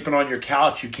you're sleeping on your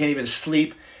couch. You can't even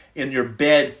sleep in your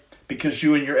bed because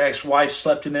you and your ex-wife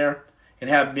slept in there and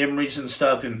have memories and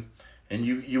stuff, and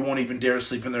you won't even dare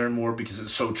sleep in there anymore because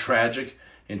it's so tragic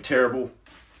and terrible.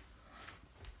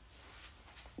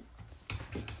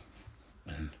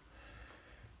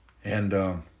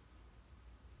 And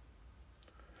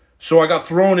so I got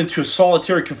thrown into a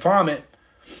solitary confinement,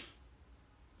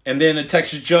 and then a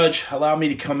Texas judge allowed me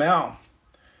to come out,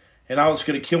 and I was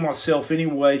going to kill myself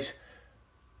anyways.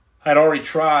 I'd already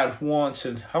tried once,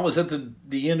 and I was at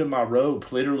the end of my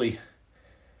rope, literally.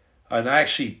 And I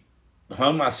actually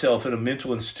hung myself in a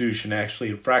mental institution, actually,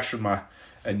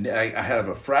 and I had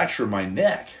a fracture in my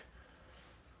neck.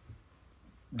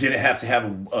 Didn't have to have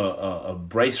a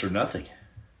brace or nothing.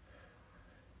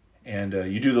 And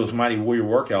you do those Mighty Warrior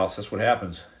workouts, that's what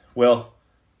happens. Well,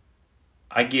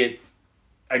 I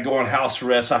go on house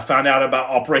arrest. I found out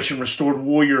about Operation Restored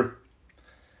Warrior.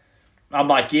 I'm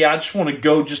like, yeah, I just want to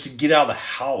go just to get out of the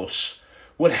house.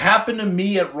 What happened to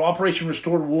me at Operation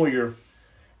Restored Warrior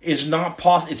is not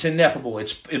possible. It's ineffable.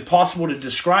 It's impossible to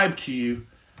describe to you.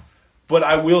 But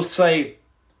I will say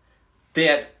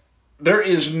that there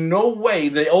is no way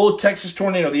the old Texas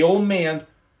tornado, the old man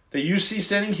that you see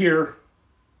standing here,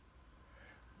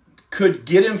 could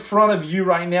get in front of you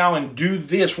right now and do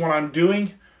this, what I'm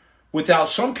doing, without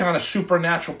some kind of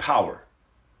supernatural power.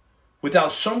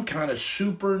 Without some kind of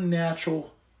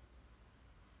supernatural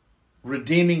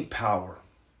redeeming power.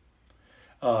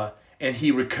 And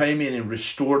he came in and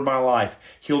restored my life.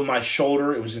 Healed my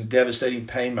shoulder. It was in devastating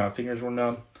pain. My fingers were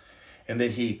numb. And then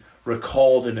he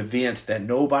recalled an event that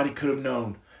nobody could have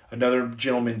known. Another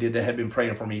gentleman did that had been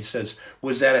praying for me. He says,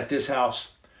 was that at this house?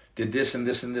 Did this and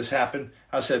this and this happen?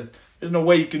 I said, there's no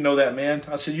way you can know that, man.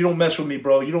 I said, you don't mess with me,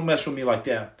 bro. You don't mess with me like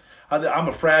that. I'm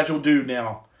a fragile dude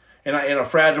now. And a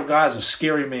fragile guy is a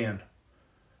scary man.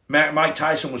 Mike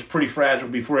Tyson was pretty fragile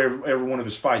before every one of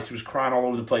his fights. He was crying all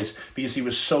over the place because he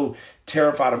was so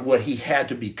terrified of what he had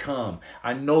to become.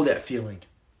 I know that feeling.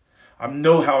 I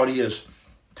know how it is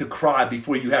to cry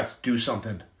before you have to do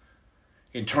something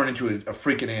and turn into a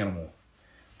freaking animal.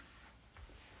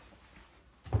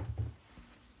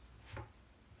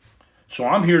 So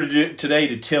I'm here today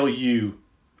to tell you,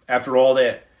 after all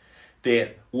that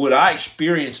what I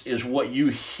experience is what you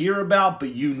hear about, but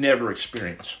you never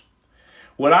experience.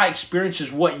 What I experience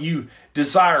is what you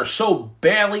desire so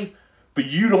badly, but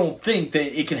you don't think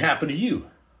that it can happen to you.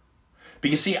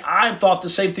 Because see, I thought the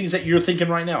same things that you're thinking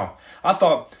right now. I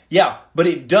thought, yeah, but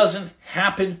it doesn't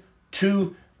happen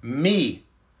to me.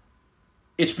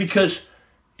 It's because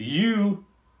you've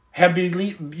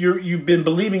been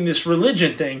believing this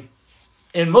religion thing,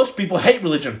 and most people hate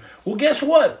religion. Well, guess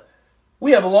what?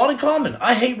 We have a lot in common.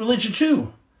 I hate religion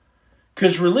too.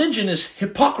 Because religion is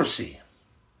hypocrisy.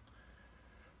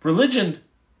 Religion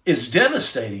is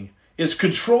devastating. It's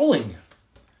controlling.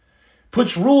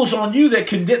 Puts rules on you that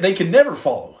they can never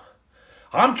follow.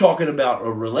 I'm talking about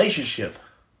a relationship.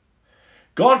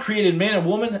 God created man and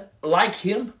woman like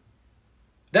him.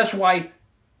 That's why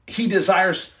he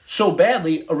desires so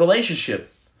badly a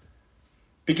relationship.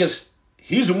 Because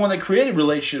he's the one that created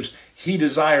relationships. He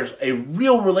desires a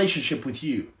real relationship with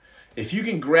you. If you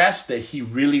can grasp that he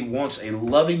really wants a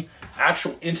loving,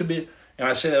 actual, intimate, and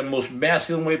I say that in the most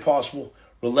masculine way possible,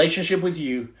 relationship with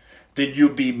you, then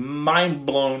you'll be mind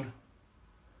blown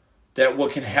that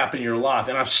what can happen in your life.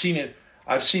 And I've seen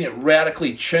it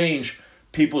radically change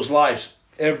people's lives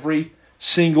every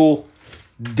single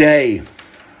day.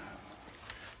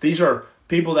 These are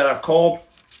people that I've called,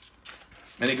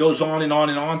 and it goes on and on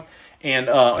and on. And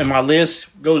my list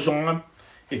goes on.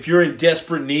 If you're in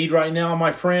desperate need right now,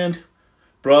 my friend,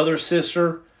 brother,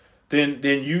 sister, then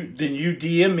you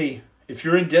DM me. If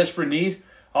you're in desperate need,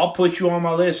 I'll put you on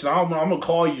my list, and I'm gonna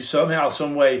call you somehow,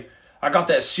 some way. I got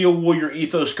that SEAL warrior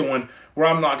ethos going where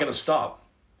I'm not gonna stop.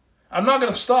 I'm not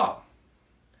gonna stop.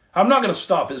 I'm not gonna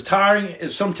stop. As tiring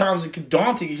as sometimes it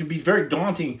can be very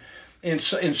daunting and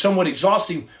somewhat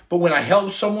exhausting. But when I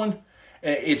help someone,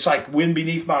 it's like wind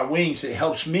beneath my wings. It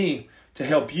helps me to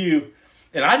help you.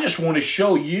 And I just want to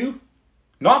show you,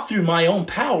 not through my own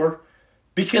power,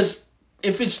 because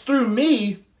if it's through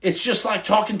me, it's just like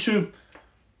talking to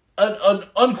an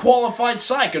unqualified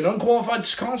psych, an unqualified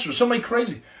counselor, somebody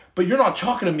crazy. But you're not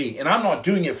talking to me, and I'm not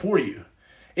doing it for you.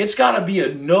 It's got to be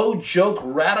a no-joke,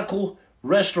 radical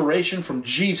restoration from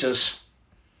Jesus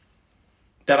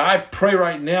that I pray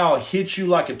right now hits you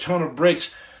like a ton of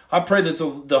bricks. I pray that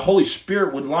the Holy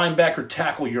Spirit would linebacker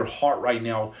tackle your heart right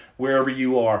now, wherever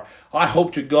you are. I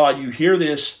hope to God you hear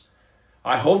this.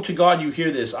 I hope to God you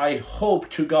hear this. I hope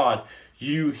to God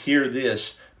you hear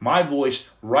this. My voice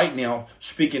right now,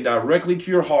 speaking directly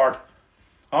to your heart.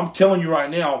 I'm telling you right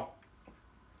now,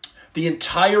 the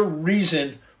entire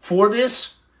reason for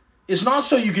this is not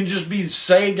so you can just be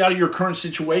saved out of your current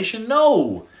situation.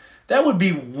 No, that would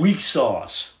be weak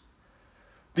sauce.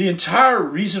 The entire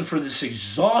reason for this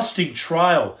exhausting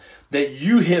trial that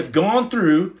you have gone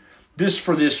through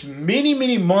for this many,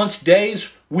 many months, days,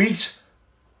 weeks,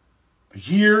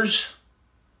 years,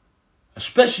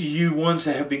 especially you ones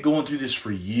that have been going through this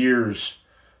for years.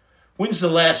 When's the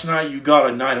last night you got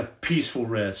a night of peaceful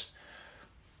rest?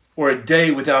 Or a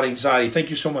day without anxiety? Thank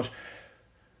you so much.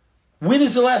 When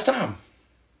is the last time?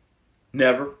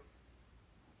 Never.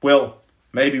 Well,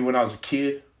 maybe when I was a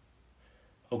kid.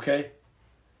 Okay?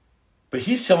 But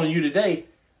he's telling you today,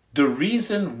 the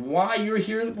reason why you're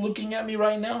here looking at me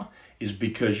right now is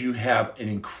because you have an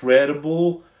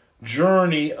incredible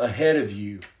journey ahead of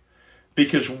you.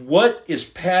 Because what is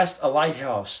past a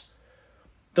lighthouse?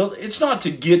 It's not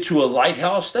to get to a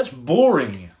lighthouse. That's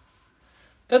boring.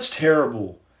 That's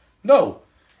terrible. No,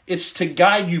 it's to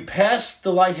guide you past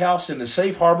the lighthouse and the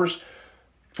safe harbors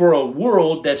for a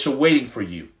world that's awaiting for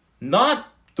you. Not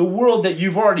the world that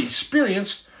you've already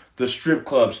experienced. The strip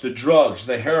clubs, the drugs,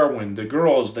 the heroin, the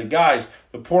girls, the guys,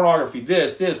 the pornography,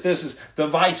 this is the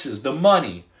vices, the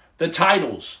money, the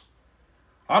titles.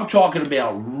 I'm talking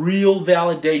about real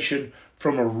validation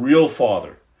from a real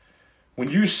father.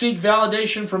 When you seek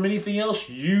validation from anything else,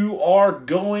 you are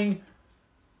going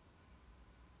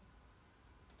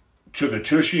to the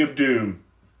tushy of doom.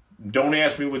 Don't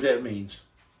ask me what that means.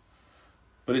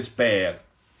 But it's bad.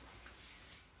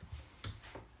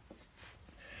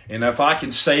 And if I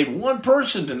can save one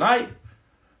person tonight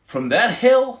from that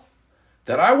hell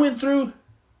that I went through,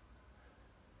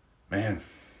 man.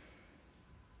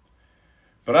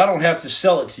 But I don't have to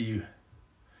sell it to you.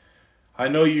 I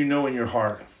know you know in your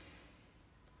heart.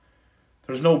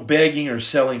 There's no begging or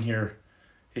selling here.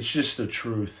 It's just the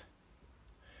truth.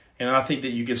 And I think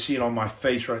that you can see it on my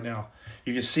face right now.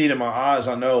 You can see it in my eyes,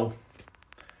 I know.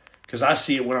 Because I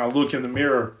see it when I look in the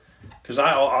mirror. Because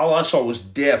all I saw was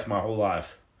death my whole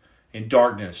life. In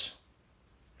darkness.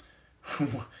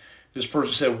 This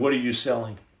person said, what are you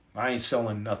selling? I ain't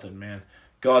selling nothing, man.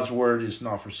 God's word is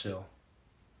not for sale.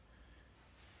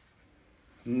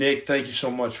 Nick, thank you so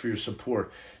much for your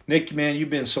support. Nick, man, you've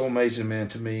been so amazing, man,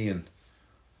 to me.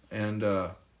 And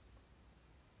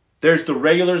there's the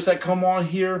regulars that come on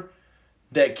here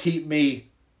that keep me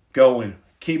going,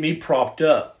 keep me propped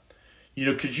up. You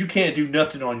know, because you can't do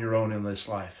nothing on your own in this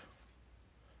life.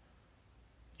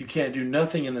 You can't do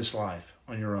nothing in this life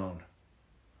on your own.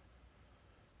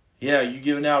 Yeah, you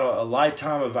giving out a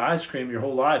lifetime of ice cream your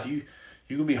whole life. You're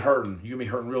going to be hurting. You're going to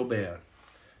be hurting real bad.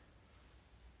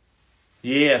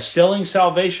 Yeah, selling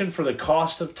salvation for the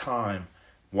cost of time.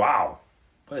 Wow.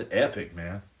 What epic,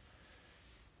 man.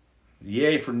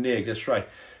 Yay for Nick. That's right.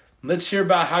 Let's hear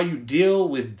about how you deal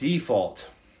with default.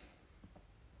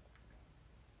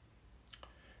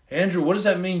 Andrew, what does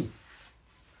that mean?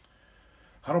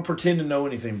 I don't pretend to know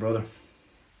anything, brother.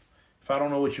 If I don't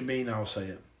know what you mean, I'll say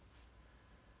it.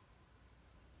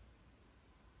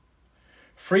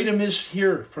 Freedom is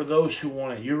here for those who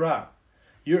want it. You're right.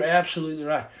 You're absolutely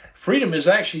right. Freedom is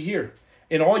actually here.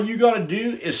 And all you got to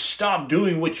do is stop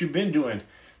doing what you've been doing.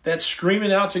 that's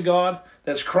screaming out to God,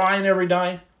 that's crying every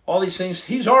night, all these things,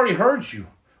 He's already heard you,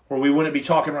 or we wouldn't be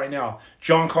talking right now.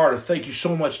 John Carter, thank you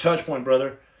so much. TOUCHPOINT,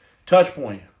 brother.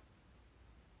 TOUCHPOINT.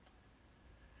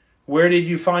 Where did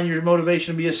you find your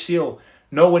motivation to be a SEAL?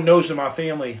 No one knows in my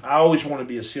family. I always wanted to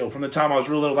be a SEAL. From the time I was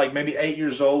real little, like maybe 8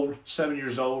 years old, 7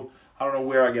 years old. I don't know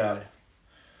where I got it.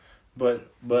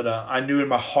 But I knew in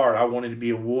my heart I wanted to be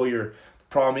a warrior. The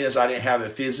problem is I didn't have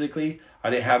it physically. I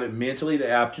didn't have it mentally, the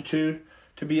aptitude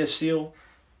to be a SEAL.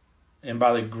 And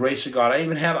by the grace of God, I didn't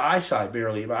even have eyesight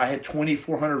barely. But I had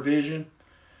 2400 vision.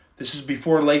 This is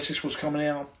before LASIK was coming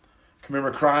out. I can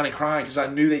remember crying and crying because I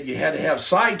knew that you had to have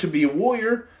sight to be a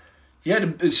warrior. You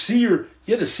had to see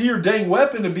your dang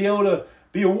weapon to be able to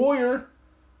be a warrior.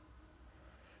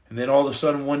 And then all of a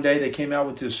sudden one day they came out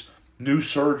with this new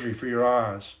surgery for your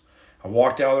eyes. I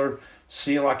walked out there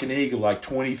seeing like an eagle, like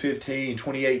 2015,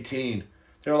 2018.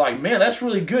 They were like, man, that's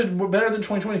really good. We're better than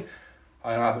 2020.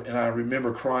 And I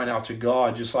remember crying out to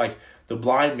God, just like the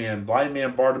blind man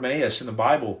Bartimaeus in the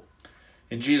Bible.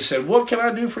 And Jesus said, what can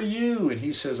I do for you? And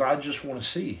he says, I just want to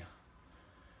see.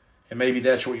 And maybe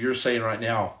that's what you're saying right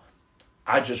now.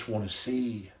 I just want to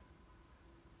see.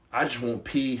 I just want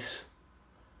peace.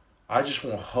 I just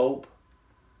want hope.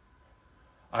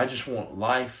 I just want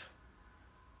life.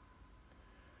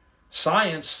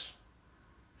 Science,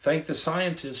 thank the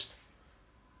scientist.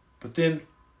 But then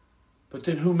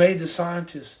who made the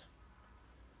scientist?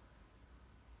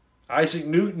 Isaac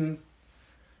Newton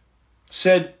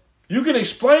said, you can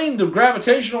explain the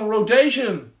gravitational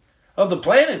rotation of the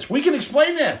planets. We can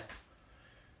explain that.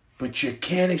 But you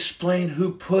can't explain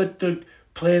who put the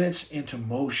planets into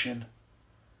motion.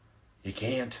 You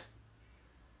can't.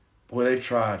 Boy, they've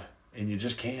tried, and you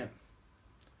just can't.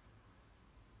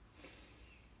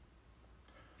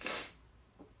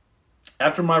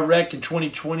 After my wreck in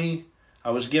 2020, I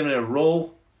was given a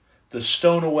role, the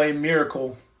stone away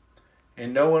miracle,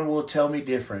 and no one will tell me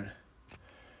different.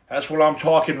 That's what I'm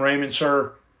talking, Raymond,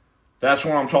 sir. That's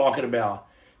what I'm talking about.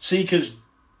 See, because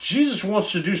Jesus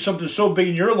wants to do something so big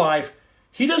in your life,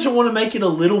 He doesn't want to make it a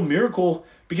little miracle,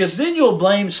 because then you'll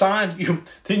blame science.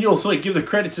 Then you'll like give the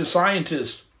credit to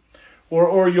scientists,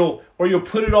 or you'll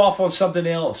put it off on something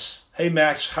else. Hey,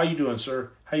 Max, how you doing,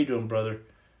 sir? How you doing, brother?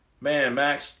 Man,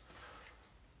 Max.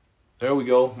 There we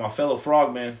go. My fellow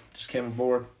frogman just came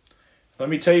aboard. Let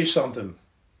me tell you something.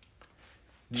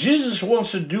 Jesus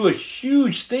wants to do a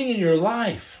huge thing in your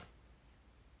life.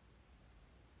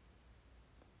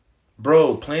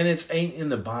 Bro, planets ain't in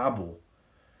the Bible.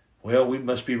 Well, we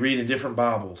must be reading different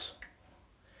Bibles.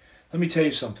 Let me tell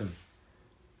you something.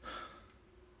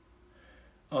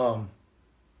 I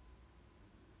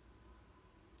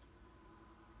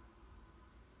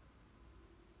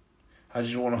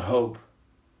just want to hope.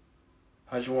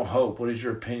 I just want hope. What is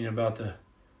your opinion about the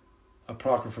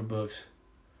Apocrypha books?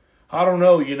 I don't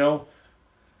know,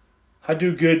 I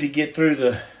do good to get through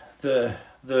the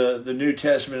New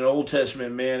Testament and Old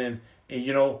Testament, man, and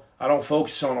I don't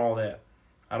focus on all that.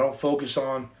 I don't focus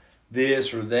on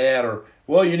this or that, or,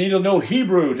 well, you need to know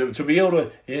Hebrew to be able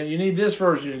to, you need this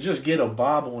version. Just get a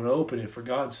Bible and open it, for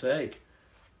God's sake.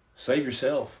 Save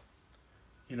yourself.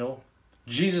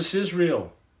 Jesus is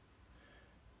real.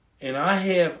 And I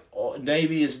have,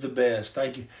 Navy is the best.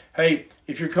 Thank you. Hey,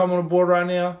 if you're coming aboard right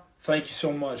now, thank you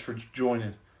so much for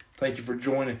joining. Thank you for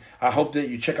joining. I hope that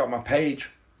you check out my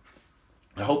page.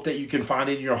 I hope that you can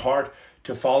find it in your heart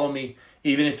to follow me,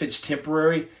 even if it's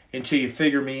temporary, until you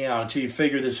figure me out, until you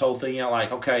figure this whole thing out.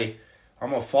 Like, okay, I'm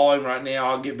going to follow him right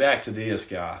now. I'll get back to this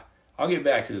guy.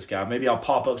 Maybe I'll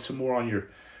pop up some more on your,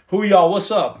 who y'all, what's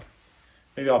up?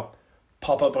 Maybe I'll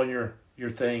pop up on your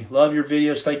thing. Love your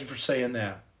videos. Thank you for saying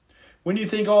that. When you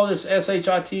think all this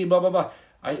SHIT, blah, blah, blah,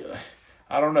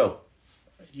 I don't know.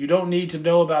 You don't need to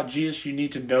know about Jesus. You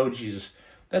need to know Jesus.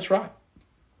 That's right.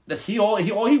 That he was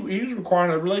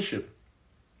requiring a relationship.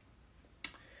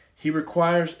 He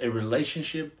requires a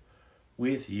relationship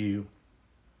with you.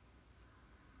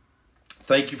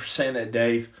 Thank you for saying that,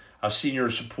 Dave. I've seen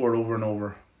your support over and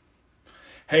over.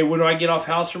 Hey, when do I get off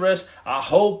house arrest? I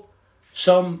hope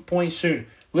some point soon.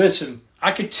 Listen,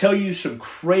 I could tell you some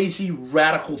crazy,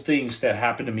 radical things that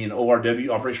happened to me in ORW,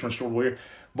 Operation Restored Warrior,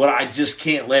 but I just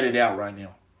can't let it out right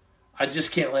now.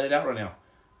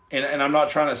 And I'm not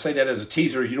trying to say that as a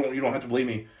teaser. You don't have to believe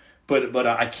me, but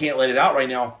I can't let it out right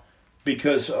now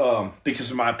because of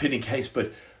my pending case.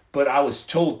 But I was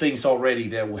told things already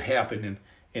that will happen,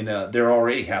 and they're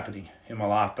already happening in my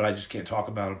life, but I just can't talk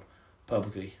about them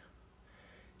publicly.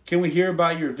 Can we hear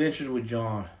about your adventures with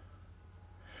John?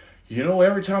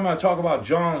 Every time I talk about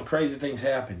John, crazy things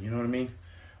happen. You know what I mean?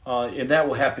 And that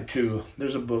will happen too.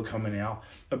 There's a book coming out,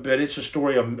 but it's a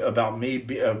story about me,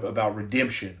 about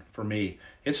redemption for me.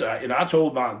 And I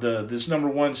told this number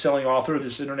one selling author,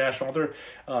 this international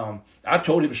author, I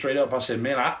told him straight up. I said,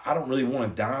 man, I don't really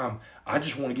want a dime. I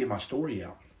just want to get my story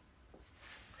out.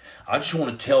 I just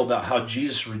want to tell about how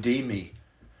Jesus redeemed me.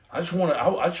 I just want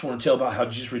to tell about how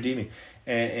Jesus redeemed me.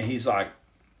 And he's like,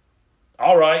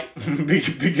 all right,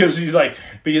 because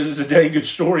it's a dang good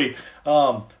story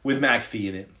with McAfee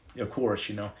in it. Of course,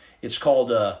 it's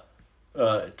called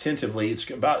tentatively. It's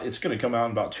going to come out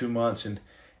in about 2 months, and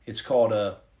it's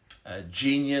called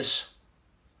Genius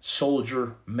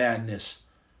Soldier Madness.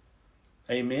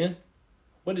 Amen.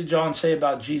 What did John say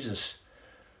about Jesus?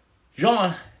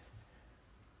 John,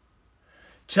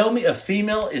 tell me a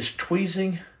female is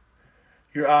tweezing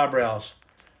your eyebrows.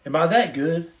 Am I that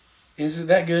good? Is it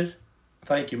that good?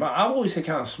 Thank you. I've always had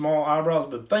kind of small eyebrows,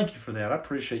 but thank you for that. I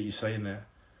appreciate you saying that.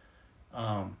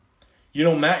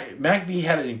 McAfee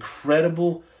had an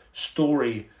incredible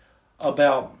story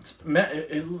about.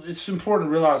 It's important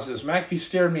to realize this. McAfee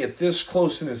stared me at this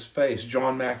close in his face,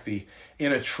 John McAfee,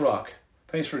 in a truck.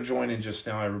 Thanks for joining just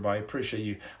now, everybody. Appreciate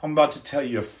you. I'm about to tell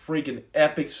you a freaking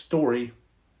epic story.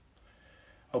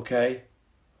 Okay?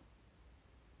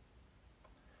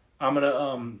 I'm going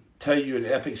to tell you an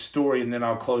epic story, and then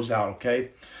I'll close out, okay?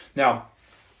 Now,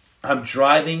 I'm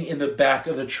driving in the back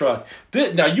of the truck.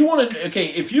 Now, you want to, okay,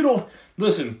 if you don't,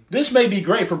 listen, this may be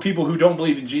great for people who don't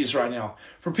believe in Jesus right now.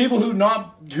 For people who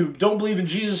don't believe in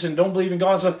Jesus and don't believe in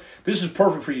God and stuff, this is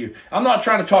perfect for you. I'm not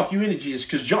trying to talk you into Jesus,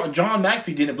 because John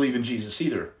McAfee didn't believe in Jesus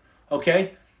either,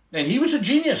 okay? And he was a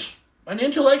genius, an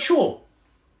intellectual,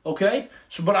 okay?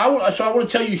 But I want to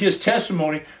tell you his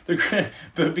testimony,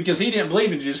 because he didn't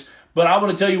believe in Jesus, but I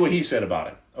want to tell you what he said about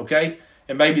it, okay?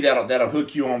 And maybe that'll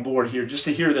hook you on board here just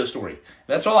to hear this story.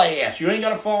 That's all I ask. You ain't got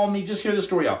to follow me. Just hear the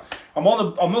story out. I'm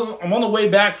on the way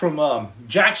back from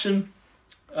Jackson.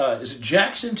 Is it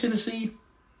Jackson, Tennessee?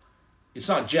 It's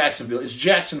not Jacksonville. It's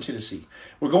Jackson, Tennessee.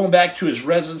 We're going back to his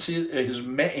residency,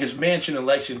 his mansion in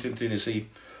Lexington, Tennessee,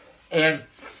 and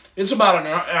it's about an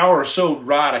hour or so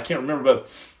ride. I can't remember,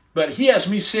 but he has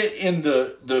me sit in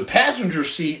the passenger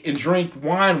seat and drink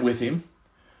wine with him.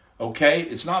 Okay,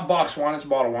 it's not box wine; it's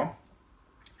bottle wine.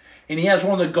 And he has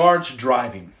one of the guards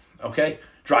driving,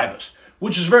 drive us,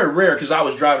 which is very rare because I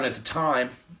was driving at the time.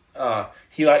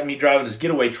 He liked me driving his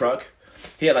getaway truck.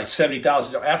 He had like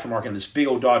 70,000 aftermarket in this big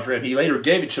old Dodge Ram. He later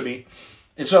gave it to me.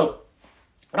 And so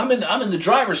I'm in the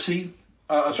driver's seat,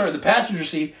 the passenger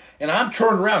seat, and I'm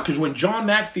turned around because when John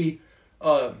McAfee,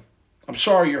 I'm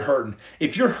sorry you're hurting.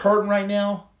 If you're hurting right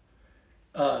now,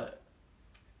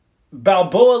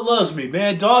 Balboa loves me,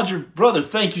 man. Dodger, brother,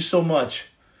 thank you so much.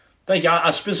 Thank you.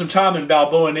 I spent some time in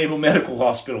Balboa Naval Medical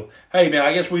Hospital. Hey, man,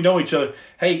 I guess we know each other.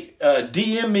 Hey,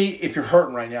 DM me if you're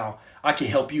hurting right now. I can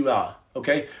help you out,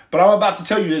 okay? But I'm about to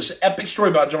tell you this epic story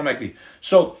about John McAfee.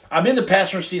 So I'm in the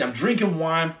passenger seat. I'm drinking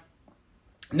wine.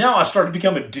 Now I start to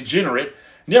become a degenerate.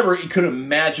 Never could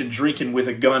imagine drinking with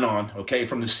a gun on, okay,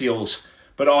 from the SEALs.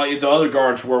 But all the other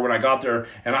guards were when I got there,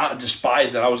 and I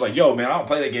despised it. I was like, yo, man, I don't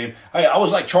play that game. I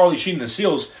was like Charlie Sheen and the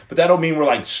SEALs, but that don't mean we're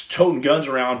like toting guns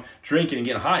around, drinking and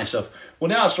getting high and stuff. Well,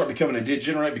 now I start becoming a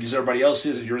degenerate because everybody else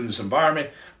is, and you're in this environment,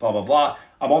 blah, blah, blah.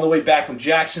 I'm on the way back from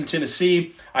Jackson,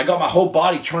 Tennessee. I got my whole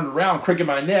body turned around, cricking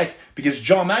my neck, because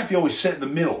John McAfee always sat in the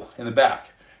middle, in the back.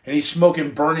 And he's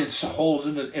smoking, burning holes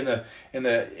in the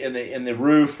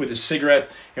roof with his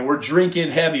cigarette, and we're drinking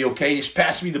heavy. Okay, he's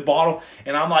passing me the bottle,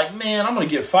 and I'm like, man, I'm gonna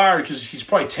get fired because he's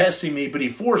probably testing me, but he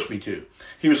forced me to.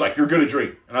 He was like, "You're gonna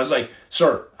drink," and I was like,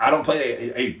 "Sir, I don't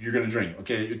play. Hey, you're gonna drink.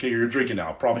 Okay, you're drinking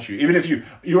now. I promise you. Even if you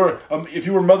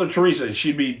were Mother Teresa,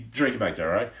 she'd be drinking back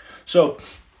there, all right?" So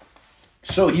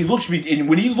he looks at me, and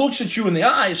when he looks at you in the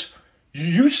eyes,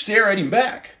 you stare at him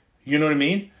back. You know what I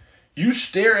mean? You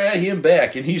stare at him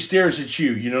back, and he stares at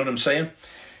you. You know what I'm saying?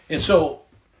 And so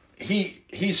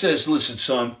he says, "Listen,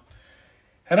 son,"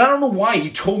 and I don't know why he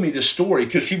told me this story,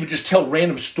 because he would just tell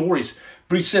random stories.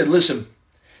 But he said, "Listen,"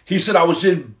 he said, "I was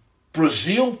in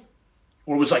Brazil,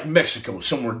 or it was like Mexico,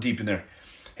 somewhere deep in there."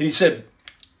 And he said,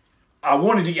 "I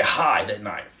wanted to get high that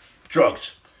night,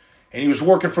 drugs." And he was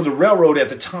working for the railroad at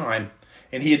the time,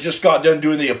 and he had just got done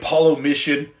doing the Apollo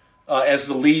mission as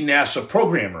the lead NASA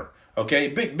programmer. Okay,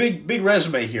 big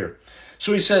resume here.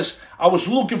 So he says, "I was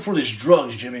looking for these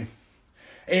drugs, Jimmy."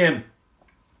 And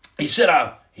he said,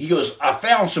 I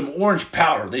found some orange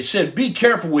powder. They said, be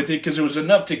careful with it because it was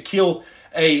enough to kill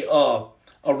a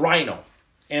rhino.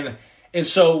 And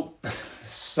so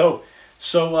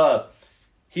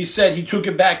he said he took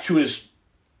it back to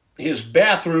his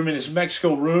bathroom in his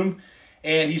Mexico room.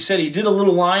 And he said he did a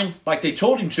little line like they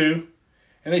told him to.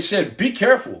 And they said, be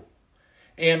careful.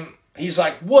 And he's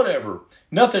like, whatever.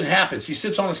 Nothing happens. He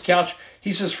sits on his couch.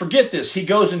 He says, forget this. He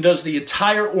goes and does the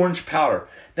entire orange powder.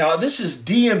 Now, this is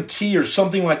DMT or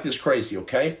something like this crazy,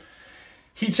 okay?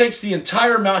 He takes the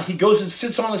entire amount. He goes and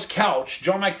sits on his couch.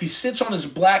 John McAfee sits on his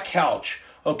black couch,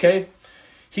 okay?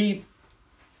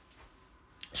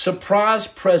 Surprise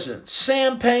present.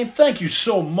 Sam Payne, thank you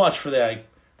so much for that.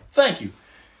 Thank you.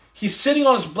 He's sitting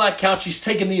on his black couch. He's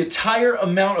taking the entire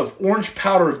amount of orange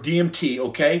powder of DMT,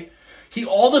 okay? He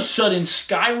all of a sudden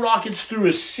skyrockets through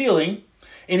his ceiling,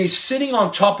 and he's sitting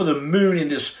on top of the moon in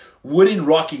this wooden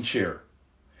rocking chair.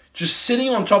 Just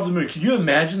sitting on top of the moon. Can you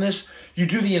imagine this? You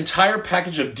do the entire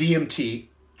package of DMT,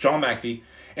 John McAfee,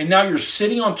 and now you're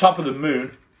sitting on top of the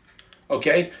moon.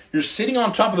 Okay, you're sitting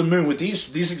on top of the moon with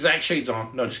these exact shades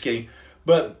on. No, just kidding.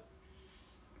 But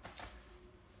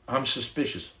I'm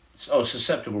suspicious. Oh,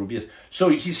 susceptible would be this. So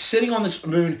he's sitting on this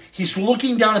moon. He's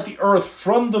looking down at the earth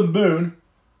from the moon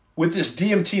with this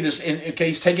DMT. Okay,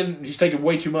 he's taking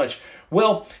way too much.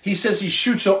 Well, he says he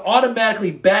shoots it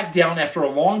automatically back down after a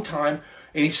long time,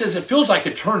 and he says it feels like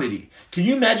eternity. Can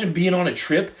you imagine being on a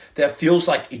trip that feels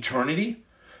like eternity?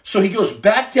 So he goes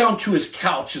back down to his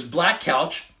couch, his black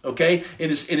couch. Okay,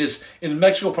 in the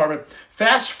Mexico apartment.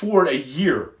 Fast forward a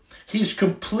year, he's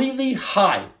completely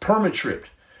high,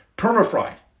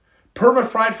 perma-fried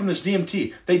from this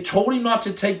DMT. They told him not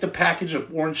to take the package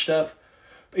of orange stuff,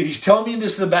 and he's telling me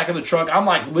this in the back of the truck. I'm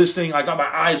like listening. I got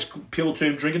my eyes peeled to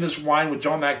him, drinking this wine with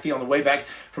John McAfee on the way back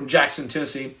from Jackson,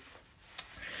 Tennessee.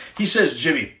 He says,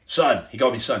 Jimmy, son, he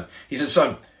called me son. He said,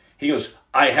 son, he goes,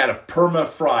 I had a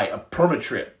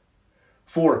perma-trip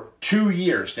for 2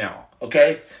 years now.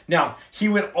 Okay? Now, he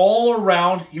went all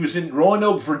around. He was in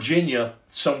Roanoke, Virginia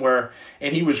somewhere,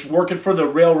 and he was working for the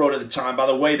railroad at the time. By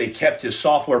the way, they kept his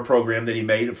software program that he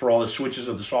made for all the switches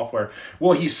of the software.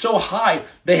 Well, he's so high,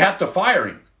 they have to fire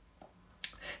him.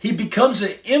 He becomes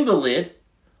an invalid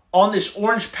on this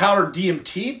orange powder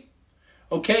DMT.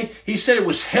 Okay? He said it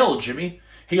was hell, Jimmy.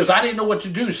 He goes, I didn't know what to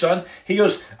do, son. He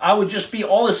goes, I would just be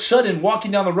all of a sudden walking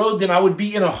down the road, then I would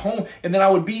be in a home, and then I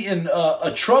would be in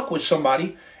a truck with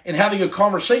somebody, and having a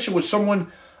conversation with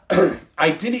someone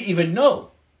I didn't even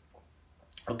know.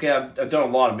 Okay, I've done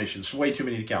a lot of missions, way too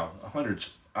many to count. Hundreds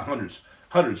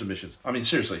of missions. I mean,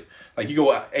 seriously, like you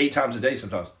go 8 times a day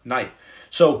sometimes, night.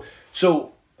 So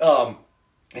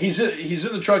he's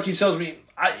in the truck. He tells me,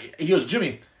 he goes,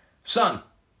 Jimmy, son.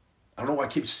 I don't know why I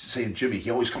keep saying Jimmy. He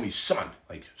always calls me son,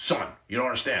 like son. You don't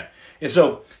understand. And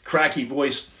so, cracky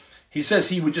voice. He says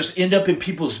he would just end up in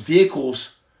people's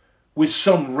vehicles with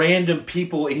some random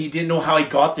people, and he didn't know how he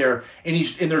got there, and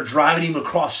they're driving him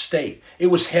across state. It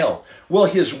was hell. Well,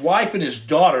 his wife and his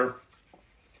daughter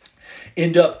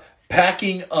end up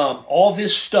packing all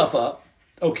this stuff up,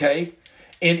 okay,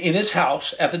 in his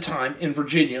house at the time in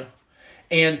Virginia,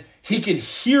 and he could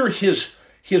hear his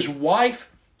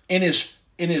wife and his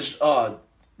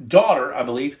daughter, I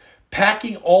believe,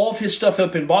 packing all of his stuff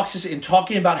up in boxes and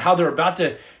talking about how they're about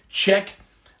to check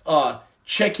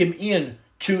him in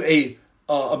to a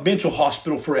mental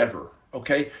hospital forever.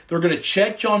 Okay, they're going to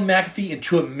check John McAfee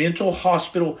into a mental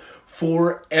hospital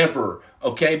forever.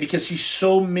 Okay, because he's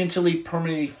so mentally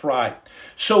permanently fried.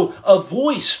 So a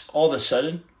voice all of a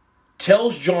sudden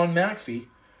tells John McAfee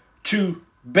to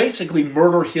basically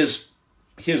murder his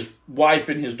wife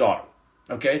and his daughter.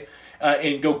 Okay,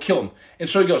 and go kill him. And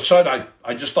so he goes, son,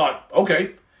 I just thought,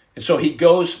 okay. And so he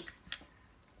goes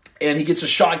and he gets a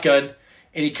shotgun.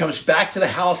 And he comes back to the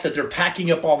house that they're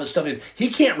packing up all this stuff in. He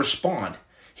can't respond.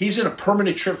 He's in a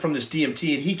permanent trip from this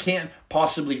DMT, and he can't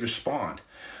possibly respond.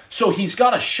 So he's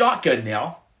got a shotgun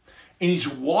now, and he's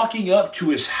walking up to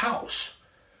his house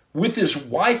with his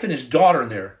wife and his daughter in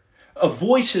there. A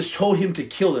voice has told him to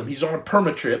kill them. He's on a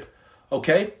perma trip,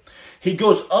 okay? He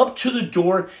goes up to the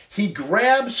door. He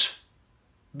grabs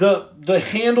the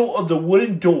handle of the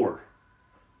wooden door.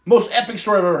 Most epic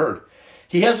story I've ever heard.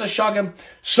 He has a shotgun.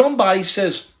 Somebody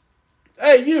says,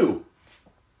 hey, you,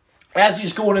 as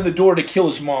he's going in the door to kill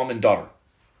his mom and daughter.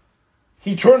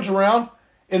 He turns around,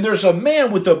 and there's a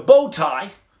man with a bow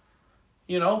tie,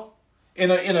 in a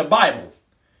Bible.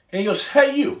 And he goes,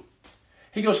 hey, you.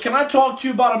 He goes, can I talk to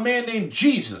you about a man named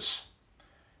Jesus?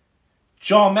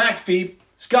 John McAfee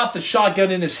has got the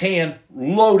shotgun in his hand,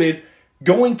 loaded,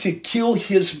 going to kill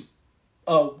his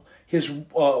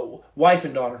wife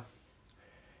and daughter.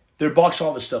 They're boxing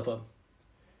all this stuff up.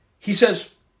 He says,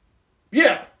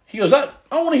 yeah. He goes, I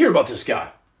want to hear about this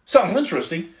guy. Sounds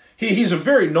interesting. He's a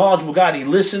very knowledgeable guy, and he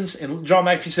listens. And John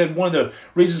McAfee said one of the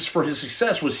reasons for his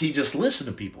success was he just listened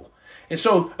to people. And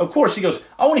so, of course, he goes,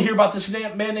 I want to hear about this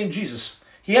man named Jesus.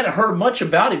 He hadn't heard much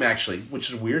about him, actually, which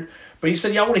is weird. But he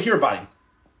said, yeah, I want to hear about him.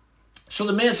 So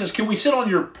the man says, can we sit on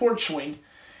your porch swing?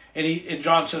 And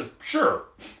John says, sure.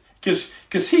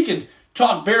 Because he can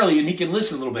talk barely and he can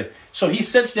listen a little bit. So he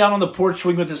sits down on the porch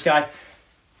swing with this guy.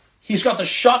 He's got the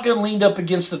shotgun leaned up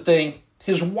against the thing.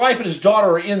 His wife and his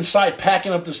daughter are inside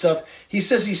packing up the stuff. He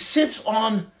says he sits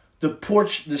on the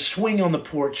porch, the swing on the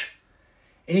porch,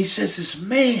 and he says this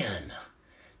man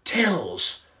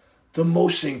tells the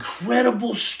most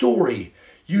incredible story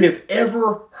you have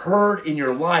ever heard in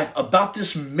your life about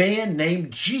this man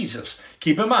named Jesus.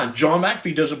 Keep in mind, John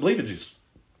McAfee doesn't believe in Jesus.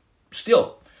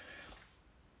 Still.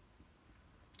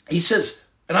 He says,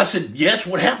 and I said, yes,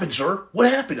 what happened, sir?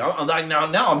 What happened? I'm like,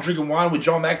 now I'm drinking wine with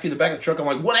John McAfee in the back of the truck. I'm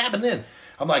like, what happened then?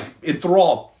 I'm like,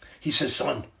 enthralled. He says,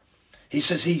 son, he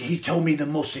says, he told me the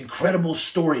most incredible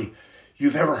story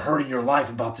you've ever heard in your life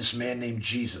about this man named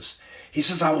Jesus. He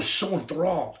says, I was so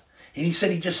enthralled. And he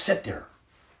said he just sat there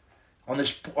on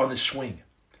this swing.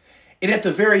 And at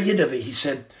the very end of it, he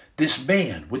said, this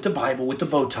man with the Bible, with the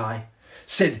bow tie,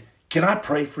 said, can I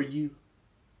pray for you?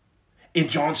 And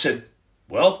John said,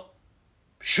 well,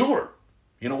 sure.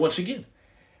 Once again,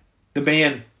 the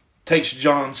man takes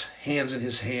John's hands in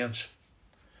his hands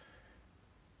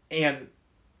and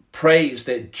prays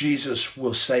that Jesus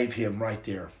will save him right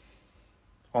there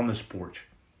on this porch.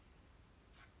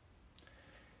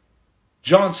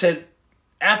 John said,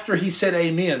 after he said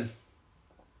amen,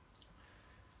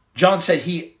 John said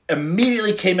he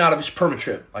immediately came out of his perma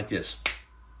trip like this.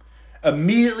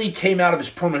 Immediately came out of his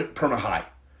perma high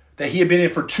that he had been in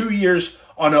for 2 years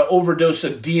on an overdose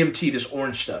of DMT, this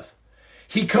orange stuff.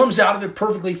 He comes out of it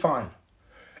perfectly fine.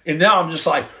 And now I'm just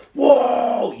like,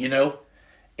 whoa,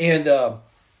 And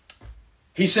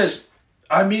he says,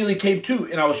 I immediately came to,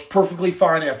 and I was perfectly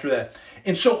fine after that.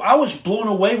 And so I was blown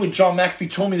away when John McAfee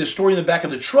told me the story in the back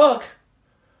of the truck,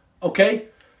 okay?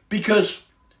 Because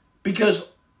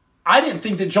I didn't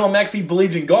think that John McAfee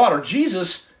believed in God or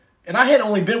Jesus, and I had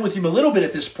only been with him a little bit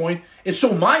at this point. And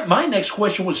so my next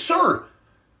question was, sir,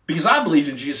 because I believed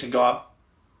in Jesus and God.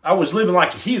 I was living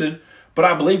like a heathen, but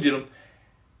I believed in them.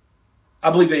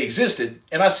 I believed they existed.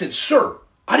 And I said, sir,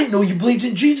 I didn't know you believed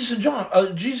in Jesus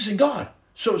and Jesus and God.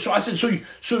 So I said, so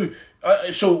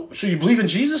you believe in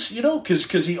Jesus,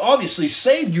 because he obviously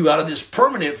saved you out of this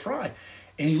permanent fry.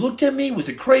 And he looked at me with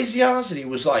the crazy eyes and he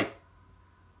was like,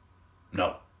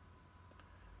 no.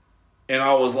 And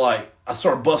I was like, I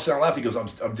started busting out laughing. He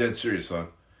goes, I'm dead serious, son.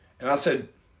 And I said,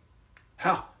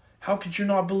 how? How could you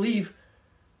not believe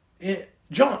in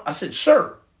John? I said,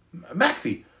 sir,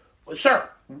 McAfee, sir,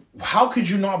 how could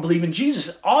you not believe in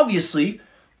Jesus? Obviously,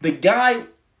 the guy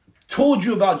told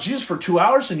you about Jesus for 2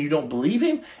 hours and you don't believe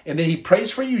him, and then he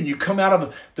prays for you and you come out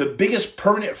of the biggest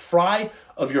permanent fry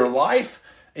of your life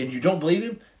and you don't believe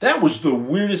him. That was the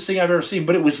weirdest thing I've ever seen,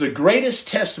 but it was the greatest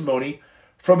testimony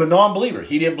from a non-believer.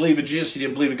 He didn't believe in Jesus. He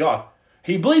didn't believe in God.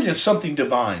 He believed in something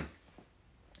divine.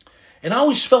 And I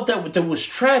always felt that was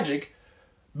tragic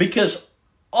because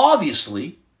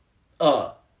obviously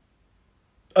a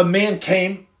man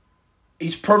came,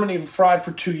 he's permanently fried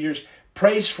for 2 years,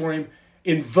 prays for him,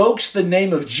 invokes the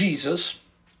name of Jesus,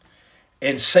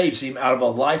 and saves him out of a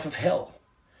life of hell.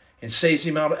 And saves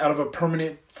him out of a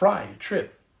permanent fry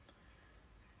trip.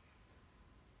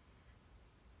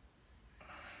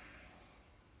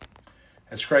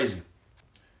 That's crazy.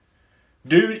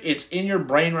 Dude, it's in your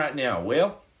brain right now.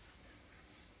 Well,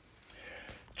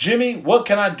 Jimmy, what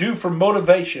can I do for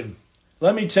motivation?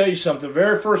 Let me tell you something. The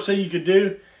very first thing you could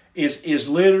do is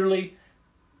literally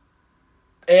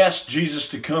ask Jesus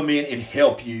to come in and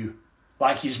help you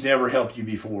like he's never helped you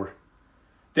before.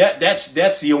 That's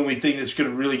the only thing that's going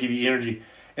to really give you energy.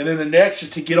 And then the next is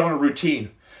to get on a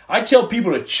routine. I tell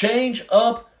people to change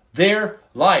up their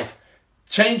life.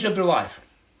 Change up their life.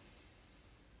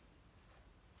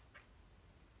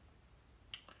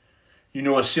 You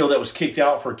know a SEAL that was kicked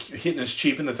out for hitting his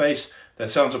chief in the face? That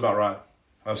sounds about right.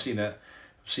 I've seen that.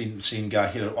 I've seen a guy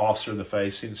hit an officer in the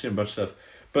face. Seen a bunch of stuff.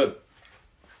 But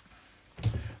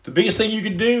the biggest thing you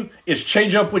can do is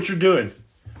change up what you're doing.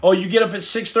 Oh, you get up at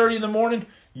 6:30 in the morning?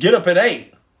 Get up at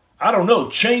 8. I don't know.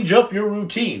 Change up your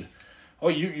routine. Oh,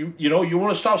 you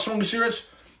want to stop smoking cigarettes?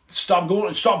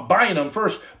 Stop buying them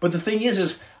first. But the thing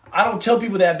is I don't tell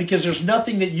people that because there's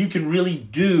nothing that you can really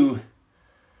do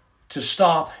to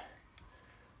stop.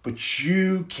 But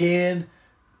you can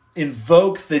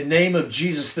invoke the name of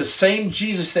Jesus, the same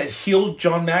Jesus that healed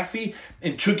John McAfee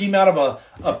and took him out of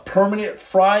a permanent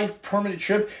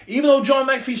trip, even though John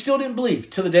McAfee still didn't believe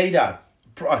till the day he died.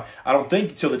 I don't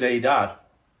think till the day he died.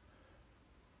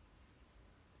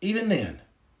 Even then,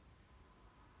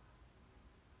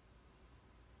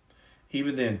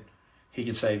 he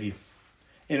can save you.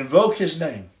 Invoke his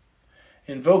name.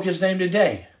 Invoke his name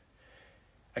today.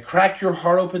 I crack your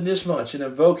heart open this much and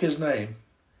invoke his name.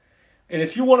 And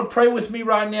if you want to pray with me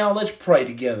right now, let's pray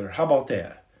together. How about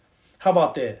that? How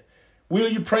about that? Will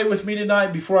you pray with me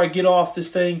tonight before I get off this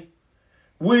thing?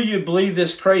 Will you believe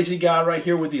this crazy guy right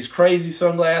here with these crazy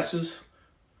sunglasses?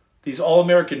 These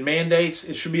all-American mandates?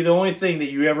 It should be the only thing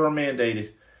that you ever are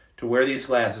mandated, to wear these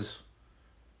glasses.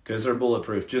 Because they're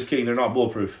bulletproof. Just kidding, they're not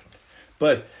bulletproof.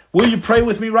 But will you pray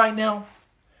with me right now?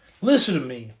 Listen to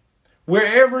me.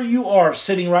 Wherever you are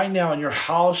sitting right now in your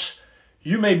house,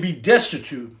 you may be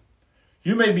destitute.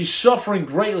 You may be suffering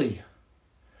greatly.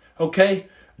 Okay?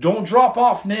 Don't drop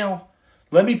off now.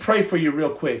 Let me pray for you real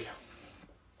quick.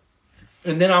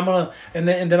 And then I'm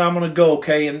gonna go,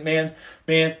 okay? And man,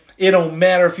 it don't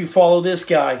matter if you follow this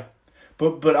guy.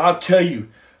 But I'll tell you,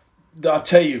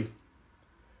 the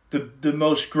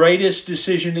most greatest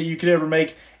decision that you could ever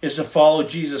make is to follow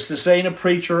Jesus. This ain't a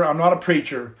preacher. I'm not a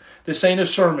preacher. This ain't a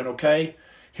sermon, okay?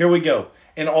 Here we go.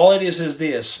 And all it is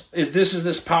this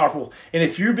powerful. And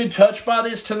if you've been touched by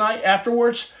this tonight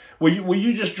afterwards, will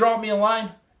you just drop me a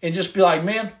line and just be like,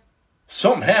 man,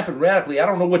 something happened radically. I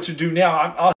don't know what to do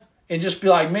now. And just be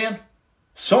like, man,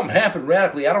 something happened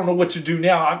radically. I don't know what to do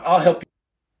now. I'll help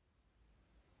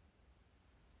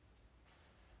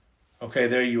you. Okay,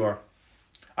 there you are.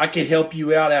 I can help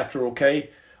you out after, okay?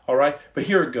 All right? But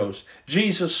here it goes.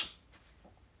 Jesus,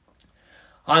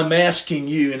 I'm asking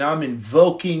you and I'm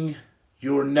invoking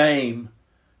your name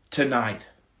tonight.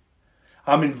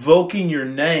 I'm invoking your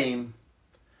name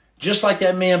just like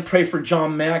that man prayed for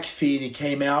John McAfee and he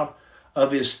came out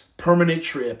of his permanent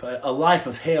trip, a life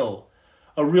of hell,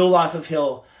 a real life of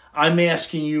hell. I'm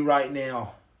asking you right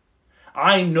now.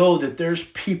 I know that there's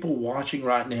people watching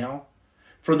right now.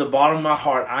 From the bottom of my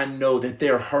heart, I know that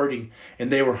they're hurting,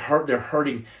 and they're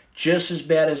hurting just as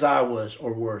bad as I was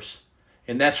or worse.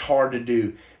 And that's hard to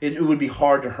do. It would be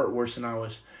hard to hurt worse than I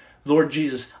was. Lord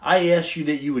Jesus, I ask you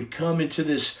that you would come into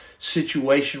this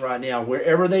situation right now,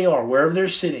 wherever they are, wherever they're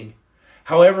sitting,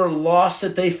 however lost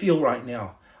that they feel right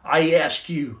now. I ask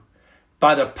you,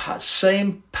 by the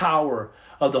same power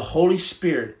of the Holy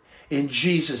Spirit in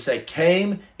Jesus that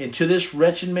came into this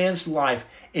wretched man's life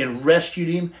and rescued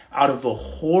him out of a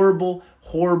horrible,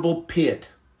 horrible pit,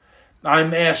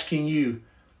 I'm asking you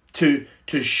to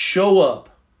show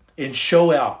up and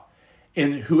show out.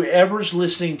 And whoever's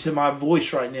listening to my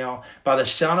voice right now, by the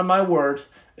sound of my words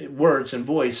and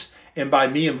voice, and by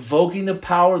me invoking the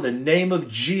power, the name of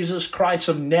Jesus Christ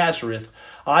of Nazareth,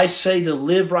 I say to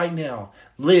live right now.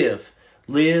 Live,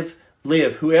 live,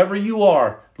 live. Whoever you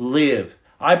are, live.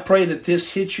 I pray that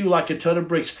this hits you like a ton of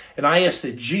bricks, and I ask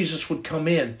that Jesus would come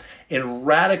in and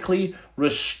radically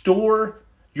restore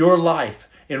your life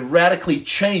and radically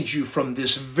change you from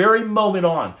this very moment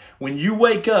on. When you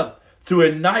wake up through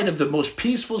a night of the most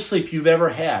peaceful sleep you've ever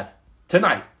had,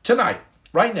 tonight,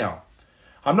 right now.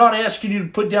 I'm not asking you to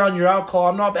put down your alcohol.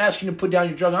 I'm not asking you to put down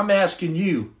your drug. I'm asking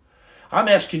you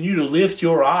to lift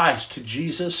your eyes to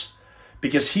Jesus,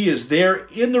 because he is there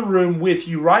in the room with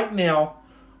you right now,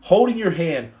 holding your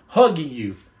hand, hugging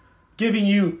you, giving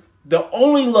you the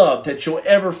only love that you'll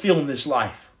ever feel in this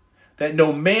life, that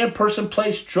no man, person,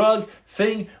 place, drug,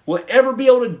 thing will ever be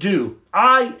able to do.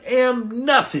 I am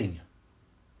nothing.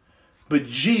 But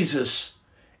Jesus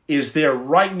is there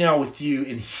right now with you,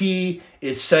 and he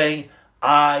is saying,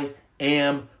 I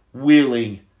am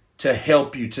willing to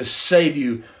help you, to save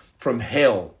you from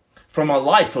hell, from a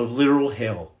life of literal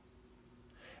hell.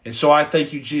 And so I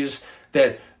thank you, Jesus,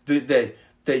 that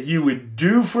you would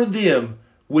do for them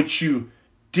what you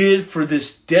did for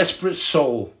this desperate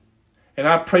soul. And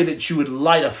I pray that you would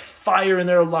light a fire in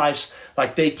their lives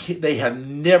like they have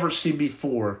never seen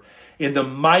before. In the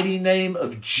mighty name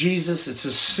of Jesus, it's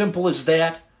as simple as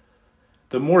that.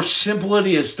 The more simple it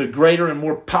is, the greater and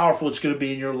more powerful it's going to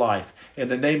be in your life. In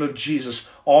the name of Jesus,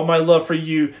 all my love for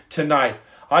you tonight.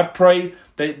 I pray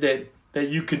that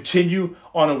you continue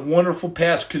on a wonderful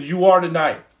path, because you are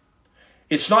tonight.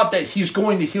 It's not that he's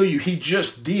going to heal you. He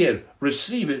just did.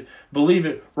 Receive it. Believe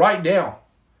it right now.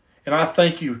 And I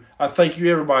thank you. I thank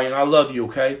you, everybody, and I love you,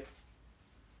 okay?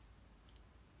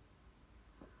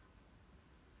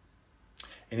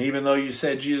 And even though you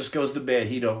said Jesus goes to bed,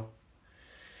 he don't.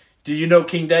 Do you know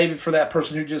King David, for that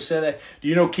person who just said that? Do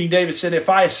you know King David said, if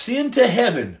I ascend to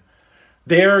heaven,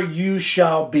 there you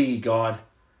shall be, God.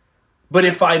 But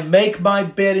if I make my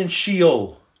bed in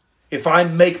Sheol, if I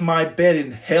make my bed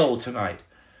in hell tonight,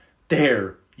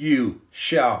 there you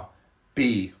shall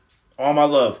be. All my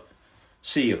love.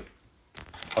 See you.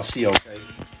 I'll see you, okay?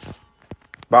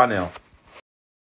 Bye now.